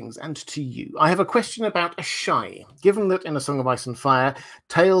greetings and to you. I have a question about a shy. Given that in A Song of Ice and Fire,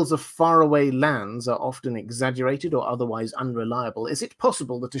 tales of faraway lands are often exaggerated or otherwise unreliable, is it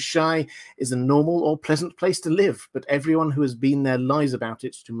possible that a shy is a normal or pleasant place to live, but everyone who has been there lies about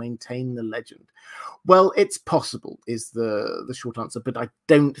it to maintain the legend? Well, it's possible, is the short answer, but I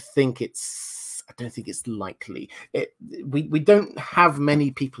don't think it's likely. We don't have many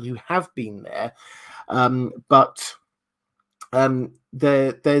people who have been there, but there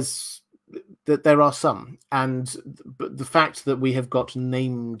are some, but the fact that we have got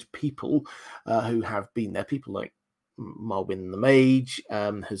named people who have been there, people like Marwyn the Mage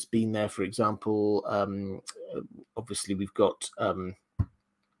has been there, for example. Obviously, we've got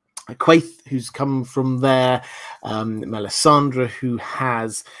Quaith, who's come from there, Melisandre, who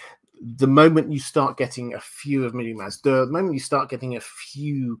has. The moment you start getting a few of the moment you start getting a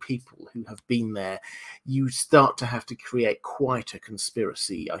few people who have been there, you start to have to create quite a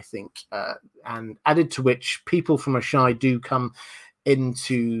conspiracy, I think. And added to which, people from Ashai do come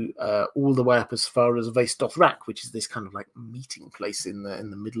into all the way up as far as Vastothrak, which is this kind of like meeting place in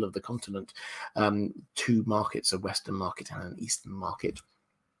the middle of the continent. 2 markets, a Western market and an Eastern market.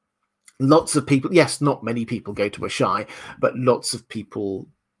 Lots of people, yes, not many people go to Ashai, but lots of people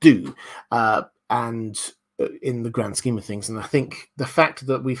do, and in the grand scheme of things. And I think the fact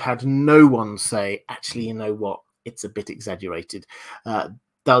that we've had no one say, actually, you know what, it's a bit exaggerated,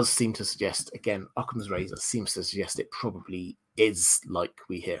 does seem to suggest, again, Occam's razor seems to suggest it probably is like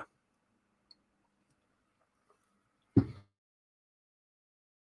we hear.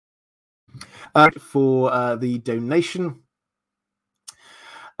 For the donation,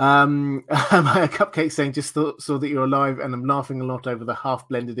 my cupcake saying, just saw that you're alive and I'm laughing a lot over the half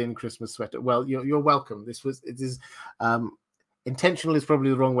blended in Christmas sweater. Well, you're welcome. It is intentional is probably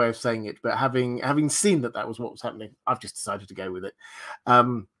the wrong way of saying it, but having seen that was what was happening, I've just decided to go with it.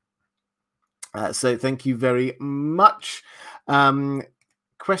 So thank you very much.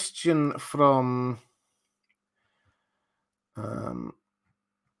 Question from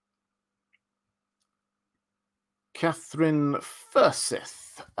Catherine Fursith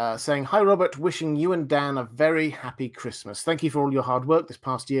saying, hi, Robert, wishing you and Dan a very happy Christmas. Thank you for all your hard work this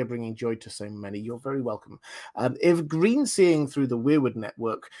past year, bringing joy to so many. You're very welcome. If green seeing through the Weirwood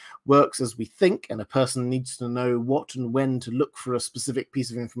network works as we think, and a person needs to know what and when to look for a specific piece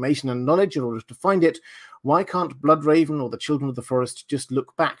of information and knowledge in order to find it, why can't Bloodraven or the Children of the Forest just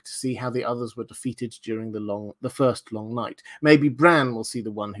look back to see how the others were defeated during the first long night? Maybe Bran will see the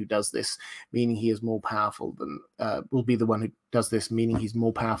one who does this, meaning he is more powerful than will be the one who does this, meaning he's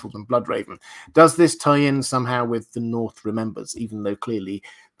more powerful than Bloodraven. Does this tie in somehow with the North remembers, even though clearly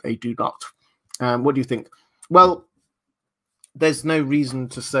they do not? What do you think? Well, there's no reason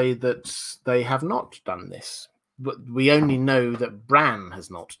to say that they have not done this. But we only know that Bran has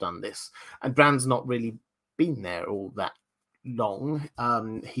not done this, and Bran's not really been there all that long.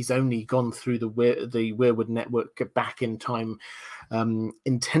 He's only gone through the Weirwood network back in time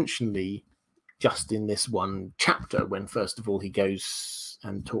intentionally just in this one chapter, when first of all he goes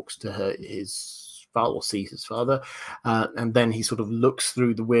and talks to his father, or sees his father, and then he sort of looks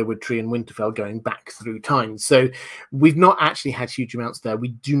through the Weirwood tree in Winterfell going back through time. So we've not actually had huge amounts there. We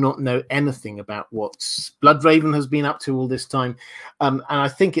do not know anything about what Bloodraven has been up to all this time, and I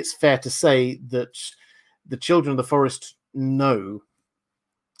think it's fair to say that the Children of the Forest know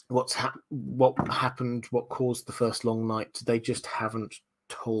what happened, what caused the first long night. They just haven't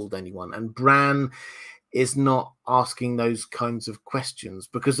told anyone, and Bran is not asking those kinds of questions,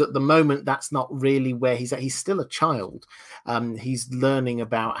 because at the moment that's not really where he's at. He's still a child. He's learning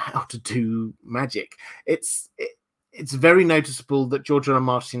about how to do magic. It's very noticeable that George R. R.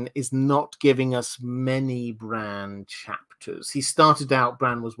 Martin is not giving us many Bran chapters. He started out,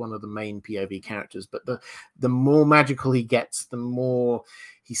 Bran was one of the main POV characters, but the more magical he gets, the more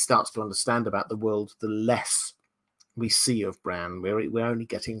he starts to understand about the world, the less we see of Bran. We're only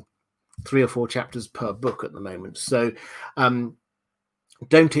getting 3 or 4 chapters per book at the moment, so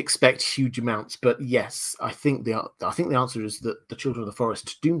don't expect huge amounts. But yes, I think the answer is that the Children of the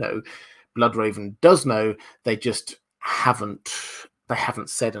Forest do know. Bloodraven does know. They just haven't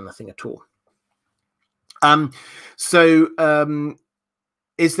said anything at all.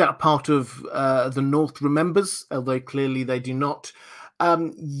 Is that part of the North remembers, although clearly they do not?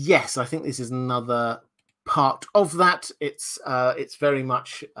 Yes, I think this is another part of that. It's very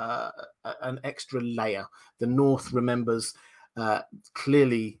much an extra layer. The North remembers.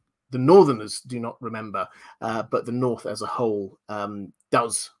 Clearly the Northerners do not remember, but the North as a whole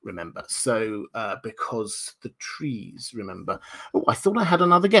does remember. So because the trees remember. Oh, I thought I had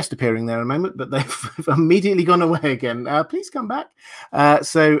another guest appearing there a moment, but they've immediately gone away again. Please come back.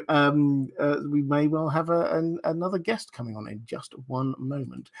 So we may well have another guest coming on in just one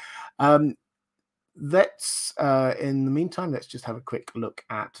moment. Let's in the meantime, let's just have a quick look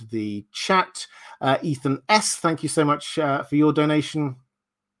at the chat. Ethan S, thank you so much for your donation.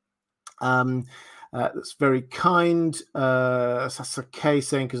 That's very kind. Sasuke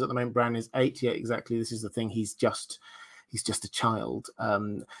saying, because at the moment Bran is 8. Yeah, exactly, this is the thing, he's just a child.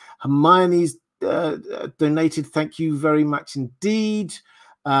 Hermione's donated, thank you very much indeed.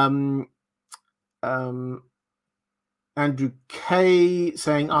 Andrew K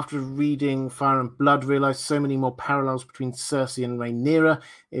saying, after reading Fire and Blood, realized so many more parallels between Cersei and Rhaenyra.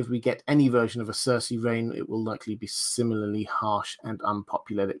 If we get any version of a Cersei reign, it will likely be similarly harsh and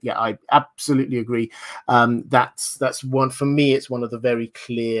unpopular. Yeah, I absolutely agree. That's one for me. It's one of the very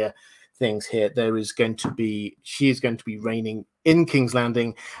clear things here. She is going to be reigning in King's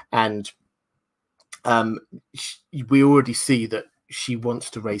Landing, and we already see that she wants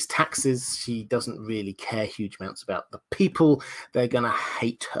to raise taxes. She doesn't really care huge amounts about the people. They're going to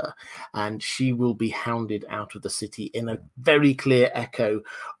hate her, and she will be hounded out of the city, in a very clear echo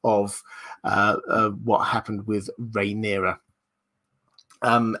of what happened with Rhaenyra.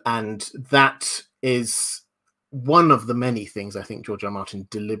 And that is one of the many things I think George R. R. Martin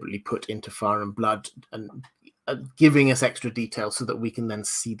deliberately put into Fire and Blood, and giving us extra detail so that we can then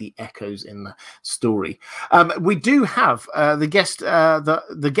see the echoes in the story. We do have the guest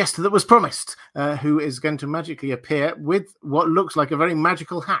that was promised, who is going to magically appear with what looks like a very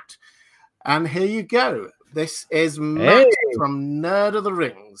magical hat. And here you go. This is Matt from Nerd of the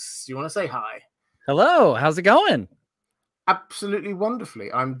Rings. Do you want to say hi? Hello. How's it going? Absolutely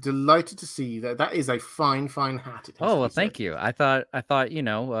wonderfully. I'm delighted to see that. That is a fine hat. Oh, well, thank you. I thought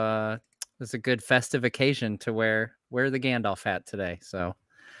it's a good festive occasion to wear the Gandalf hat today. So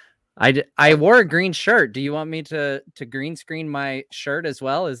I wore a green shirt. Do you want me to green screen my shirt as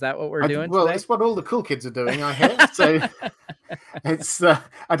well? Is that what we're doing well, today? It's what all the cool kids are doing, I hear. So it's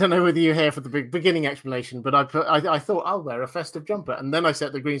I don't know whether you're here for the beginning explanation, but I thought I'll wear a festive jumper, and then I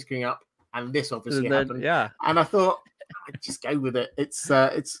set the green screen up, and this obviously Then, happened. yeah. And I thought, I'd just go with it.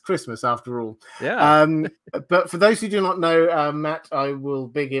 It's Christmas after all. Yeah. But for those who do not know Matt, I will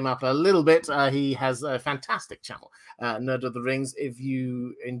big him up a little bit. He has a fantastic channel, Nerd of the Rings. If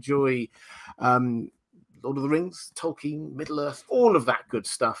you enjoy Lord of the Rings, Tolkien, Middle-earth, all of that good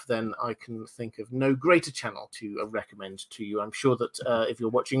stuff, then I can think of no greater channel to recommend to you. I'm sure that if you're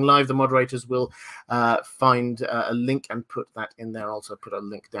watching live, the moderators will find a link and put that in there. I'll also put a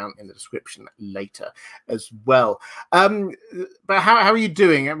link down in the description later as well. But how are you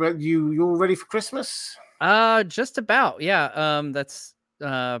doing? You all ready for Christmas? Just about, yeah. That's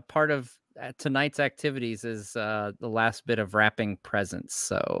part of tonight's activities is the last bit of wrapping presents.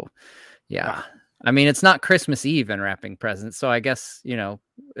 So, yeah. I mean, it's not Christmas Eve and wrapping presents, so I guess, you know,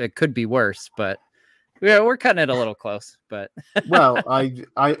 it could be worse, but we're cutting it a little close. But well,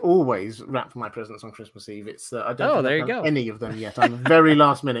 I always wrap my presents on Christmas Eve. It's I don't think I've done any of them yet. I'm very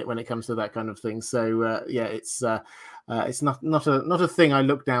last minute when it comes to that kind of thing. So yeah, it's not a thing I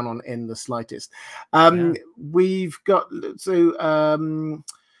look down on in the slightest. We've got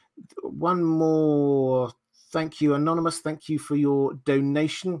one more. Thank you, Anonymous. Thank you for your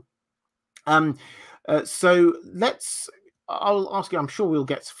donation. So I'll ask you, I'm sure we'll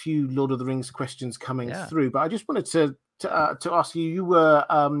get a few Lord of the Rings questions coming through, but I just wanted to ask you, you were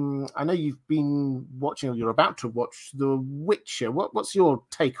I know you've been watching, or you're about to watch The Witcher. What's your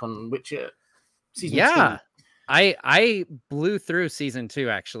take on Witcher season 2? I blew through season 2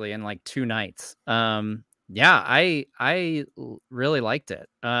 actually in like 2 nights. I really liked it.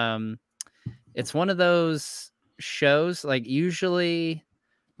 It's one of those shows, like, usually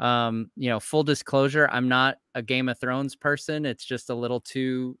you know, full disclosure, I'm not a Game of Thrones person. It's just a little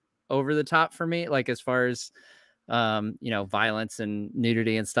too over the top for me. Like, as far as, you know, violence and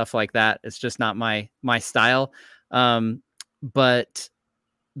nudity and stuff like that, it's just not my style. But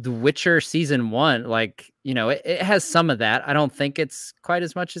The Witcher season 1, like, you know, it has some of that. I don't think it's quite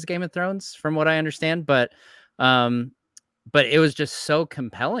as much as Game of Thrones from what I understand, but it was just so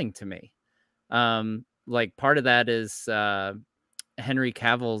compelling to me. Like, part of that is, Henry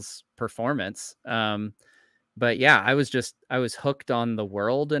Cavill's performance. But yeah, I was hooked on the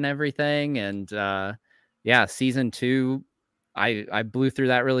world and everything. And yeah, season 2, I blew through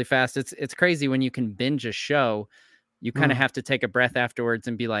that really fast. It's crazy when you can binge a show. You kind of have to take a breath afterwards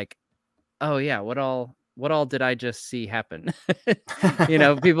and be like, oh yeah, what all did I just see happen? You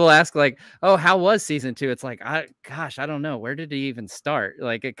know, people ask like, oh, how was season 2? It's like, I don't know. Where did it even start?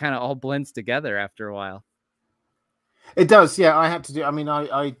 Like, it kind of all blends together after a while. It does, yeah. I had to do. I mean,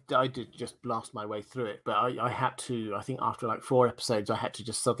 I did just blast my way through it, but I had to. I think after like 4 episodes, I had to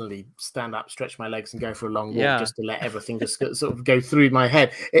just suddenly stand up, stretch my legs, and go for a long walk, just to let everything just sort of go through my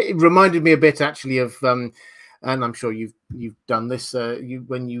head. It reminded me a bit, actually, of and I'm sure you've done this.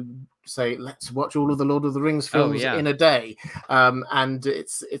 When you say, let's watch all of the Lord of the Rings films in a day, and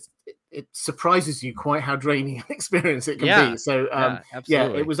it surprises you quite how draining an experience it can be. So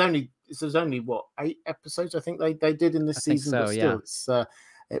absolutely. It was only what, 8 episodes I think they did in this season, but still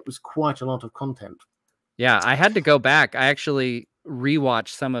it was quite a lot of content. Yeah, I had to go back. I actually rewatched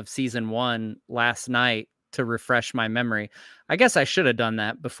some of season 1 last night to refresh my memory. I guess I should have done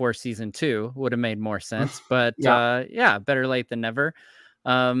that before season 2. Would have made more sense. But yeah, better late than never.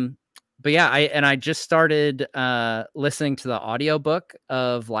 But yeah, I just started listening to the audiobook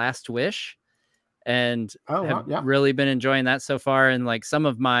of Last Wish, and have really been enjoying that so far. And like, some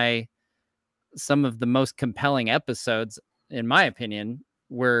of the most compelling episodes, in my opinion,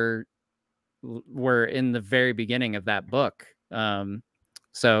 were in the very beginning of that book.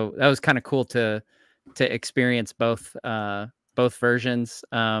 So that was kind of cool to experience both versions.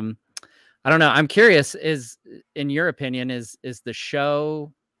 I don't know. I'm curious, in your opinion, is the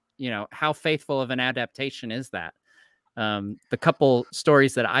show, you know, how faithful of an adaptation is that? The couple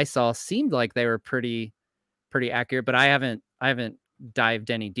stories that I saw seemed like they were pretty accurate, but I haven't dived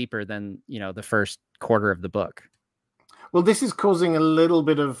any deeper than, you know, the first quarter of the book. Well, this is causing a little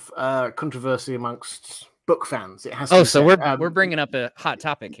bit of controversy amongst book fans. It has. So we're bringing up a hot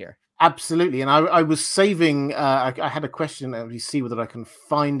topic here. Absolutely, and I was saving. I had a question. Let me see whether I can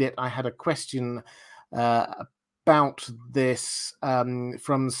find it. I had a question about this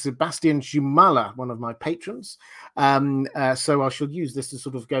from Sebastian Jumala, one of my patrons. So I shall use this to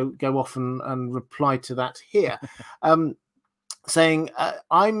sort of go off and reply to that here. Saying,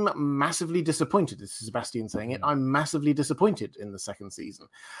 I'm massively disappointed. This is Sebastian saying it. I'm massively disappointed in the second season.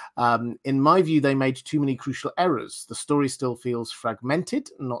 In my view, they made too many crucial errors. The story still feels fragmented,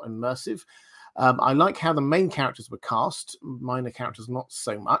 not immersive. I like how the main characters were cast, minor characters not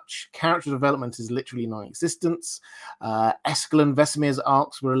so much. Character development is literally non-existent. Eskel and Vesemir's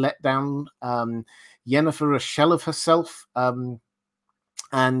arcs were a letdown. Yennefer a shell of herself.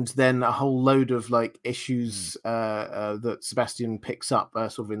 And then a whole load of like issues that Sebastian picks up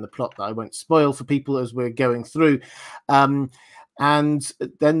sort of in the plot that I won't spoil for people as we're going through. And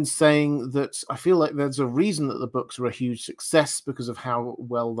then saying that I feel like there's a reason that the books are a huge success because of how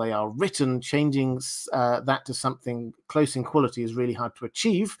well they are written. Changing that to something close in quality is really hard to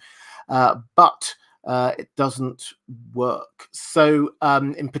achieve, but it doesn't work. So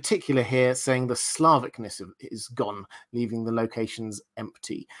in particular here, saying the Slavicness is gone, leaving the locations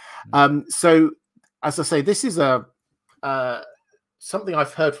empty. So as I say, this is something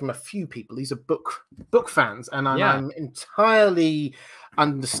I've heard from a few people. These are book fans, and I'm entirely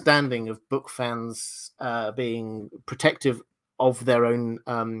understanding of book fans being protective of their own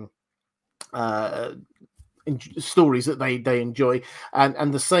stories that they enjoy,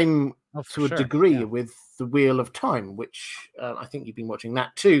 and the same to a degree with the Wheel of Time, which I think you've been watching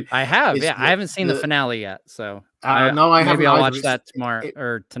that too. I have, I haven't seen the finale yet, so no, I haven't. Maybe I'll either. watch that tomorrow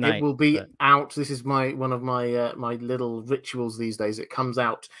or tonight. It will be out. This is one of my my little rituals these days. It comes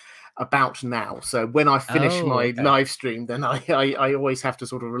out about now, so when I finish my live stream, then I always have to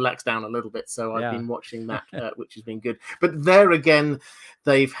sort of relax down a little bit. So I've been watching that, which has been good. But there again,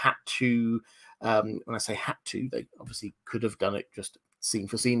 they've had to. When I say had to, they obviously could have done it just scene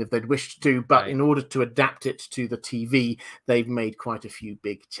for scene if they'd wished to, but in order to adapt it to the TV, they've made quite a few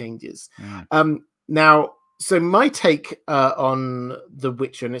big changes. Now, so my take on The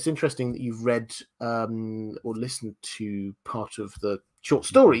Witcher, and it's interesting that you've read or listened to part of the short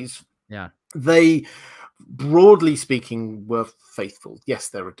stories. They, broadly speaking, were faithful. Yes,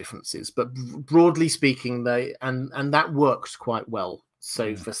 there are differences, but broadly speaking, they and that works quite well.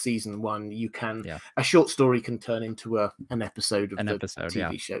 So for season 1, you can a short story can turn into an episode of the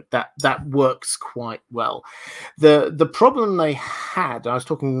TV show. That works quite well. The problem they had, I was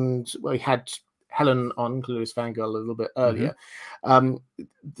talking, we had Helen on, Clueless Fangirl, a little bit earlier.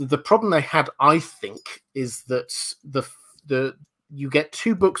 The problem they had, I think, is that you get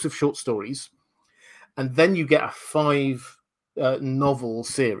 2 books of short stories, and then you get a 5 novel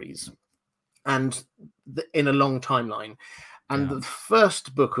series, and in a long timeline. And the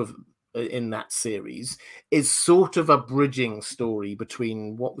first book in that series is sort of a bridging story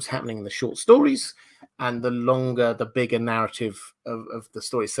between what was happening in the short stories and the bigger narrative of the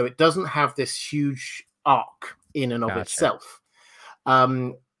story. So it doesn't have this huge arc in and of itself,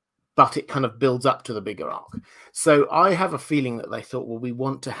 but it kind of builds up to the bigger arc. So I have a feeling that they thought, well, we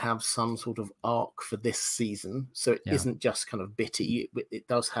want to have some sort of arc for this season. So it isn't just kind of bitty. It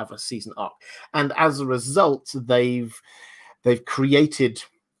does have a season arc. And as a result, they've created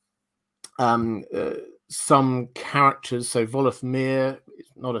some characters. So Volethmir, it's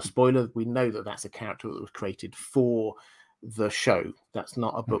not a spoiler. We know that that's a character that was created for the show. That's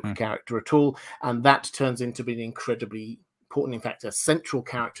not a book character at all. And that turns into being incredibly important. In fact, a central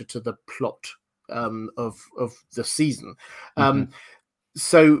character to the plot of the season.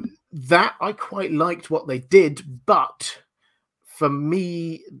 So that I quite liked what they did, but for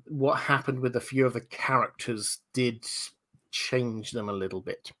me, what happened with a few of the characters did change them a little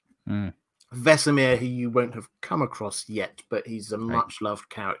bit. Vesemir, who you won't have come across yet, but he's a much loved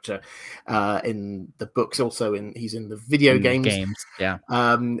character in the books. Also, he's in the video games.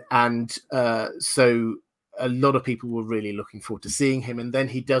 So a lot of people were really looking forward to seeing him. And then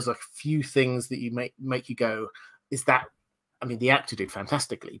he does a few things that you make you go, "Is that?" I mean, the actor did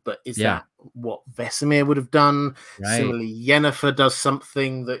fantastically, but is that what Vesemir would have done? Similarly, Yennefer does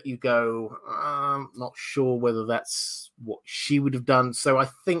something that you go, I'm not sure whether that's what she would have done. So I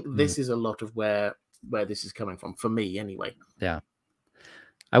think this is a lot of where this is coming from, for me anyway.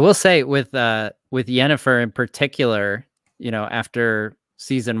 I will say with Yennefer in particular, after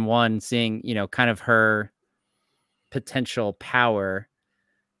season 1, seeing, kind of her potential power,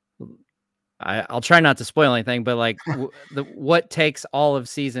 I'll try not to spoil anything, but like what takes all of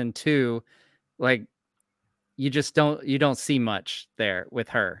season 2, like you don't see much there with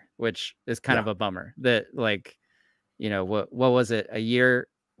her, which is kind of a bummer. That like, what was it, a year,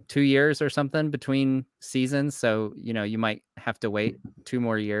 2 years or something between seasons? So, you might have to wait 2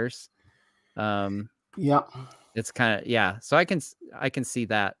 more years. It's kind of, so I can see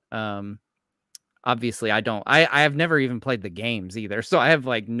that. Obviously I have never even played the games either, so I have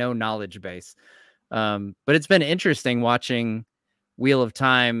like no knowledge base. But it's been interesting watching Wheel of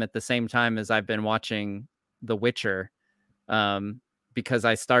Time at the same time as I've been watching The Witcher, because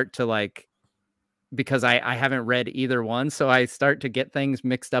I start to because I haven't read either one, so I start to get things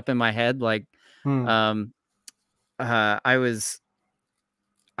mixed up in my head. Like I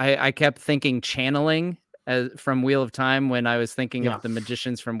kept thinking channeling from Wheel of Time when I was thinking of the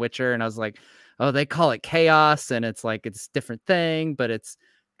magicians from Witcher, and I was like, oh, they call it chaos, and it's like it's a different thing, but it's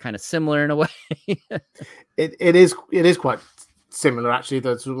kind of similar in a way. it is quite similar, actually.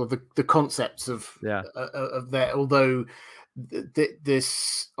 The sort of the concepts of that, although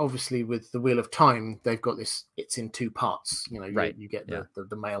this obviously with the Wheel of Time, they've got this. It's in two parts. You know, you get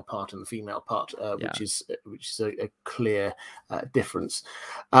the male part and the female part, which is a clear difference.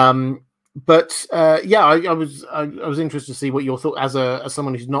 But I was interested to see what your thought as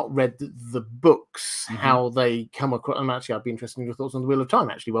someone who's not read the books, how they come across. And actually, I'd be interested in your thoughts on the Wheel of Time.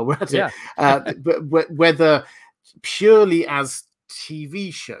 Actually, while we're at it, but whether purely as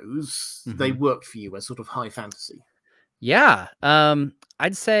TV shows they work for you as sort of high fantasy. Yeah,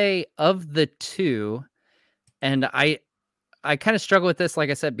 I'd say of the two, and I kind of struggle with this, like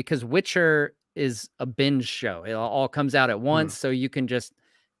I said, because Witcher is a binge show. It all comes out at once, so you can just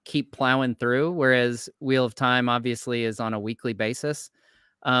keep plowing through, whereas Wheel of Time obviously is on a weekly basis.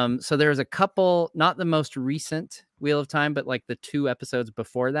 So there's a couple, not the most recent Wheel of Time, but like the 2 episodes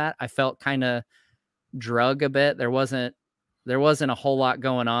before that, I felt kind of drug a bit. There wasn't a whole lot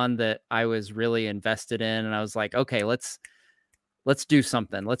going on that I was really invested in, and I was like, okay, let's do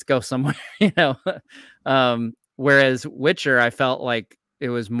something. Let's go somewhere, you know. Whereas Witcher, I felt like it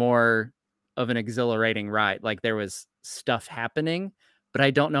was more of an exhilarating ride. Like there was stuff happening, but I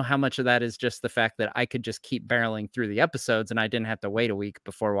don't know how much of that is just the fact that I could just keep barreling through the episodes and I didn't have to wait a week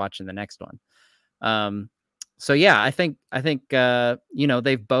before watching the next one. So yeah, I think you know,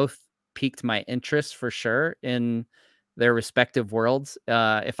 they've both piqued my interest for sure in their respective worlds.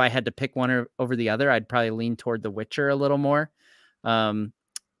 If I had to pick one over the other, I'd probably lean toward The Witcher a little more.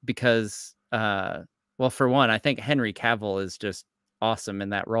 Because well, for one, I think Henry Cavill is just awesome in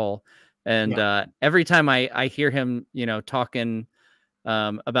that role. And every time I hear him, you know, talking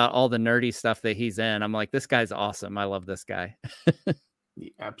about all the nerdy stuff that he's in, I'm like, this guy's awesome. I love this guy.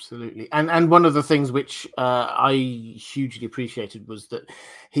 Absolutely. And one of the things which I hugely appreciated was that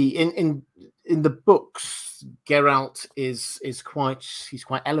he in the books, Geralt is quite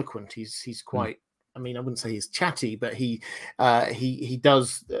eloquent. He's quite I mean, I wouldn't say he's chatty, but he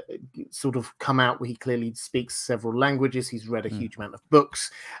does sort of come out where he clearly speaks several languages. He's read a huge amount of books.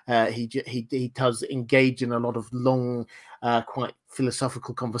 He does engage in a lot of long, quite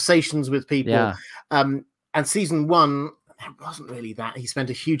philosophical conversations with people. And season 1, it wasn't really that. He spent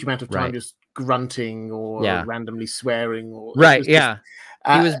a huge amount of time just grunting or randomly swearing. Or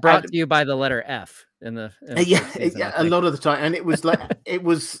he was brought to you by the letter F in the season, a lot of the time, and it was like it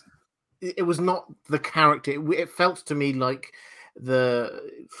was not the character. It felt to me like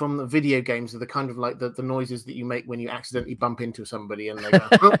from the video games, the kind of like the noises that you make when you accidentally bump into somebody and they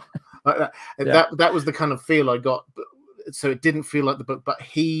go like that. That was the kind of feel I got. So it didn't feel like the book, but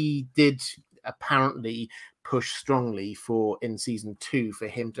he did apparently push strongly in season 2 for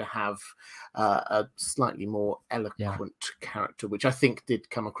him to have a slightly more eloquent character, which I think did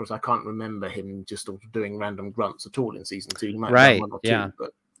come across. I can't remember him just doing random grunts at all in season 2. He might have done one or two,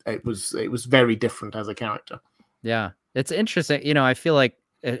 but it was very different as a character. Yeah, it's interesting. You know, I feel like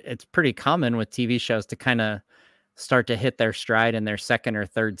it's pretty common with TV shows to kind of start to hit their stride in their second or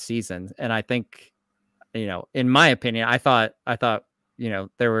third season, and I think, you know, in my opinion, I thought, you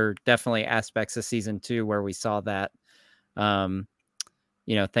know, there were definitely aspects of season 2 where we saw that,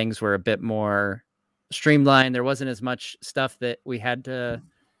 you know, things were a bit more streamlined. There wasn't as much stuff that we had to,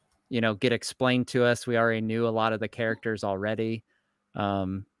 you know, get explained to us. We already knew a lot of the characters already.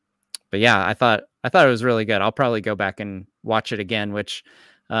 But yeah, I thought it was really good. I'll probably go back and watch it again, which,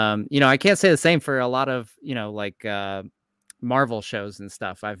 you know, I can't say the same for a lot of, you know, like, Marvel shows and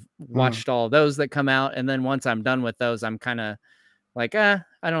stuff. I've watched all those that come out, and then once I'm done with those, I'm kind of like, I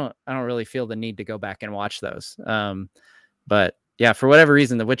don't really feel the need to go back and watch those. But yeah, for whatever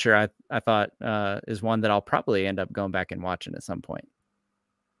reason, The Witcher, I thought is one that I'll probably end up going back and watching at some point.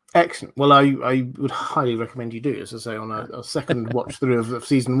 Excellent. Well, I would highly recommend you do, as I say, on a second watch through of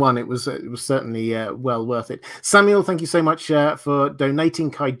season 1. It was certainly well worth it. Samuel, thank you so much for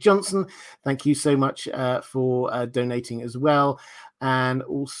donating. Kai Johnson, thank you so much for donating as well. And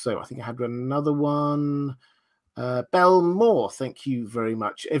also, I think I had another one. Bell Moore, thank you very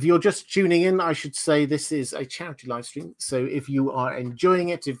much. If you're just tuning in, I should say this is a charity live stream. So if you are enjoying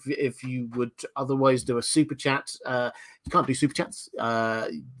it, if you would otherwise do a super chat, you can't do super chats.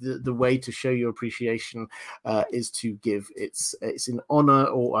 The way to show your appreciation is to give. It's in honor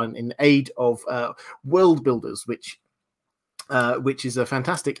or in aid of World Builders, which which is a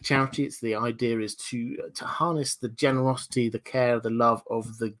fantastic charity. The idea is to harness the generosity, the care, the love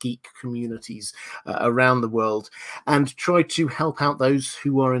of the geek communities around the world, and try to help out those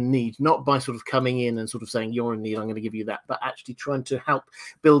who are in need, not by sort of coming in and sort of saying, you're in need, I'm going to give you that, but actually trying to help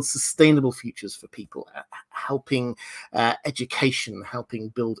build sustainable futures for people, helping education, helping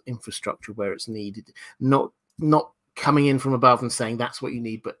build infrastructure where it's needed, not coming in from above and saying that's what you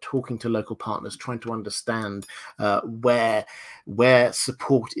need, but talking to local partners, trying to understand where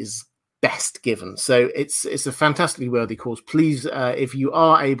support is best given. So it's a fantastically worthy cause. Please, if you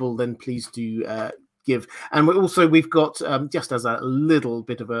are able, then please do give. And we've got just as a little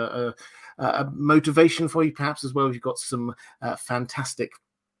bit of a motivation for you, perhaps as well, we've got some fantastic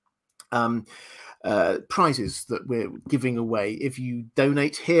prizes that we're giving away if you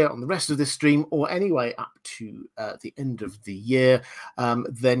donate here on the rest of this stream, or anyway up to the end of the year.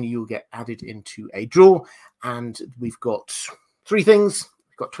 Then you'll get added into a draw, and we've got 3 things.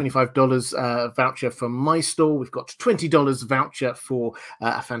 We've got $25 voucher from my store. We've got $20 voucher for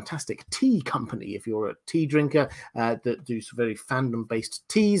a fantastic tea company if you're a tea drinker that do some very fandom-based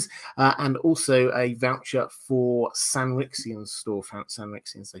teas, and also a voucher for Sanrixian's store.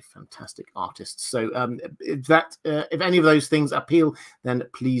 Sanrixian's a fantastic artist. So if any of those things appeal, then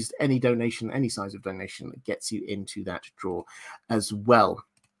please, any donation, any size of donation, gets you into that draw as well.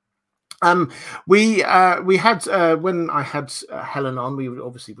 We had when I had Helen on, we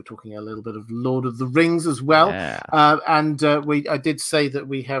obviously were talking a little bit of Lord of the Rings as well, and I did say that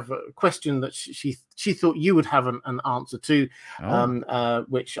we have a question that she thought you would have an answer to,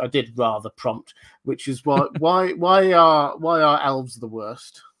 which I did rather prompt, which is why are elves the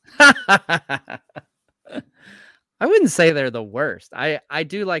worst? I wouldn't say they're the worst. I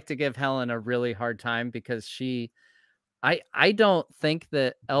do like to give Helen a really hard time because I don't think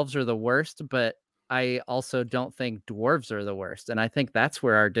that elves are the worst, but I also don't think dwarves are the worst. And I think that's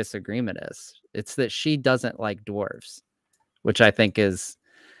where our disagreement is. It's that she doesn't like dwarves, which I think is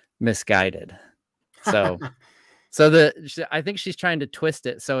misguided. So I think she's trying to twist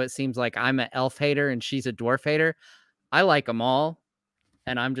it so it seems like I'm an elf hater and she's a dwarf hater. I like them all,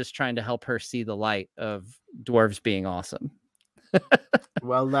 and I'm just trying to help her see the light of dwarves being awesome.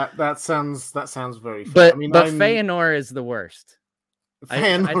 Well, that sounds very fair. But I mean, Feanor is the worst.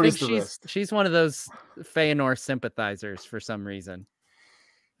 Feanor I think is the worst. She's one of those Feanor sympathizers for some reason.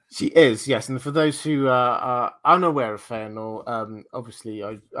 She is, yes. And for those who are unaware of Feanor, obviously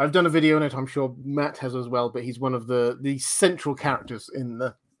I've done a video on it. I'm sure Matt has as well. But he's one of the central characters in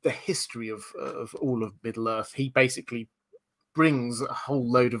the history of all of Middle Earth. He basically brings a whole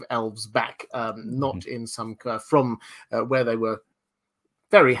load of elves back, not in some from where they were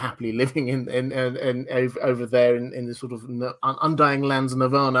very happily living in over there in the sort of undying lands of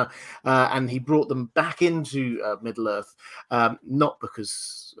Nirvana, and he brought them back into Middle Earth, not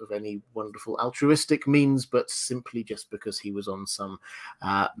because of any wonderful altruistic means, but simply just because he was on some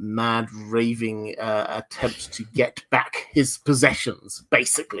mad raving attempt to get back his possessions.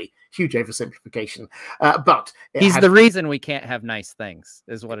 Basically, huge oversimplification, but he's the reason we can't have nice things,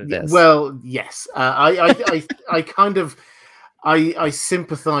 is what it is. Well, yes, I kind of. I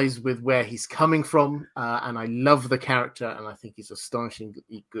sympathize with where he's coming from, and I love the character, and I think he's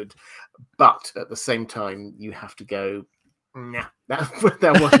astonishingly good. But at the same time, you have to go, nah,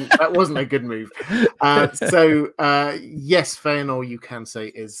 that wasn't a good move. So yes, Feanor, you can say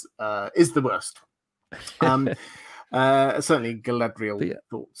is the worst. Certainly Galadriel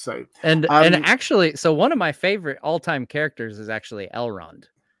thought so. And actually, so one of my favorite all-time characters is actually Elrond.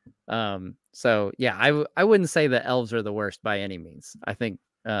 So yeah, I wouldn't say that elves are the worst by any means. I think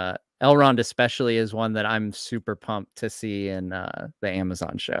Elrond especially is one that I'm super pumped to see in the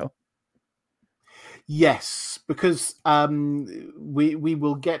Amazon show. Yes, because we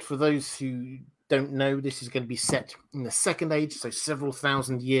will get, for those who don't know, this is going to be set in the Second Age, so several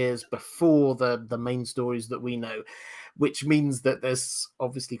thousand years before the main stories that we know, which means that there's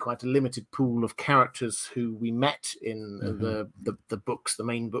obviously quite a limited pool of characters who we met in the books, the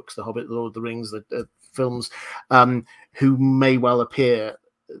main books, The Hobbit, The Lord of the Rings, the films, who may well appear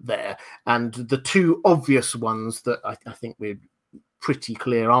there. And the 2 obvious ones that I think we're pretty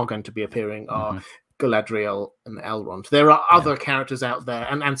clear are going to be appearing are Galadriel and Elrond. There are other characters out there,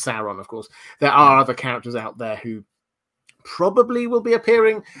 and Sauron, of course. There are other characters out there who probably will be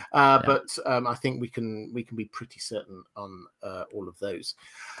appearing, but I think we can be pretty certain on all of those.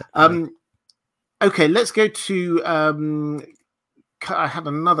 Okay, let's go to I had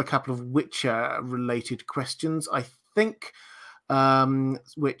another couple of Witcher related questions, I think,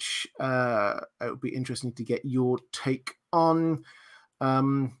 which it would be interesting to get your take on.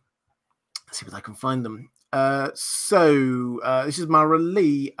 Let's see if I can find them. This is Mara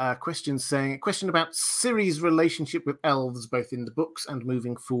Lee question saying a question about Ciri's relationship with elves, both in the books and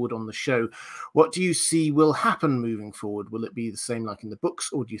moving forward on the show. What do you see will happen moving forward? Will it be the same like in the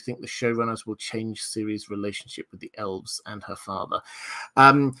books, or do you think the showrunners will change Ciri's relationship with the elves and her father?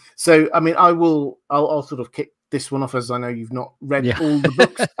 So, I mean, I'll sort of kick this one off, as I know you've not read all the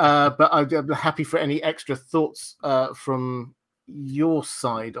books, but I'm happy for any extra thoughts from your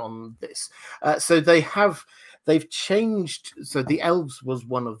side on this. So they've changed. So the elves was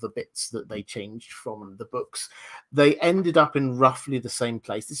one of the bits that they changed from the books. They ended up in roughly the same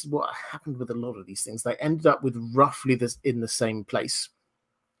place. This is what happened with a lot of these things. They ended up with roughly this in the same place,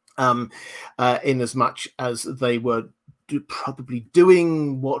 in as much as they were probably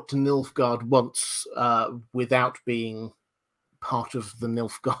doing what Nilfgaard wants without being part of the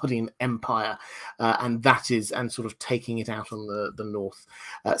Nilfgaardian Empire, and sort of taking it out on the north.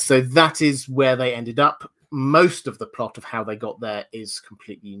 So that is where they ended up. Most of the plot of how they got there is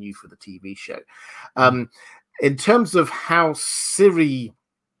completely new for the TV show. In terms of how Ciri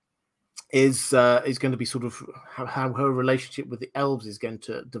is going to be sort of how her relationship with the elves is going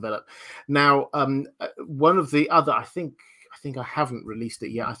to develop. Now, one of the other, I think I haven't released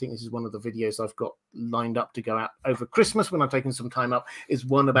it yet. I think this is one of the videos I've got lined up to go out over Christmas when I'm taking some time up, is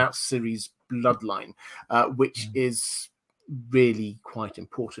one about Ciri's bloodline, which is really quite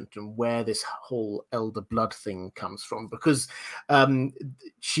important, and where this whole elder blood thing comes from, because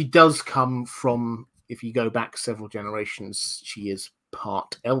she does come from, if you go back several generations, she is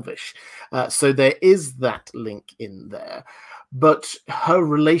part elvish. So there is that link in there. But her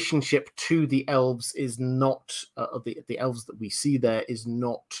relationship to the elves is not, the elves that we see there is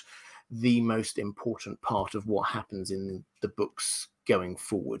not the most important part of what happens in the books going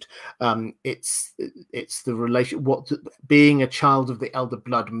forward. It's the relation, what being a child of the elder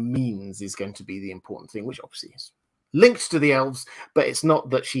blood means is going to be the important thing, which obviously is linked to the elves, but it's not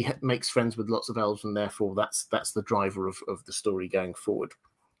that she makes friends with lots of elves and therefore that's the driver of the story going forward.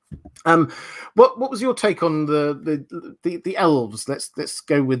 What was your take on the elves? Let's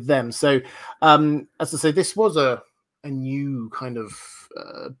go with them. So, as I say, this was a new kind of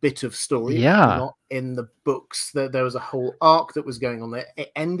bit of story. Yeah. Not in the books. There was a whole arc that was going on there.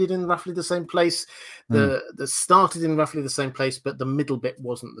 It ended in roughly the same place. The started in roughly the same place, but the middle bit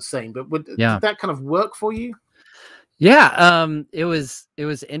wasn't the same. But did that kind of work for you? Yeah. It was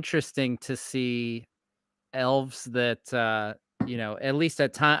interesting to see elves that at least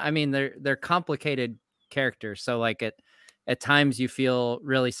at time, I mean, they're complicated characters, so like at times you feel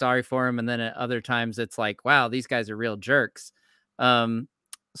really sorry for them, and then at other times it's like, wow, these guys are real jerks. So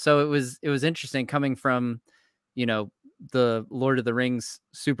it was interesting coming from the Lord of the Rings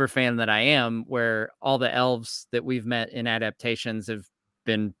super fan that I am, where all the elves that we've met in adaptations have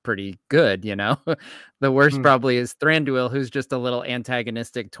been pretty good. The worst probably is Thranduil, who's just a little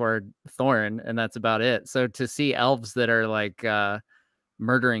antagonistic toward Thorin, and that's about it. So to see elves that are like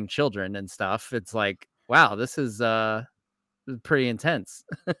murdering children and stuff, it's like, wow, this is pretty intense.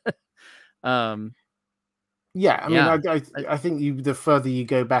 Yeah, I mean, I think the further you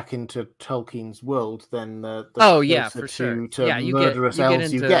go back into Tolkien's world, then the for sure. Murderous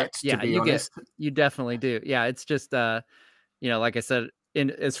elves you get. To be honest, you definitely do. Yeah, it's just like I said,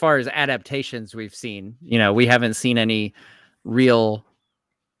 as far as adaptations we've seen, we haven't seen any real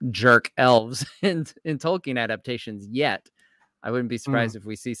jerk elves in Tolkien adaptations yet. I wouldn't be surprised if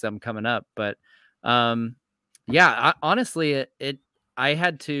we see some coming up, but honestly, I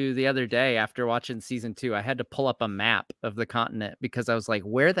had to, the other day after watching season 2, I had to pull up a map of the continent, because I was like,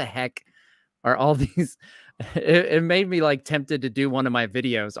 where the heck are all these? It made me like tempted to do one of my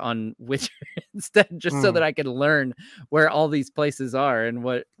videos on Witcher instead, just so that I could learn where all these places are and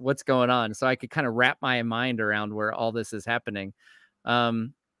what's going on, so I could kind of wrap my mind around where all this is happening. But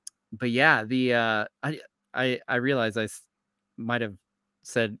yeah, I realize I might have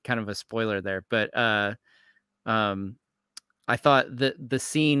said kind of a spoiler there, but I thought the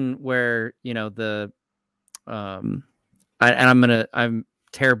scene where I'm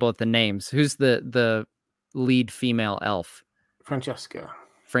terrible at the names. Who's the lead female elf? Francesca.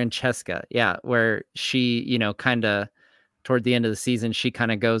 Yeah, where she kind of toward the end of the season, she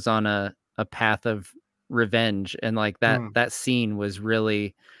kind of goes on a path of revenge, and like that scene was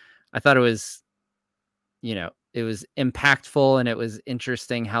really, I thought it was it was impactful, and it was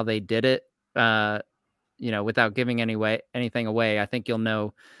interesting how they did it. Without giving anything away, I think you'll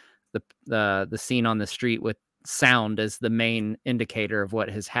know the scene on the street with sound as the main indicator of what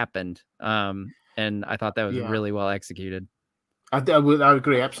has happened. And I thought that was really well executed. I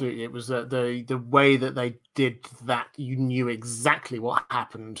agree absolutely. It was the way that they did that. You knew exactly what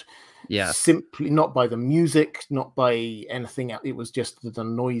happened. Yes. Simply not by the music, not by anything else. It was just the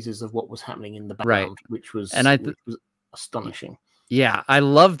noises of what was happening in the background, which was astonishing. Yeah, I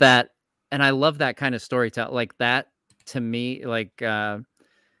love that, and I love that kind of storytelling. Like that to me, like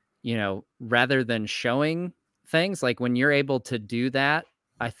you know, rather than showing things, like when you're able to do that,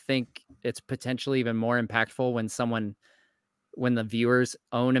 I think it's potentially even more impactful when the viewer's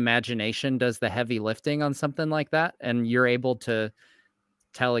own imagination does the heavy lifting on something like that, and you're able to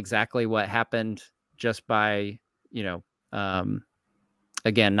tell exactly what happened just by, you know,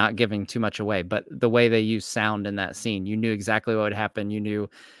 again, not giving too much away, but the way they use sound in that scene, you knew exactly what would happen. You knew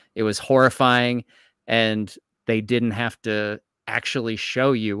it was horrifying, and they didn't have to actually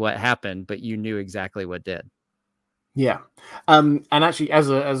show you what happened, but you knew exactly what did. Yeah. And actually, as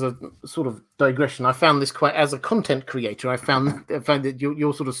a sort of digression, I found this quite, as a content creator, I found that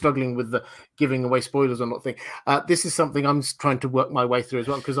you're sort of struggling with the giving away spoilers or not thing. This is something I'm trying to work my way through as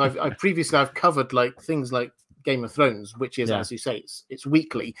well, because I've previously covered like things like Game of Thrones, which is, as you say, it's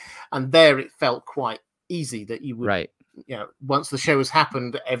weekly, and there it felt quite easy that you would, you know, once the show has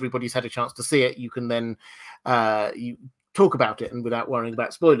happened, everybody's had a chance to see it, you can then you talk about it and without worrying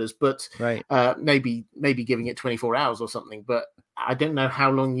about spoilers, but maybe giving it 24 hours or something. But I don't know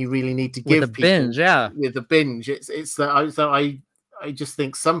how long you really need to give with a people binge. Yeah, with a binge. It's that so I just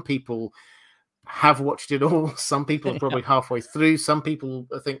think some people have watched it all. Some people are probably halfway through. Some people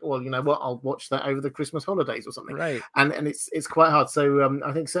think, well, you know what, I'll watch that over the Christmas holidays or something. And it's quite hard. So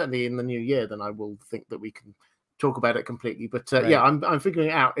I think certainly in the new year, then I will think that we can talk about it completely. But yeah, I'm figuring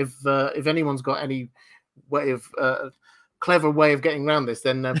out if anyone's got any way of clever way of getting around this,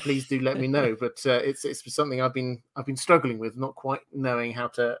 then please do let me know. But it's something I've been struggling with, not quite knowing how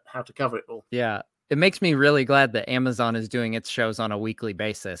to cover it all. Yeah, it makes me really glad that Amazon is doing its shows on a weekly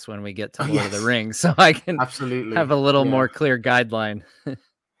basis when we get to Lord of the Rings, so I can have a little more clear guideline.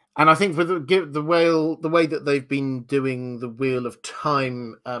 And I think for the way that they've been doing the Wheel of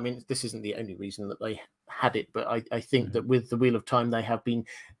Time, I mean, this isn't the only reason that they had it, but I think that with the Wheel of Time, they have been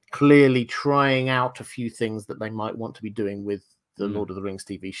clearly trying out a few things that they might want to be doing with the Lord of the Rings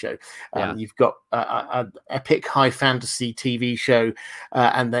TV show. You've got an epic high fantasy TV show,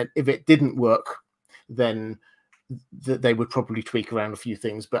 and then if it didn't work, then they would probably tweak around a few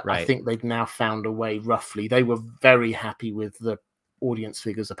things. But I think they've now found a way. Roughly, they were very happy with the audience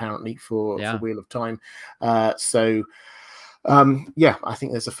figures apparently for Wheel of Time. So yeah, I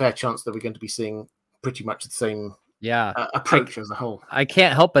think there's a fair chance that we're going to be seeing pretty much the same approach as a whole. I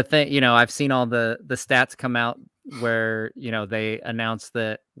can't help but think, you know, I've seen all the stats come out where, you know, they announced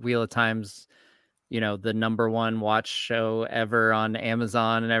that Wheel of Time's, you know, the #1 watch show ever on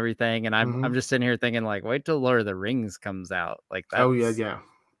Amazon and everything. And I'm just sitting here thinking, like, wait till Lord of the Rings comes out. Like, that's, oh yeah,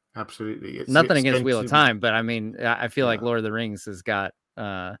 absolutely. It's nothing against Wheel of Time, but I mean, I feel like Lord of the Rings has got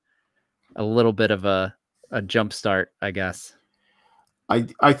a little bit of a jump start, I guess. I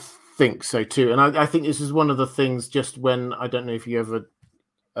think so too, and I think this is one of the things. Just when, I don't know if you ever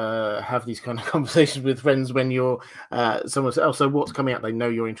have these kind of conversations with friends when you're someone says, oh, so what's coming out? They know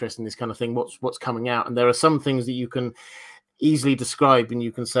you're interested in this kind of thing. What's coming out? And there are some things that you can easily describe, and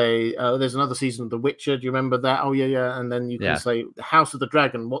you can say, there's another season of The Witcher. Do you remember that? Oh yeah. And then you can say House of the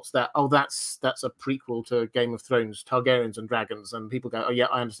Dragon. What's that? Oh, that's a prequel to Game of Thrones, Targaryens and Dragons. And people go, oh yeah,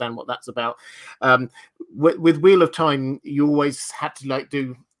 I understand what that's about. With Wheel of Time, you always had to like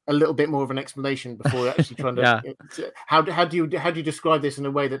do a little bit more of an explanation before actually trying to how do you describe this in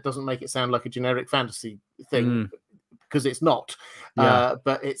a way that doesn't make it sound like a generic fantasy thing, because it's not.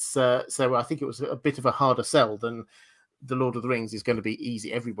 But it's so I think it was a bit of a harder sell than the Lord of the Rings is going to be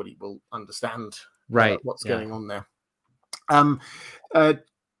easy. Everybody will understand what's going on there.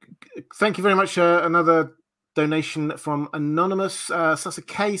 Thank you very much. Another donation from Anonymous.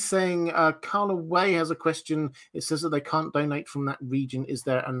 Sasuke saying, Carla Way has a question. It says that they can't donate from that region. Is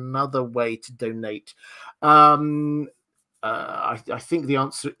there another way to donate? I think the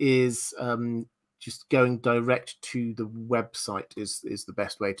answer is just going direct to the website is the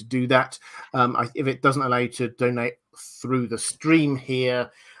best way to do that. If it doesn't allow you to donate through the stream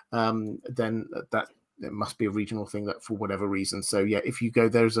here, then that it must be a regional thing that for whatever reason. So yeah, if you go,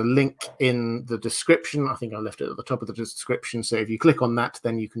 there's a link in the description. I think I left it at the top of the description. So if you click on that,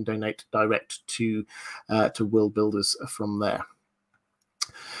 then you can donate direct to World Builders from there.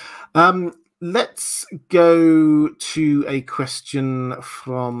 Let's go to a question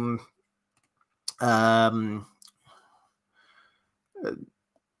from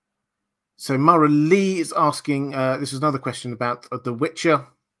so Mara Lee is asking, this is another question about The Witcher.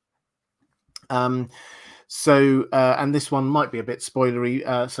 So, and this one might be a bit spoilery.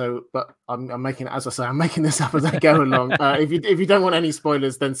 But I'm making, as I say, I'm making this up as I go along. If you don't want any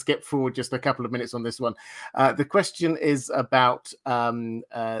spoilers, then skip forward just a couple of minutes on this one. The question is about one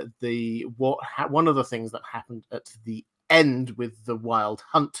of the things that happened at the end with the Wild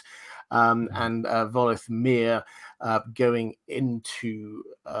Hunt, and Voleth Mir going into,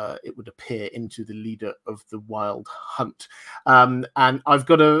 it would appear, into the leader of the Wild Hunt. And I've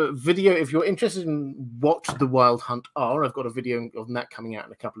got a video, if you're interested in what the Wild Hunt are, I've got a video of that coming out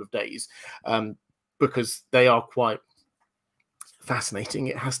in a couple of days, because they are quite fascinating,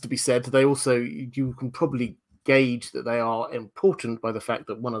 it has to be said. They also, you can probably gauge that they are important by the fact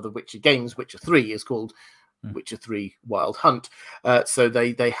that one of the Witcher games, Witcher 3, is called Witcher 3 Wild Hunt. So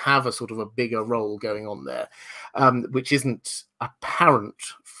they have a sort of a bigger role going on there, which isn't apparent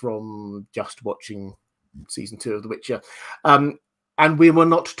from just watching season 2 of The Witcher. And we were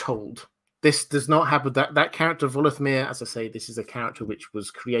not told. This does not happen. That character, Voleth Mir, as I say, this is a character which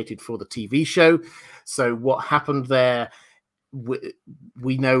was created for the TV show. So what happened there,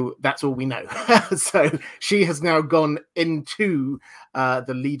 we know, that's all we know. So she has now gone into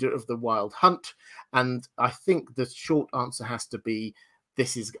the leader of the Wild Hunt. And I think the short answer has to be,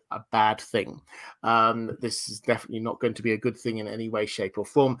 this is a bad thing. This is definitely not going to be a good thing in any way, shape, or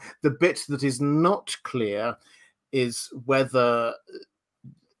form. The bit that is not clear is whether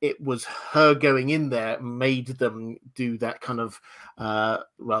it was her going in there made them do that kind of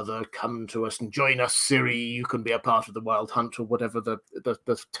rather come to us and join us, Ciri, you can be a part of the Wild Hunt, or whatever the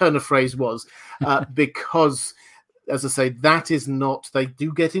turn of phrase was, because, as I say, that is not, they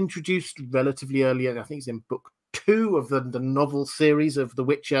do get introduced relatively early, and I think it's in book 2 of the novel series of The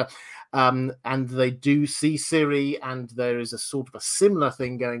Witcher, and they do see Ciri, and there is a sort of a similar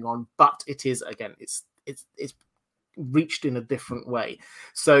thing going on, but it is, again, it's reached in a different way.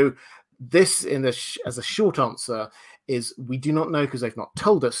 So this, as a short answer, is we do not know because they've not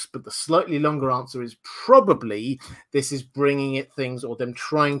told us, but the slightly longer answer is probably this is bringing it things, or them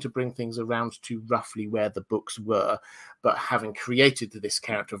trying to bring things around to roughly where the books were, but having created this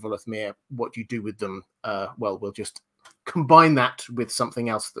character Voleth Mir, what you do with them, well, we'll just combine that with something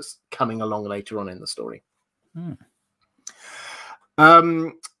else that's coming along later on in the story.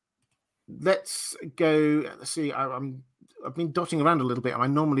 Let's go. Let's see. I've been dotting around a little bit. I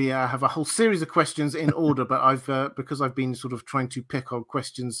normally have a whole series of questions in order, but because I've been sort of trying to pick on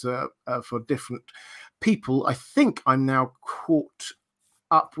questions for different people, I think I'm now caught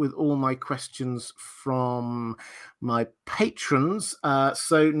up with all my questions from my patrons.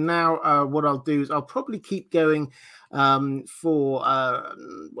 So now what I'll do is I'll probably keep going for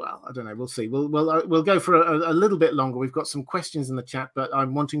well, I don't know, we'll see. We'll go for a little bit longer. We've got some questions in the chat, but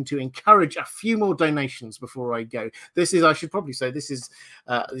I'm wanting to encourage a few more donations before I go. This is, I should probably say, this is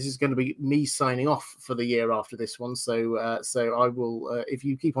going to be me signing off for the year after this one. So I will, if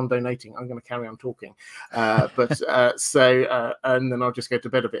you keep on donating, I'm going to carry on talking, and then I'll just go to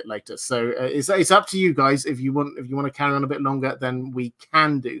bed a bit later. So it's up to you guys. If you want to carry on a bit longer, then we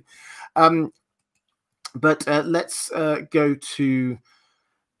can do. But let's go to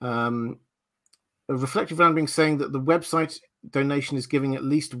a Reflective Rambling saying that the website donation is giving at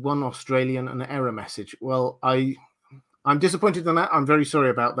least one Australian an error message. Well, I'm disappointed in that. I'm very sorry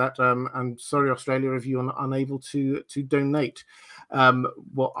about that. I'm sorry, Australia, if you're unable to donate.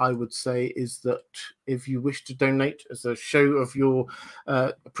 What I would say is that if you wish to donate as a show of your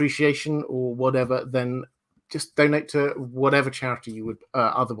appreciation or whatever, then just donate to whatever charity you would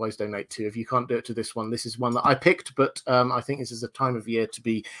otherwise donate to. If you can't do it to this one, this is one that I picked, but I think this is a time of year to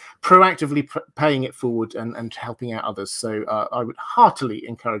be proactively paying it forward and helping out others. So I would heartily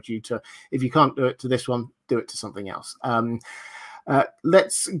encourage you to, if you can't do it to this one, do it to something else.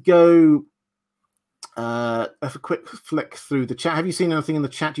 Let's go a quick flick through the chat. Have you seen anything in the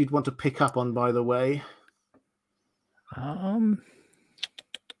chat you'd want to pick up on, by the way?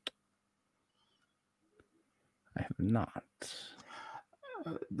 I have not.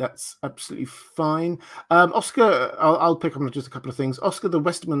 That's absolutely fine. Oscar, I'll pick up on just a couple of things. Oscar the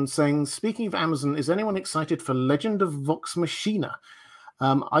Westman saying, speaking of Amazon, is anyone excited for Legend of Vox Machina?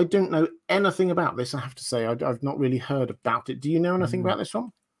 I don't know anything about this, I have to say. I've not really heard about it. Do you know anything about this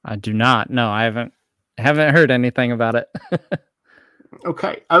one? I do not. No, I haven't heard anything about it.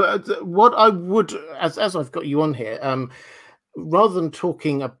 Okay. What I would, as I've got you on here, rather than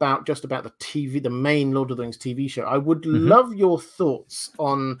talking about just about the TV, the main Lord of the Rings TV show, I would love your thoughts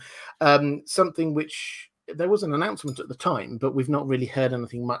on something which there was an announcement at the time, but we've not really heard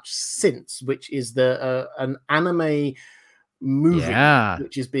anything much since, which is an anime movie Yeah.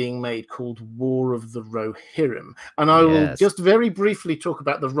 which is being made called War of the Rohirrim. And I will Yes. just very briefly talk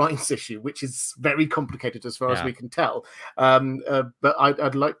about the rights issue, which is very complicated as far as we can tell. But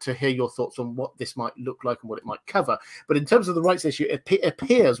I'd like to hear your thoughts on what this might look like and what it might cover. But in terms of the rights issue, it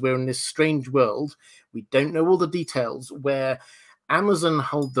appears we're in this strange world. We don't know all the details, where Amazon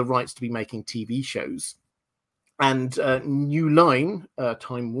hold the rights to be making TV shows. And New Line,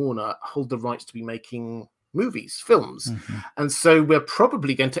 Time Warner, hold the rights to be making movies, films. And so we're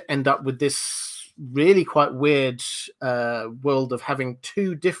probably going to end up with this really quite weird world of having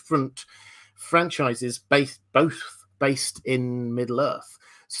two different franchises both based in Middle Earth.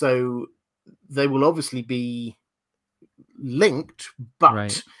 So they will obviously be linked,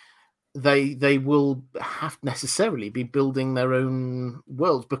 but they will have necessarily be building their own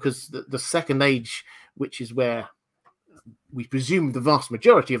worlds, because the Second Age, which is where we presume the vast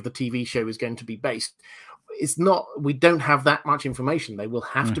majority of the TV show is going to be based, it's not. We don't have that much information. They will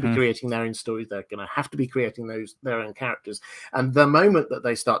have to be creating their own stories. They're going to have to be creating their own characters. And the moment that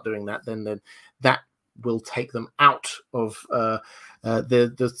they start doing that, then that will take them out of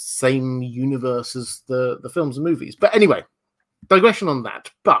the same universe as the films and movies. But anyway, digression on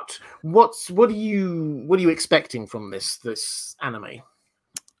that. But what are you expecting from this anime?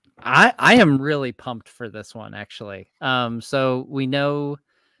 I am really pumped for this one, actually. So we know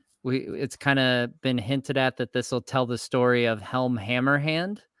it's kind of been hinted at that this will tell the story of Helm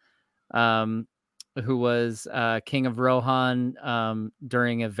Hammerhand, who was king of Rohan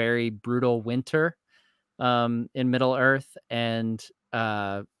during a very brutal winter in Middle Earth. And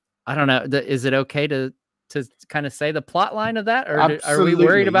I don't know, is it okay to kind of say the plot line of that, or are we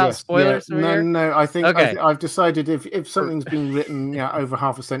worried about spoilers? No. I think okay. I've decided if something's been written over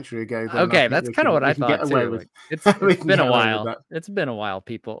half a century ago, then okay, that's kind of what I thought too. Like, it's been a while. It's been a while,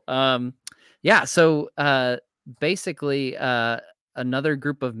 people. Yeah. So basically, another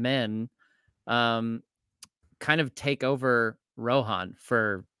group of men kind of take over Rohan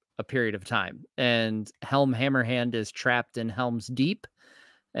for a period of time, and Helm Hammerhand is trapped in Helm's Deep.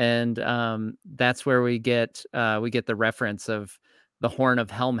 And that's where we get the reference of the horn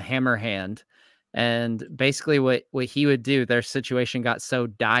of Helm Hammerhand. And basically what he would do, their situation got so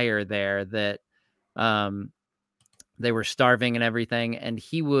dire there that they were starving and everything, and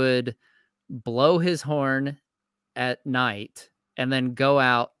he would blow his horn at night and then go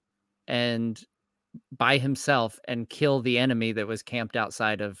out and by himself and kill the enemy that was camped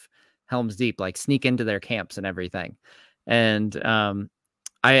outside of Helm's Deep, like sneak into their camps and everything. And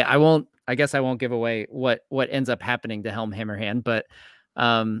I guess I won't give away what ends up happening to Helm Hammerhand, but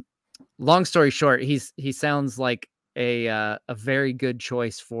long story short, he sounds like a very good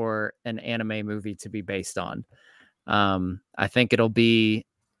choice for an anime movie to be based on. I think it'll be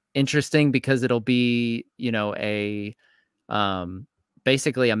interesting because it'll be, a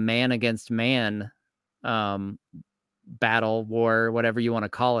basically a man against man battle, war, whatever you want to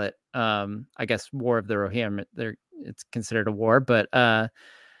call it. I guess War of the Rohirrim, it's considered a war, but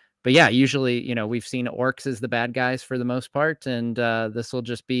yeah, usually, we've seen orcs as the bad guys for the most part, and this will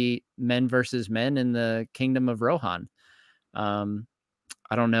just be men versus men in the kingdom of Rohan. I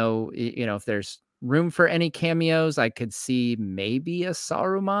don't know, if there's room for any cameos. I could see maybe a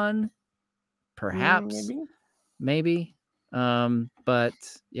Saruman, perhaps, maybe. But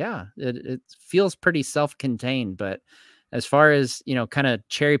yeah, it feels pretty self-contained. But as far as, kind of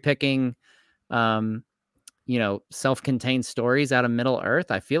cherry picking, self-contained stories out of Middle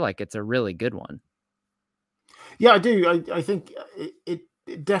Earth, I feel like it's a really good one. Yeah, I do. I think it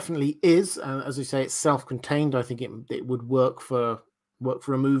definitely is. As you say, it's self-contained. I think it would work for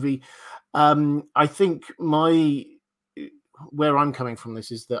a movie. I think where I'm coming from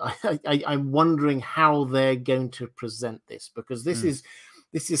this is that I'm wondering how they're going to present this, because this is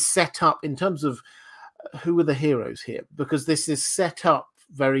set up in terms of who are the heroes here, because this is set up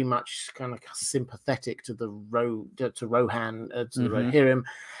very much kind of sympathetic to the Rohan, to the Rohirrim.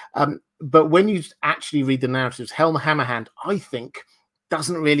 But when you actually read the narratives, Helm Hammerhand, I think,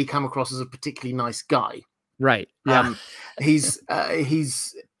 doesn't really come across as a particularly nice guy. Right. Yeah. He's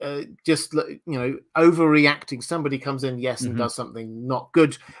just, overreacting. Somebody comes in, and does something not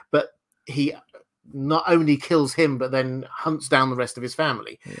good, but he not only kills him, but then hunts down the rest of his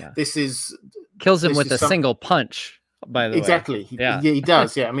family. Yeah. Kills him with a single punch. By the way, exactly. He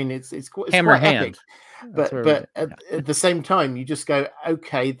does. Yeah, I mean, it's quite epic. But at the same time, you just go,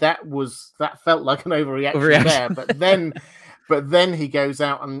 okay, that felt like an overreaction there. But then he goes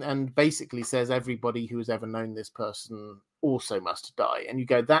out and basically says everybody who has ever known this person also must die. And you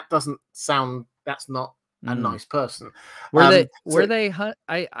go, that's not a nice person. Were they?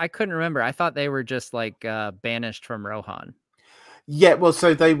 I couldn't remember. I thought they were just like banished from Rohan. Yeah, well,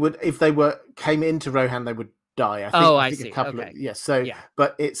 so they would, if they came into Rohan, they would die. I think see. a couple Okay. of, yeah. So, Yeah.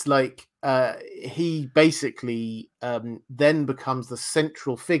 but it's like he basically then becomes the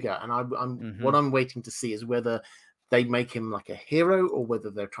central figure, and what I'm waiting to see is whether they make him like a hero or whether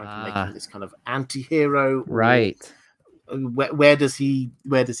they're trying to make him this kind of anti-hero. Right. Where does he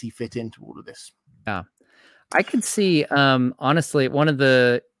fit into all of this? Yeah. I could see, honestly, one of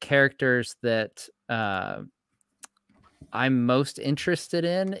the characters that I'm most interested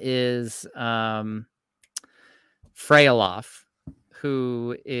in is Freyalof,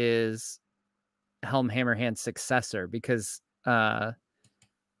 who is Helm Hammerhand's successor, because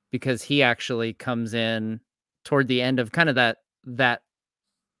he actually comes in toward the end of kind of that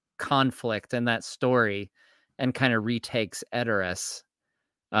conflict and that story, and kind of retakes Edoras.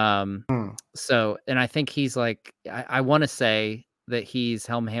 So, and I think he's like, I want to say that he's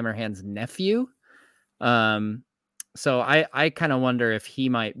Helm Hammerhand's nephew. So I kind of wonder if he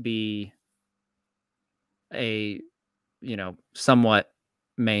might be a, somewhat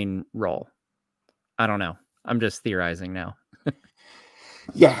main role. I don't know. I'm just theorizing now.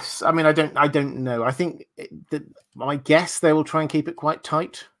 Yes, I mean, I don't know. I think that my guess they will try and keep it quite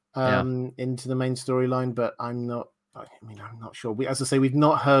tight into the main storyline, but I'm not sure. As I say, we've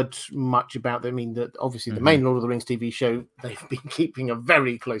not heard much about them. I mean, that obviously the main Lord of the Rings TV show, they've been keeping a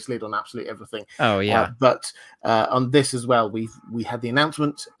very close lid on absolutely everything. Oh yeah, but on this as well, we had the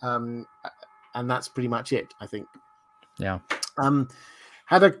announcement, and that's pretty much it, I think. Yeah.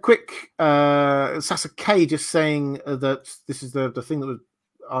 Had a quick Sasa K just saying that this is the thing that was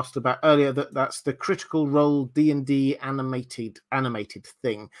asked about earlier, that's the Critical Role D&D animated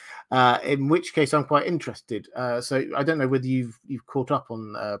thing, in which case I'm quite interested. So I don't know whether you've caught up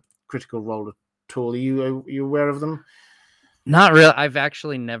on Critical Role at all. Are you aware of them? Not really. I've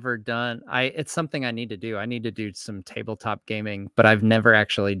actually never done. It's something I need to do. I need to do some tabletop gaming, but I've never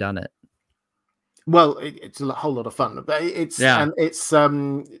actually done it. Well, it's a whole lot of fun. But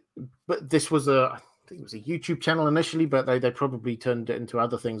but this was I think it was a YouTube channel initially, but they probably turned it into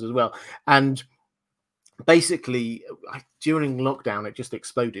other things as well. And basically, during lockdown, it just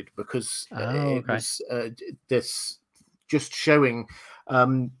exploded because it was this just showing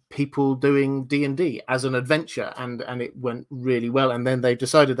people doing D&D as an adventure, and it went really well. And then they've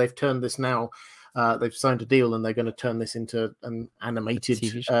decided they've turned this now. They've signed a deal and they're going to turn this into an animated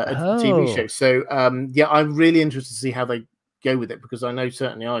TV show. So I'm really interested to see how they go with it, because I know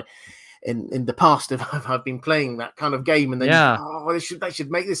certainly in the past I've been playing that kind of game, and then they should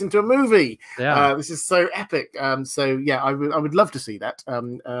make this into a movie. This is so epic. I would love to see that.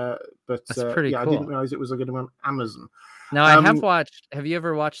 But that's pretty cool. I didn't realize it was going to be on Amazon. Now I have watched. Have you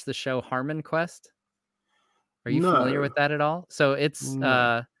ever watched the show Harmon Quest? Are you familiar with that at all? So it's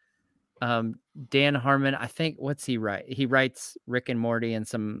Dan Harmon, I think, what's he write? He writes Rick and Morty and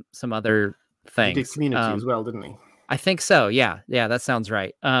some other things. He did Community as well, didn't he? I think so. Yeah, that sounds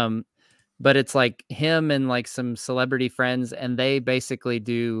right. But it's like him and like some celebrity friends, and they basically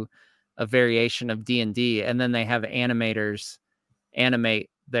do a variation of D&D, and then they have animators animate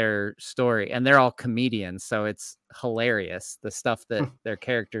their story, and they're all comedians, so it's hilarious the stuff that their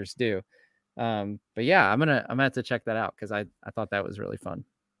characters do. But yeah, I'm gonna have to check that out, because I thought that was really fun.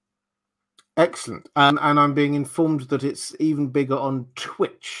 Excellent. And I'm being informed that it's even bigger on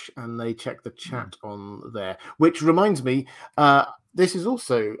Twitch, and they check the chat on there, which reminds me, this is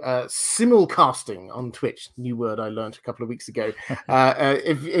also simulcasting on Twitch. New word I learned a couple of weeks ago.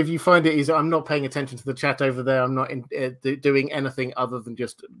 If you find it easy, I'm not paying attention to the chat over there. I'm not doing anything other than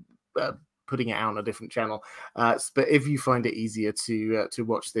just putting it out on a different channel. But if you find it easier to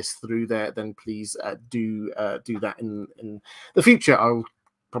watch this through there, then please do that in the future. I'll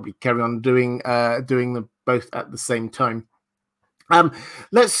probably carry on doing them both at the same time.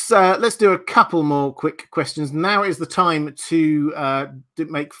 Let's do a couple more quick questions. Now is the time to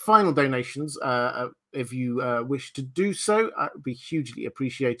make final donations. If you wish to do so, it would be hugely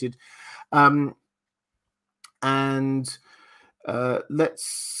appreciated. And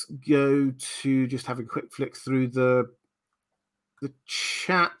let's go to just have a quick flick through the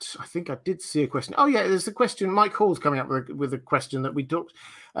chat. I think I did see a question. Oh yeah, there's a question. Mike Hall's coming up with a question that we talked.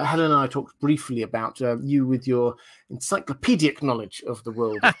 Helen and I talked briefly about. You, with your encyclopedic knowledge of the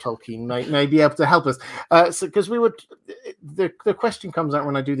world of Tolkien, may be able to help us. So because the question comes out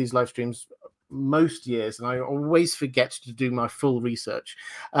when I do these live streams most years, and I always forget to do my full research.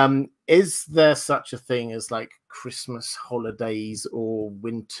 Is there such a thing as like Christmas holidays or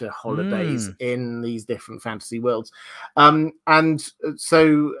winter holidays in these different fantasy worlds? And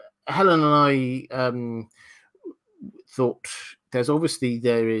so Helen and I thought there's obviously,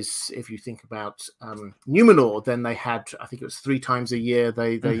 if you think about Numenor, then they had, I think it was 3 times a year,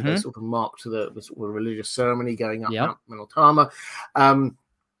 they sort of marked the sort of religious ceremony going up Mount Meneltama.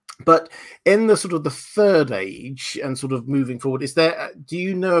 But in the sort of the Third Age and sort of moving forward, do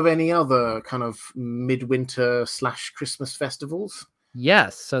you know of any other kind of midwinter / Christmas festivals?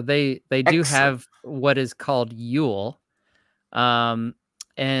 Yes, so they do have what is called Yule. And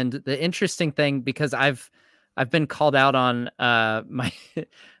the interesting thing, because I've been called out on some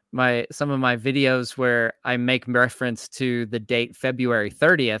of my videos where I make reference to the date February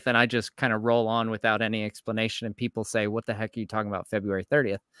 30th, and I just kind of roll on without any explanation, and people say, "What the heck are you talking about, February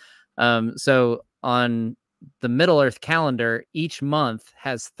 30th?" So on the Middle Earth calendar, each month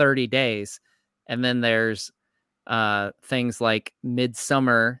has 30 days, and then there's things like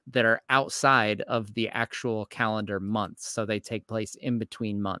midsummer that are outside of the actual calendar months, so they take place in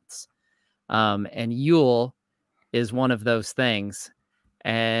between months. And Yule is one of those things,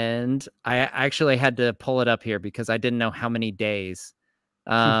 and I actually had to pull it up here because I didn't know how many days.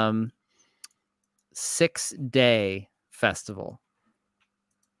 6-day festival,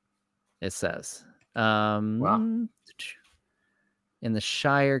 it says. Wow. In the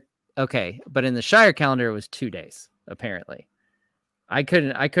Shire, okay, but in the Shire calendar it was 2 days, apparently. I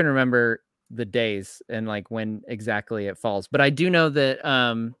couldn't remember the days and like when exactly it falls, but I do know that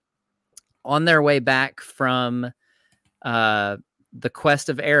on their way back from the quest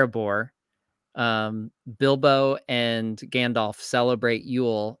of Erebor, Bilbo and Gandalf celebrate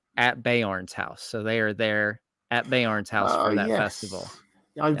Yule at Beorn's house, so they are there at Beorn's house for that festival.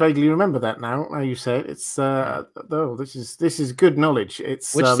 I vaguely remember that now. Now you say it. It's this is good knowledge.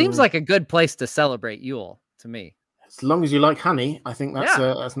 It's which seems like a good place to celebrate Yule to me. As long as you like honey, I think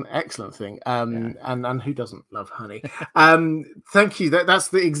that's an excellent thing. And who doesn't love honey? Thank you.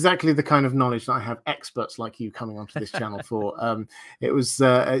 That's exactly the kind of knowledge that I have experts like you coming onto this channel for. It was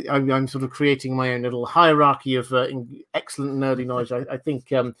I'm sort of creating my own little hierarchy of excellent nerdy knowledge. I think.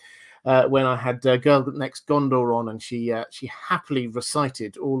 When I had Girl Next Gondor on, and she happily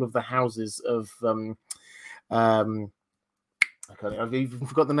recited all of the houses of I've even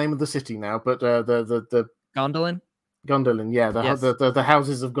forgot the name of the city now, but the Gondolin. Gondolin, yeah, the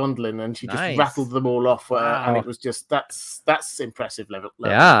houses of Gondolin, and she just rattled them all off, and it was just that's impressive level.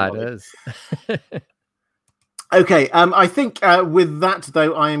 Yeah, it is. Okay, I think with that,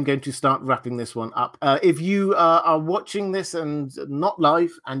 though, I am going to start wrapping this one up. If you are watching this and not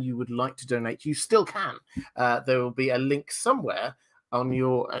live and you would like to donate, you still can. There will be a link somewhere on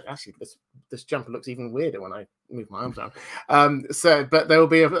your... Actually, this jumper looks even weirder when I move my arms down. But there will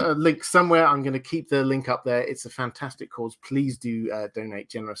be a link somewhere. I'm going to keep the link up there. It's a fantastic cause. Please do donate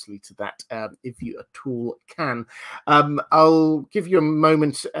generously to that if you at all can. I'll give you a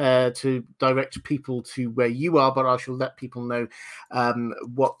moment to direct people to where you are, but I shall let people know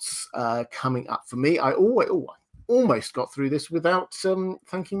what's coming up for me. I almost got through this without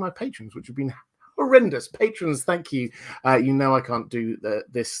thanking my patrons, which have been horrendous. Patrons, thank you. You know I can't do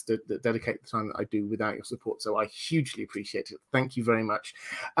this, dedicate the time that I do without your support, so I hugely appreciate it. Thank you very much.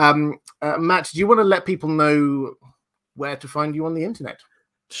 Matt, do you want to let people know where to find you on the internet?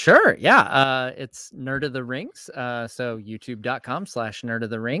 Sure, yeah. It's Nerd of the Rings, so youtube.com/Nerd of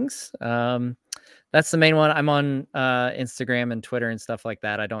the Rings. That's the main one. I'm on Instagram and Twitter and stuff like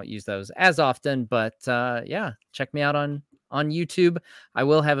that. I don't use those as often, but yeah, check me out on YouTube. I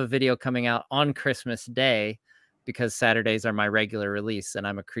will have a video coming out on Christmas Day because Saturdays are my regular release and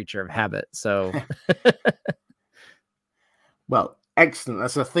I'm a creature of habit. So, well, excellent.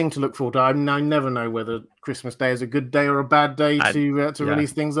 That's a thing to look forward to. I never know whether Christmas Day is a good day or a bad day to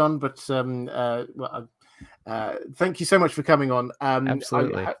release things on, but thank you so much for coming on.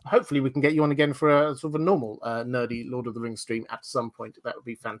 Absolutely. Hopefully we can get you on again for a sort of a normal nerdy Lord of the Rings stream at some point. That would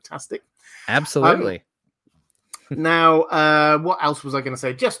be fantastic. Absolutely. Now, what else was I going to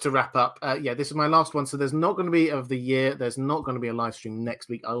say? Just to wrap up, yeah, this is my last one. So there's not going to be of the year. There's not going to be a live stream next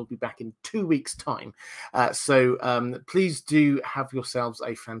week. I will be back in 2 weeks' time. So please do have yourselves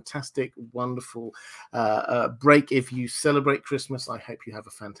a fantastic, wonderful break. If you celebrate Christmas, I hope you have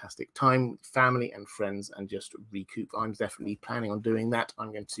a fantastic time with family and friends and just recoup. I'm definitely planning on doing that.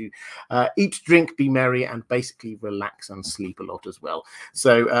 I'm going to eat, drink, be merry, and basically relax and sleep a lot as well.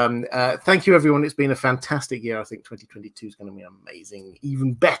 So thank you, everyone. It's been a fantastic year. I think 2022 is going to be an amazing,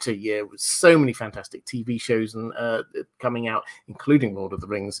 even better year with so many fantastic TV shows and coming out, including Lord of the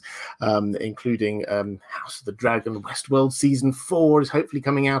Rings, including House of the Dragon. Westworld season 4 is hopefully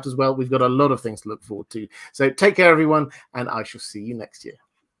coming out as well. We've got a lot of things to look forward to. So take care, everyone, and I shall see you next year.